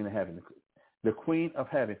 of the Queen of Heaven. The Queen of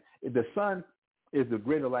Heaven. The sun is the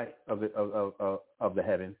greater light of the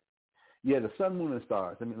heaven. Yeah, the sun, moon, and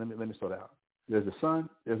stars. Let me slow down. There's the sun,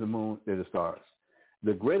 there's the moon, there's the stars.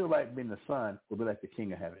 The greater light being the sun will be like the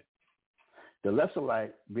King of Heaven. The lesser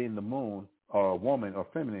light being the moon, or a woman or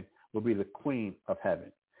feminine, will be the Queen of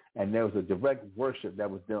Heaven. And there was a direct worship that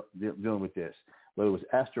was dealing with this. Whether it was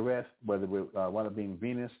Ashtoreth, whether it wound up being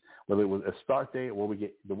Venus, whether it was Astarte, where we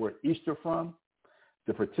get the word Easter from,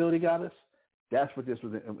 the fertility goddess, that's what this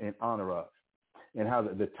was in honor of. And how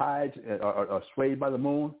the tides are swayed by the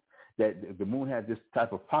moon, that the moon had this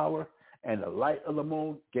type of power, and the light of the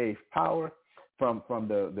moon gave power from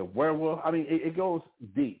the werewolf. I mean, it goes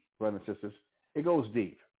deep, brothers and sisters. It goes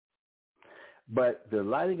deep. But the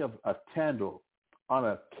lighting of a candle on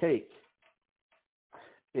a cake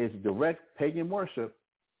is direct pagan worship,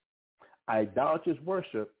 idolatrous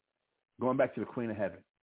worship, going back to the Queen of Heaven.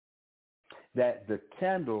 That the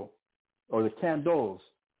candle or the candles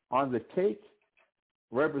on the cake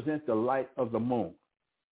represent the light of the moon.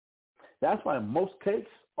 That's why most cakes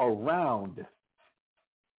are round.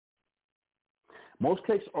 Most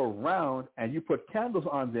cakes are round, and you put candles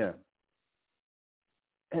on them.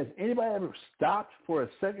 Has anybody ever stopped for a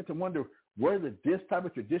second to wonder where did this type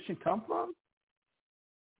of tradition come from?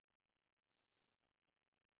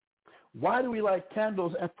 Why do we light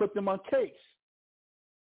candles and put them on cakes?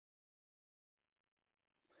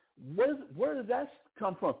 Where does that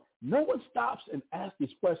come from? No one stops and asks these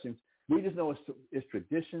questions. We just know it's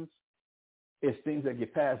traditions. It's things that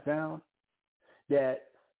get passed down. That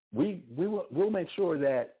we'll make sure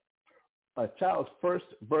that a child's first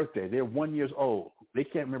birthday, they're 1 year old. They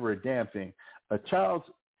can't remember a damn thing. A child's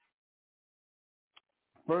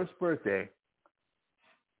first birthday.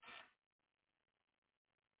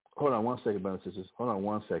 Hold on 1 second, brothers and sisters. Hold on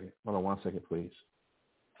 1 second. Hold on 1 second, please.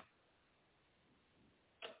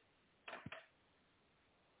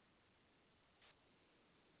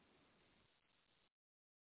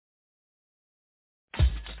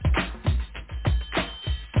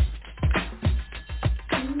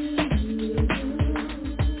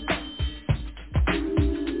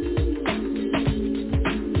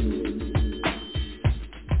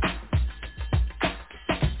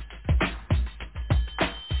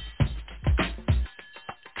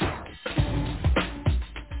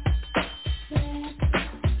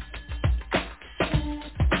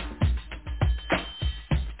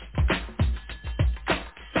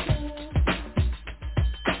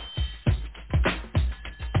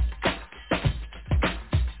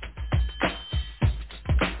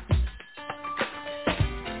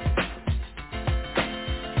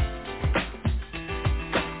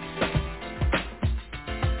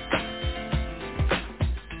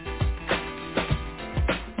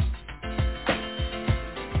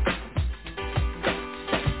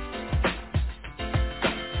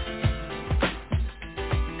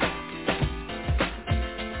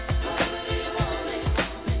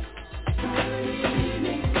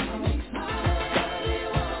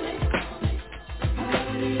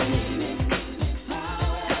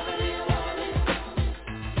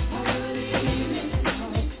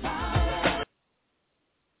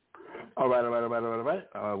 All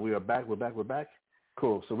right. We are back. We're back.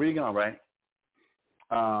 Cool. So reading on, right?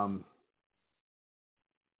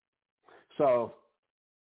 So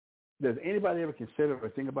does anybody ever consider or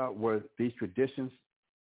think about where these traditions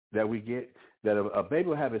that we get, that a baby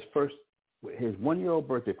will have his 1 year old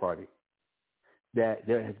birthday party, that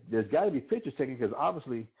there's got to be pictures taken, because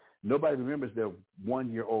obviously nobody remembers their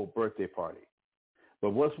 1 year old birthday party.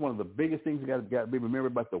 But what's one of the biggest things that got to be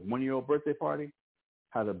remembered about the 1 year old birthday party?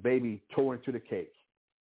 How the baby tore into the cake.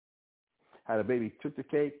 How the baby took the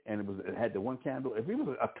cake and it had the one candle, if it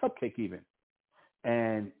was a cupcake even,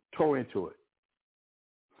 and tore into it.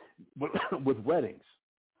 With weddings,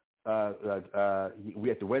 we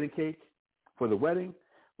had the wedding cake for the wedding,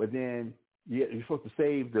 but then you're supposed to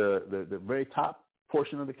save the very top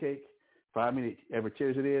portion of the cake for how many ever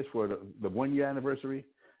tiers it is for the 1 year anniversary,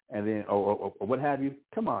 and then or what have you.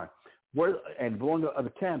 Come on, and blowing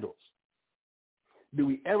the candles. Do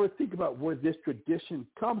we ever think about where this tradition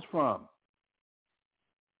comes from?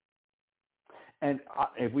 And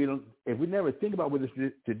if we never think about where this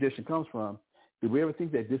tradition comes from, do we ever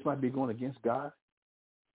think that this might be going against God?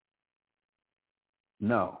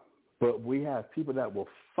 No. But we have people that will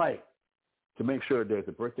fight to make sure there's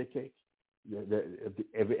a birthday cake.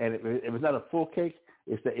 If it's not a full cake,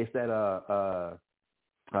 it's a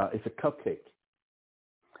cupcake.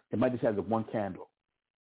 It might just have the one candle.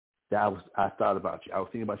 I thought about you. I was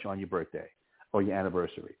thinking about you on your birthday or your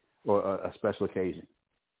anniversary or a special occasion.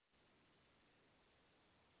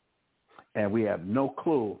 And we have no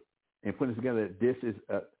clue in putting together that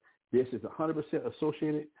this is 100%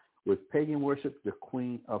 associated with pagan worship, the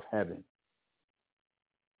Queen of Heaven,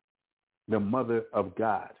 the Mother of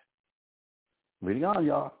God. Reading on,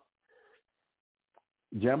 y'all.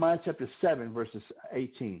 Jeremiah chapter 7, verses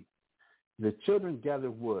 18. The children gather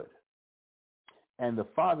wood, and the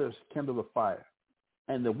fathers kindle the fire,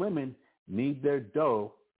 and the women knead their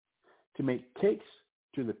dough to make cakes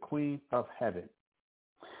to the Queen of Heaven,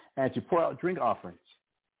 and to pour out drink offerings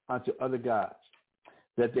unto other gods,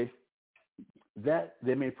 that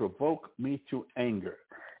they may provoke me to anger.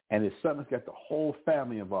 And it's something that's got the whole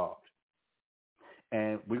family involved.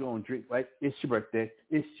 And we're going to drink like it's your birthday,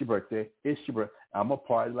 it's your birthday, it's your birthday. I'm going to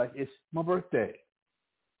party like it's my birthday.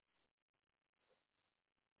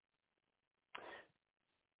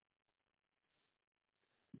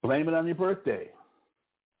 Blame it on your birthday.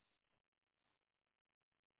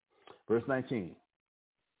 Verse 19.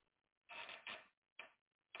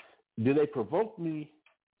 Do they provoke me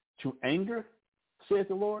to anger, saith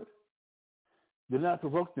the Lord? Do they not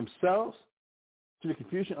provoke themselves to the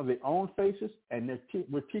confusion of their own faces? And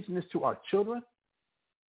we're teaching this to our children?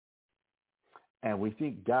 And we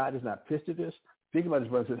think God is not pissed at this? Think about this,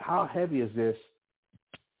 brothers. How heavy is this?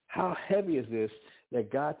 How heavy is this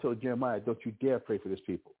that God told Jeremiah, don't you dare pray for this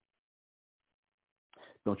people.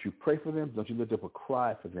 Don't you pray for them. Don't you lift up a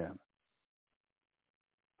cry for them.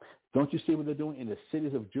 Don't you see what they're doing in the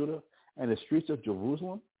cities of Judah and the streets of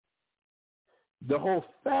Jerusalem? The whole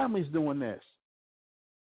family's doing this.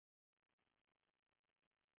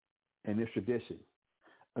 And this tradition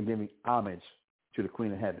of giving homage to the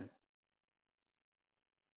Queen of Heaven.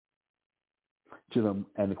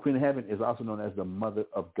 And the Queen of Heaven is also known as the Mother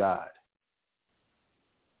of God.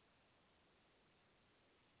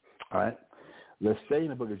 All right? Let's stay in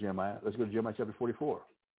the book of Jeremiah. Let's go to Jeremiah chapter 44.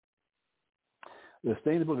 Let's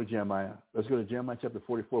stay in the book of Jeremiah. Let's go to Jeremiah chapter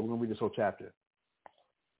 44. We're going to read this whole chapter.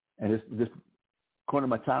 And this according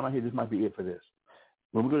to my time right here, this might be it for this.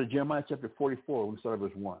 When we go to Jeremiah chapter 44, we start at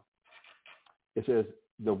verse 1. It says,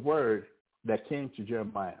 the word that came to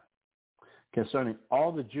Jeremiah concerning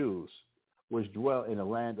all the Jews which dwell in the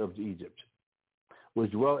land of Egypt,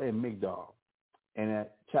 which dwell in Migdol, and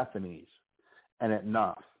at Taphanes, and at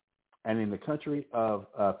Noph, and in the country of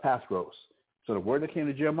paps. So the word that came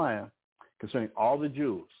to Jeremiah concerning all the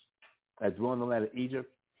Jews that dwell in the land of Egypt,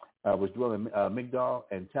 which dwell in Migdol,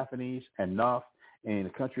 and Taphanes, and Noph, and in the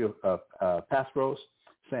country of paps,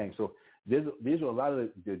 saying, so these are a lot of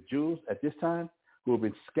the Jews at this time who have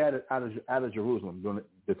been scattered out of Jerusalem during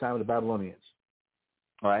the time of the Babylonians.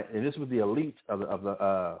 All right, and this was the elite of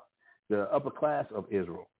the upper class of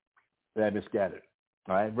Israel that had been scattered.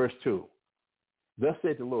 All right, verse 2. Thus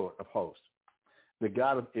saith the Lord of hosts, the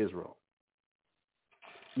God of Israel,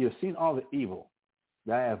 you have seen all the evil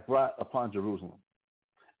that I have brought upon Jerusalem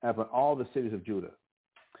and upon all the cities of Judah.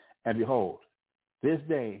 And behold, this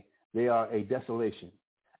day they are a desolation,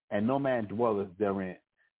 and no man dwelleth therein.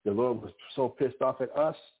 The Lord was so pissed off at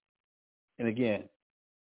us. And again,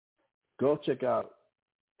 go check out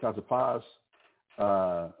Tazapaz,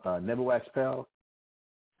 Never Wax Pale,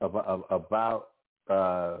 about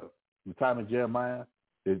the time of Jeremiah,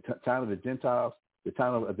 the time of the Gentiles, the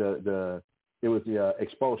time of it was the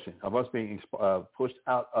expulsion of us being pushed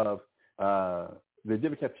out of the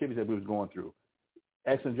different captivities that we was going through.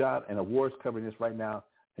 Excellent job, and awards covering this right now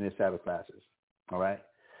in the Sabbath classes. All right.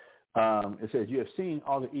 It says, you have seen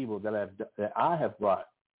all the evil that I have brought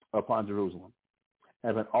upon Jerusalem,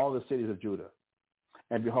 and upon all the cities of Judah.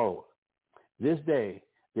 And behold, this day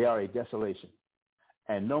they are a desolation,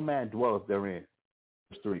 and no man dwelleth therein.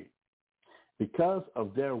 Verse 3. Because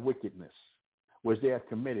of their wickedness, which they have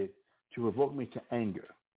committed to provoke me to anger,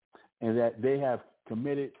 and that they have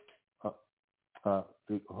committed, verse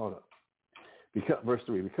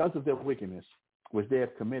 3, because of their wickedness, which they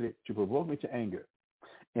have committed to provoke me to anger,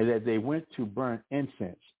 and that they went to burn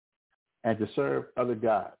incense and to serve other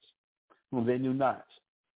gods, whom they knew not,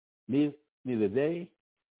 neither they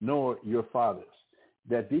nor your fathers.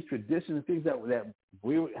 That these traditions and things that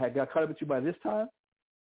we had got caught up with you by this time,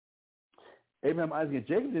 Abraham, Isaac, and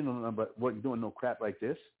Jacob didn't know nothing, but weren't doing no crap like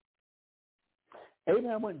this.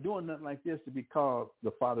 Abraham wasn't doing nothing like this to be called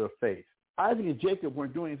the father of faith. Isaac and Jacob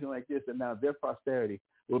weren't doing anything like this, and now their posterity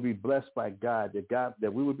will be blessed by God,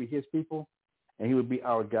 that we would be his people, and he would be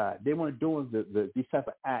our God. They weren't doing these type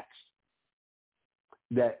of acts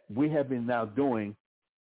that we have been now doing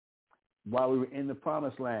while we were in the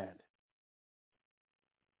promised land.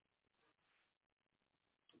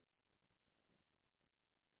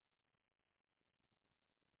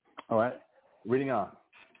 All right, reading on.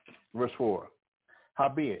 Verse 4.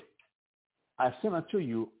 Howbeit, I sent unto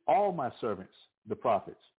you all my servants, the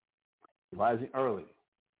prophets, rising early,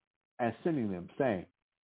 and sending them, saying,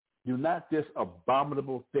 do not this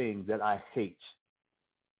abominable thing that I hate.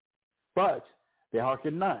 But they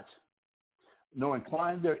hearken not, nor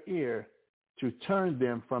incline their ear to turn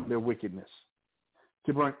them from their wickedness,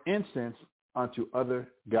 to burn incense unto other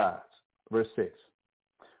gods. Verse 6.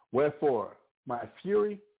 Wherefore my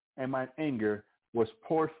fury and mine anger was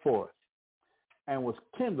poured forth, and was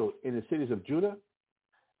kindled in the cities of Judah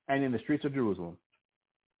and in the streets of Jerusalem.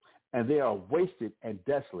 And they are wasted and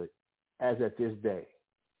desolate as at this day.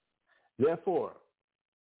 Therefore,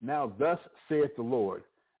 now thus saith the Lord,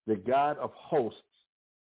 the God of hosts,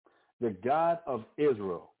 the God of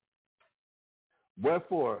Israel,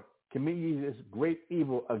 wherefore commit ye this great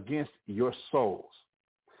evil against your souls,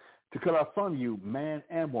 to cut off from you man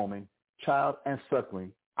and woman, child and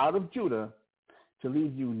suckling, out of Judah, to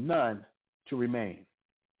leave you none to remain,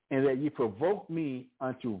 and that ye provoke me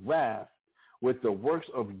unto wrath with the works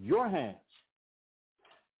of your hands,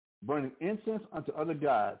 burning incense unto other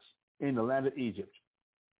gods in the land of Egypt.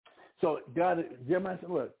 So God, Jeremiah said,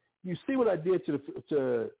 look, you see what I did to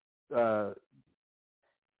the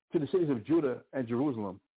cities of Judah and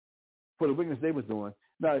Jerusalem for the wickedness they was doing.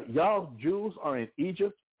 Now, y'all Jews are in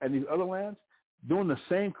Egypt and these other lands doing the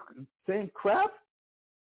same crap?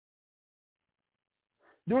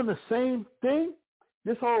 Doing the same thing?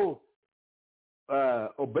 This whole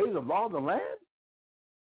obey the law of the land?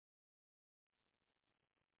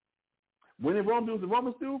 When the Romans do what the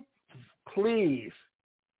Romans do, please.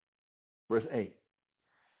 Verse 8.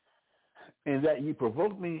 And that ye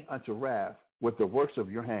provoke me unto wrath with the works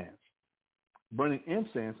of your hands, burning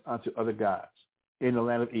incense unto other gods in the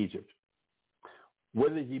land of Egypt,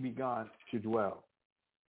 whither ye be gone to dwell,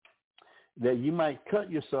 that ye might cut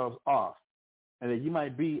yourselves off, and that ye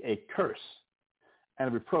might be a curse and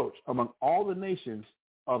a reproach among all the nations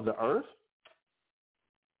of the earth?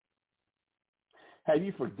 Have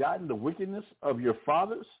you forgotten the wickedness of your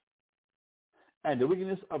fathers, and the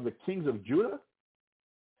wickedness of the kings of Judah,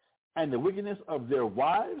 and the wickedness of their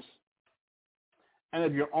wives, and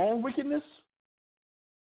of your own wickedness,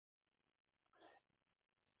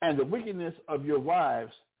 and the wickedness of your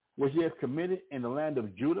wives, which ye have committed in the land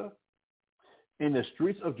of Judah, in the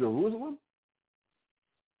streets of Jerusalem?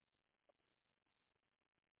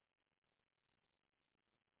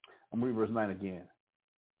 I'm reading verse 9 again.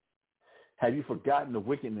 Have you forgotten the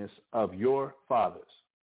wickedness of your fathers,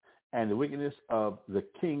 and the wickedness of the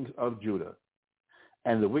kings of Judah,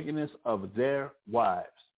 and the wickedness of their wives,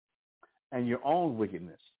 and your own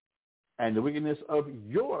wickedness, and the wickedness of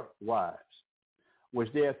your wives,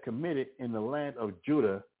 which they have committed in the land of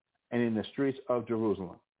Judah and in the streets of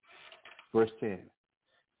Jerusalem? Verse 10.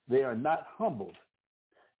 They are not humbled,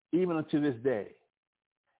 even unto this day,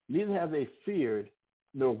 neither have they feared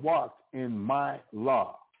nor walked in my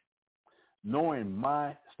law, nor in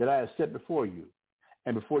my that I have set before you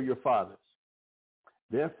and before your fathers.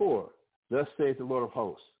 Therefore, thus saith the Lord of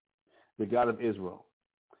hosts, the God of Israel,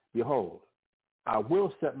 behold, I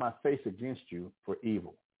will set my face against you for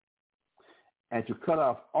evil, and to cut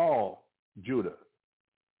off all Judah.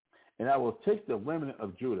 And I will take the remnant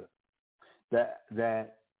of Judah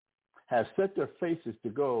that have set their faces to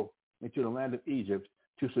go into the land of Egypt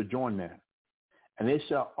to sojourn there. And they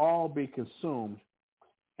shall all be consumed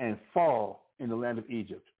and fall in the land of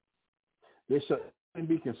Egypt. They shall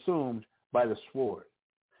be consumed by the sword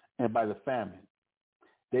and by the famine.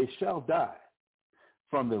 They shall die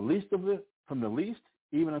from the least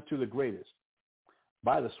even unto the greatest,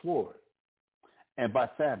 by the sword and by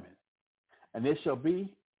famine. And there shall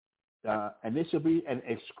be an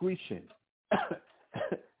excretion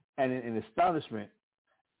and an astonishment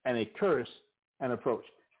and a curse and approach.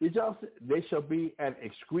 Did y'all say they shall be an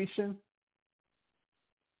excretion?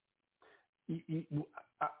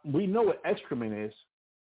 We know what excrement is.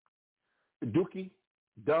 Dookie,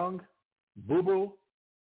 dung, boo-boo,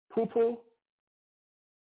 poo-poo.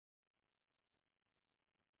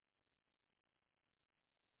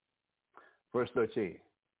 Verse 13.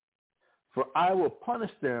 For I will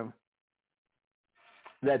punish them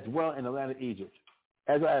that dwell in the land of Egypt,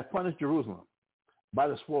 as I have punished Jerusalem, by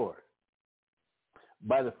the sword,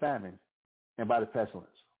 by the famine, and by the pestilence.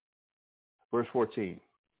 Verse 14.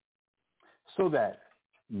 So that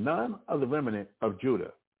none of the remnant of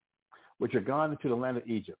Judah, which are gone into the land of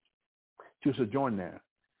Egypt, to sojourn there,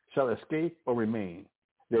 shall escape or remain,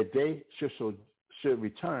 that they should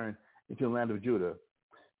return into the land of Judah,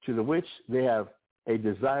 to the which they have a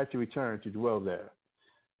desire to return to dwell there.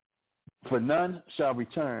 For none shall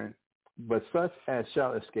return, but such as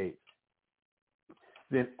shall escape.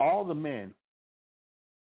 Then all the men,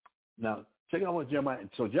 now check out what Jeremiah,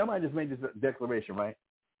 so Jeremiah just made this declaration, right?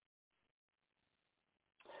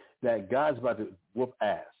 That God's about to whoop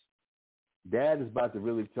ass. Dad is about to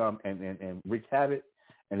really come and wreak havoc,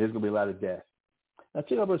 and there's going to be a lot of death. Now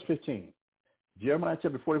check out verse 15. Jeremiah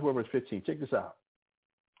chapter 44, verse 15. Check this out.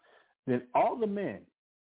 Then all the men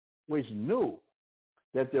which knew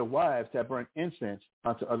that their wives had burnt incense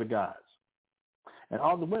unto other gods, and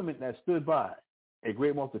all the women that stood by, a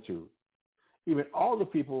great multitude, even all the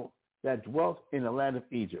people that dwelt in the land of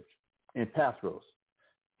Egypt, in Pathros,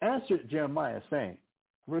 answered Jeremiah, saying,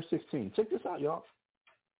 verse 16, check this out, y'all.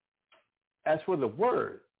 As for the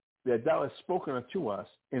word that thou hast spoken unto us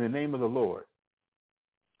in the name of the Lord,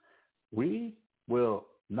 we will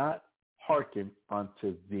not hearken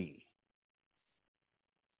unto thee.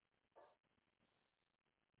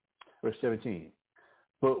 Verse 17,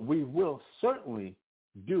 but we will certainly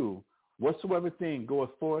do whatsoever thing goeth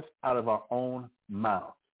forth out of our own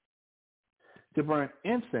mouth, to burn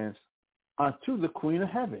incense unto the Queen of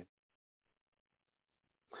Heaven,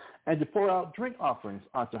 and to pour out drink offerings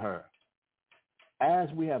unto her, as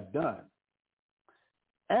we have done,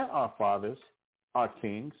 and our fathers, our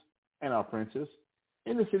kings, and our princes,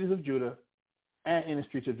 in the cities of Judah, and in the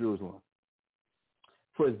streets of Jerusalem.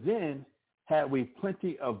 For then had we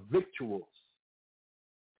plenty of victuals,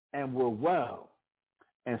 and were well,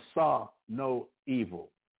 and saw no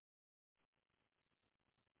evil.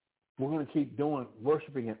 We're going to keep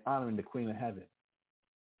worshiping and honoring the Queen of Heaven.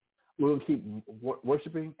 We're going to keep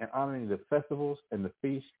worshiping and honoring the festivals and the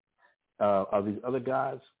feasts of these other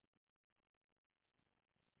gods.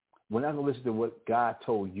 We're not going to listen to what God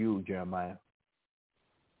told you, Jeremiah.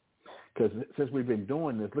 Because since we've been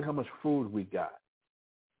doing this, look how much food we got.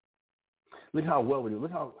 Look how well we do.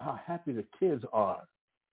 Look how happy the kids are.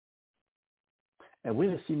 And we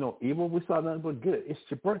didn't see no evil. We saw nothing but good. It's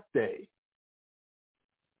your birthday.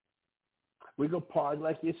 We go party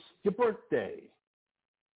like it's your birthday.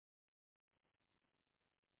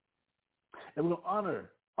 And we're going to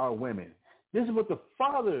honor our women. This is what the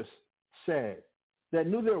fathers said that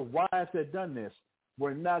knew their wives had done this.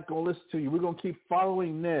 We're not going to listen to you. We're going to keep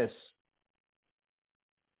following this.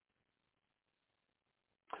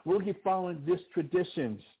 We'll keep following these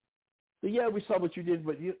traditions. But yeah, we saw what you did,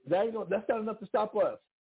 but that's not enough to stop us.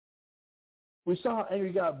 We saw how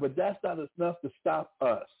angry God, but that's not enough to stop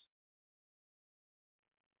us.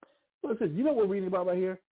 So it says, you know what we're reading about right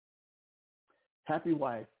here? Happy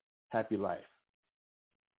wife, happy life.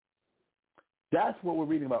 That's what we're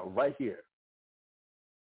reading about right here.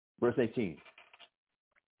 Verse 18.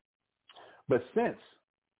 But since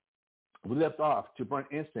we left off to burn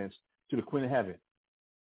incense to the Queen of Heaven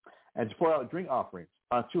and to pour out drink offerings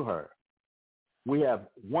unto her, we have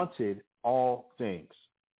wanted all things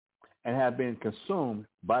and have been consumed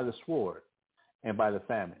by the sword and by the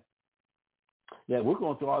famine. Yeah, we're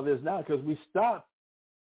going through all this now because we stopped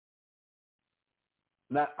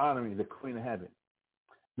not honoring the Queen of Heaven,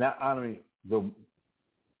 not honoring the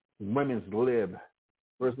women's lib.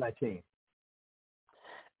 Verse 19.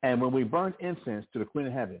 And when we burned incense to the Queen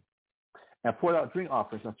of Heaven and poured out drink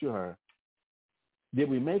offerings unto her, did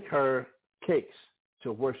we make her cakes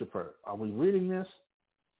to worship her? Are we reading this?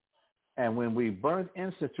 And when we burned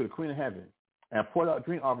incense to the Queen of Heaven and poured out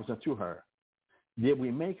drink offerings unto her, did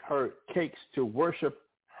we make her cakes to worship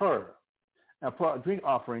her and pour out drink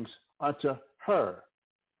offerings unto her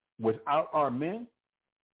without our men?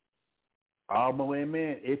 All my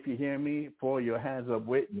men, if you hear me, pour your hands up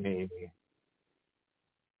with me.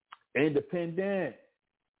 Independent.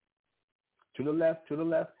 To the left, to the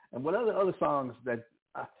left. And what other songs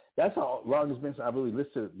that's how long it's been since I really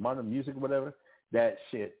listened to modern music or whatever. That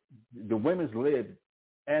shit. The women's lib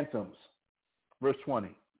anthems. Verse 20.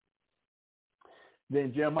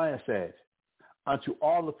 Then Jeremiah said, unto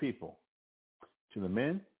all the people, to the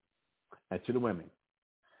men and to the women,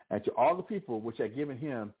 and to all the people which had given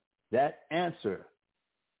him that answer,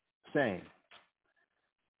 saying,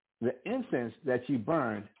 the incense that ye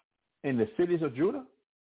burned in the cities of Judah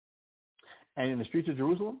and in the streets of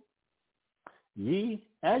Jerusalem, ye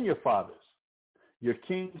and your fathers, your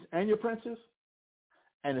kings and your princes,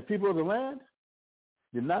 and the people of the land,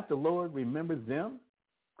 did not the Lord remember them,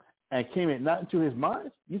 and came it not into his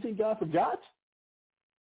mind? You think God forgot?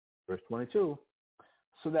 Verse 22,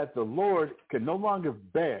 so that the Lord could no longer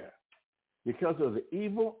bear because of the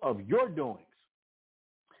evil of your doings,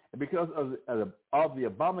 and because of the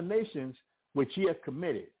abominations which ye have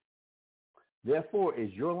committed. Therefore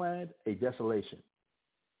is your land a desolation,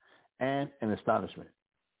 and an astonishment,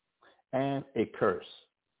 and a curse,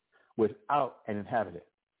 without an inhabitant,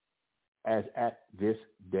 as at this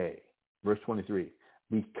day. Verse 23,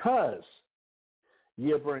 because ye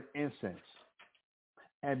have burned incense,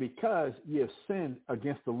 and because ye have sinned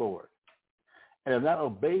against the Lord, and have not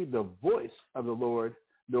obeyed the voice of the Lord,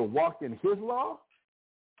 nor walked in his law,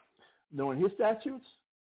 nor in his statutes,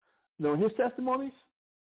 nor in his testimonies,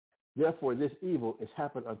 therefore this evil is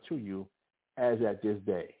happened unto you as at this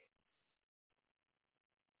day.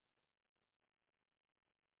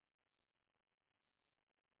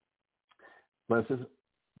 But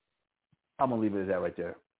I'm going to leave it at that right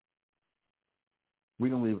there. We're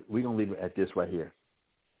going to leave it at this right here.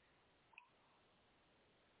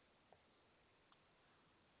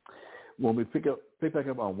 When we pick back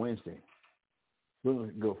up on Wednesday, we're going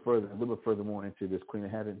to go further, a little bit further more into this Queen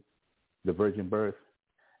of Heaven, the virgin birth,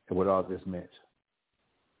 and what all this meant.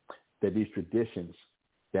 That these traditions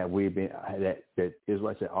that that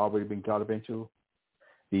Israelites had already been caught up into,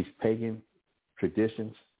 these pagan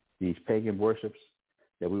traditions, these pagan worships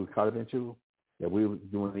that we were caught up into, that we were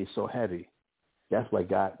doing these so heavy. That's why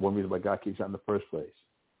one reason why God keeps out in the first place.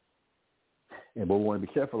 And what we want to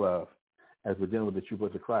be careful of as we're dealing with the true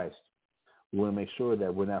birth of Christ, we want to make sure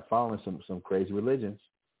that we're not following some crazy religions.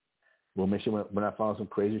 We'll make sure we're not following some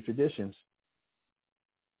crazy traditions,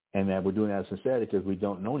 and that we're doing that in sincerity because we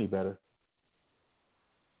don't know any better,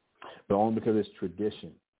 but only because it's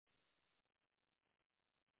tradition.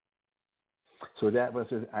 So that was,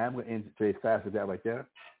 I am going to end today's class with that right there.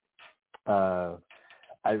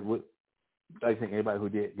 like to thank anybody who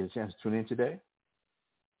did get a chance to tune in today.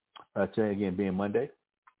 Today, again, being Monday.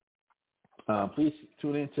 Please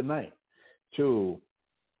tune in tonight to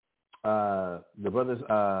the brothers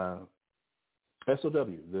SOW,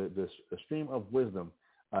 the Stream of Wisdom,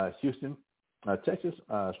 Houston, Texas,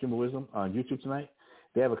 Stream of Wisdom on YouTube tonight.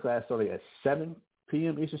 They have a class starting at 7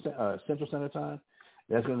 p.m. Central Standard Time.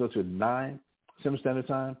 That's going to go to 9 Central Standard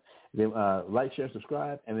Time. Then like, share,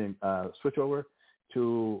 subscribe, and then switch over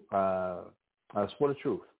to Sport of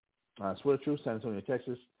Truth. Sport of Truth, San Antonio,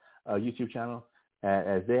 Texas, YouTube channel,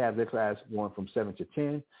 as they have their class going from 7 to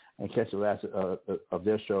 10, and catch the last of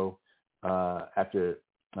their show after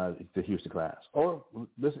the Houston class. Or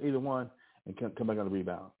listen to either one and come back on the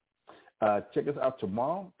rebound. Check us out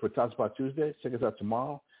tomorrow for Talk About Tuesdays. Check us out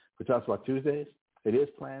tomorrow for Talk About Tuesdays. It is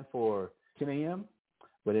planned for 10 a.m.,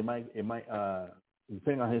 but it might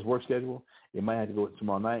depending on his work schedule, it might have to go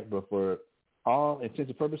tomorrow night. But for all intents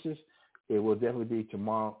and purposes, it will definitely be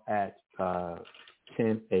tomorrow at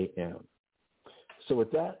 10 a.m. So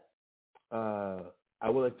with that, I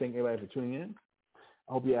would like to thank everybody for tuning in.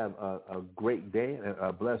 I hope you have a great day and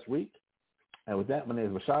a blessed week. And with that, my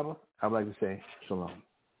name is Mashaba. I would like to say shalom.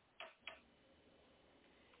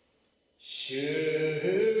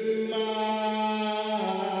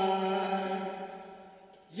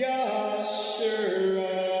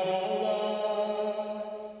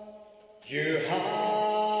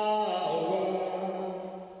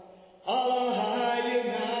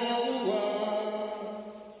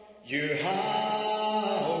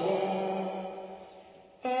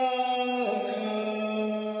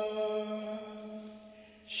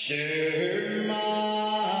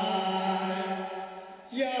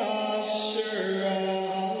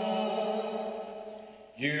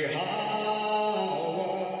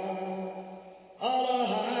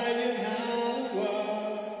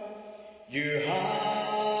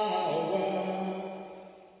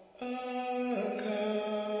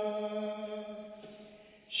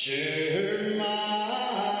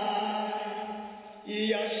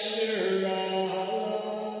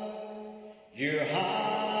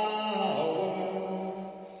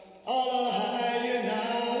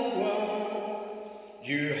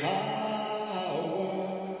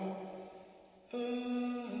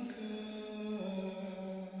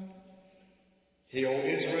 Hear, O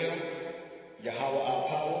Israel, Yahweh our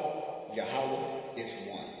power, Yahweh is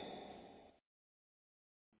one.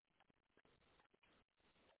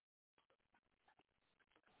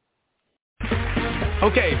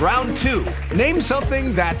 Okay, round two. Name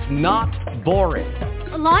something that's not boring.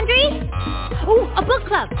 A laundry? Ooh, a book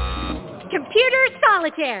club. Computer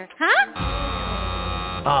solitaire, huh?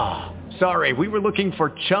 Ah, sorry, we were looking for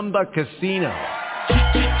Chumba Casino.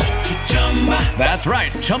 That's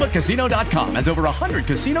right, ChumbaCasino.com has over 100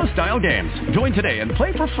 casino-style games. Join today and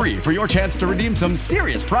play for free for your chance to redeem some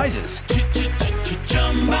serious prizes.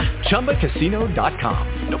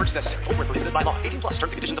 ChumbaCasino.com. No purchase necessary. Void where prohibited by law. 18+. Terms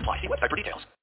and conditions apply. See website for details.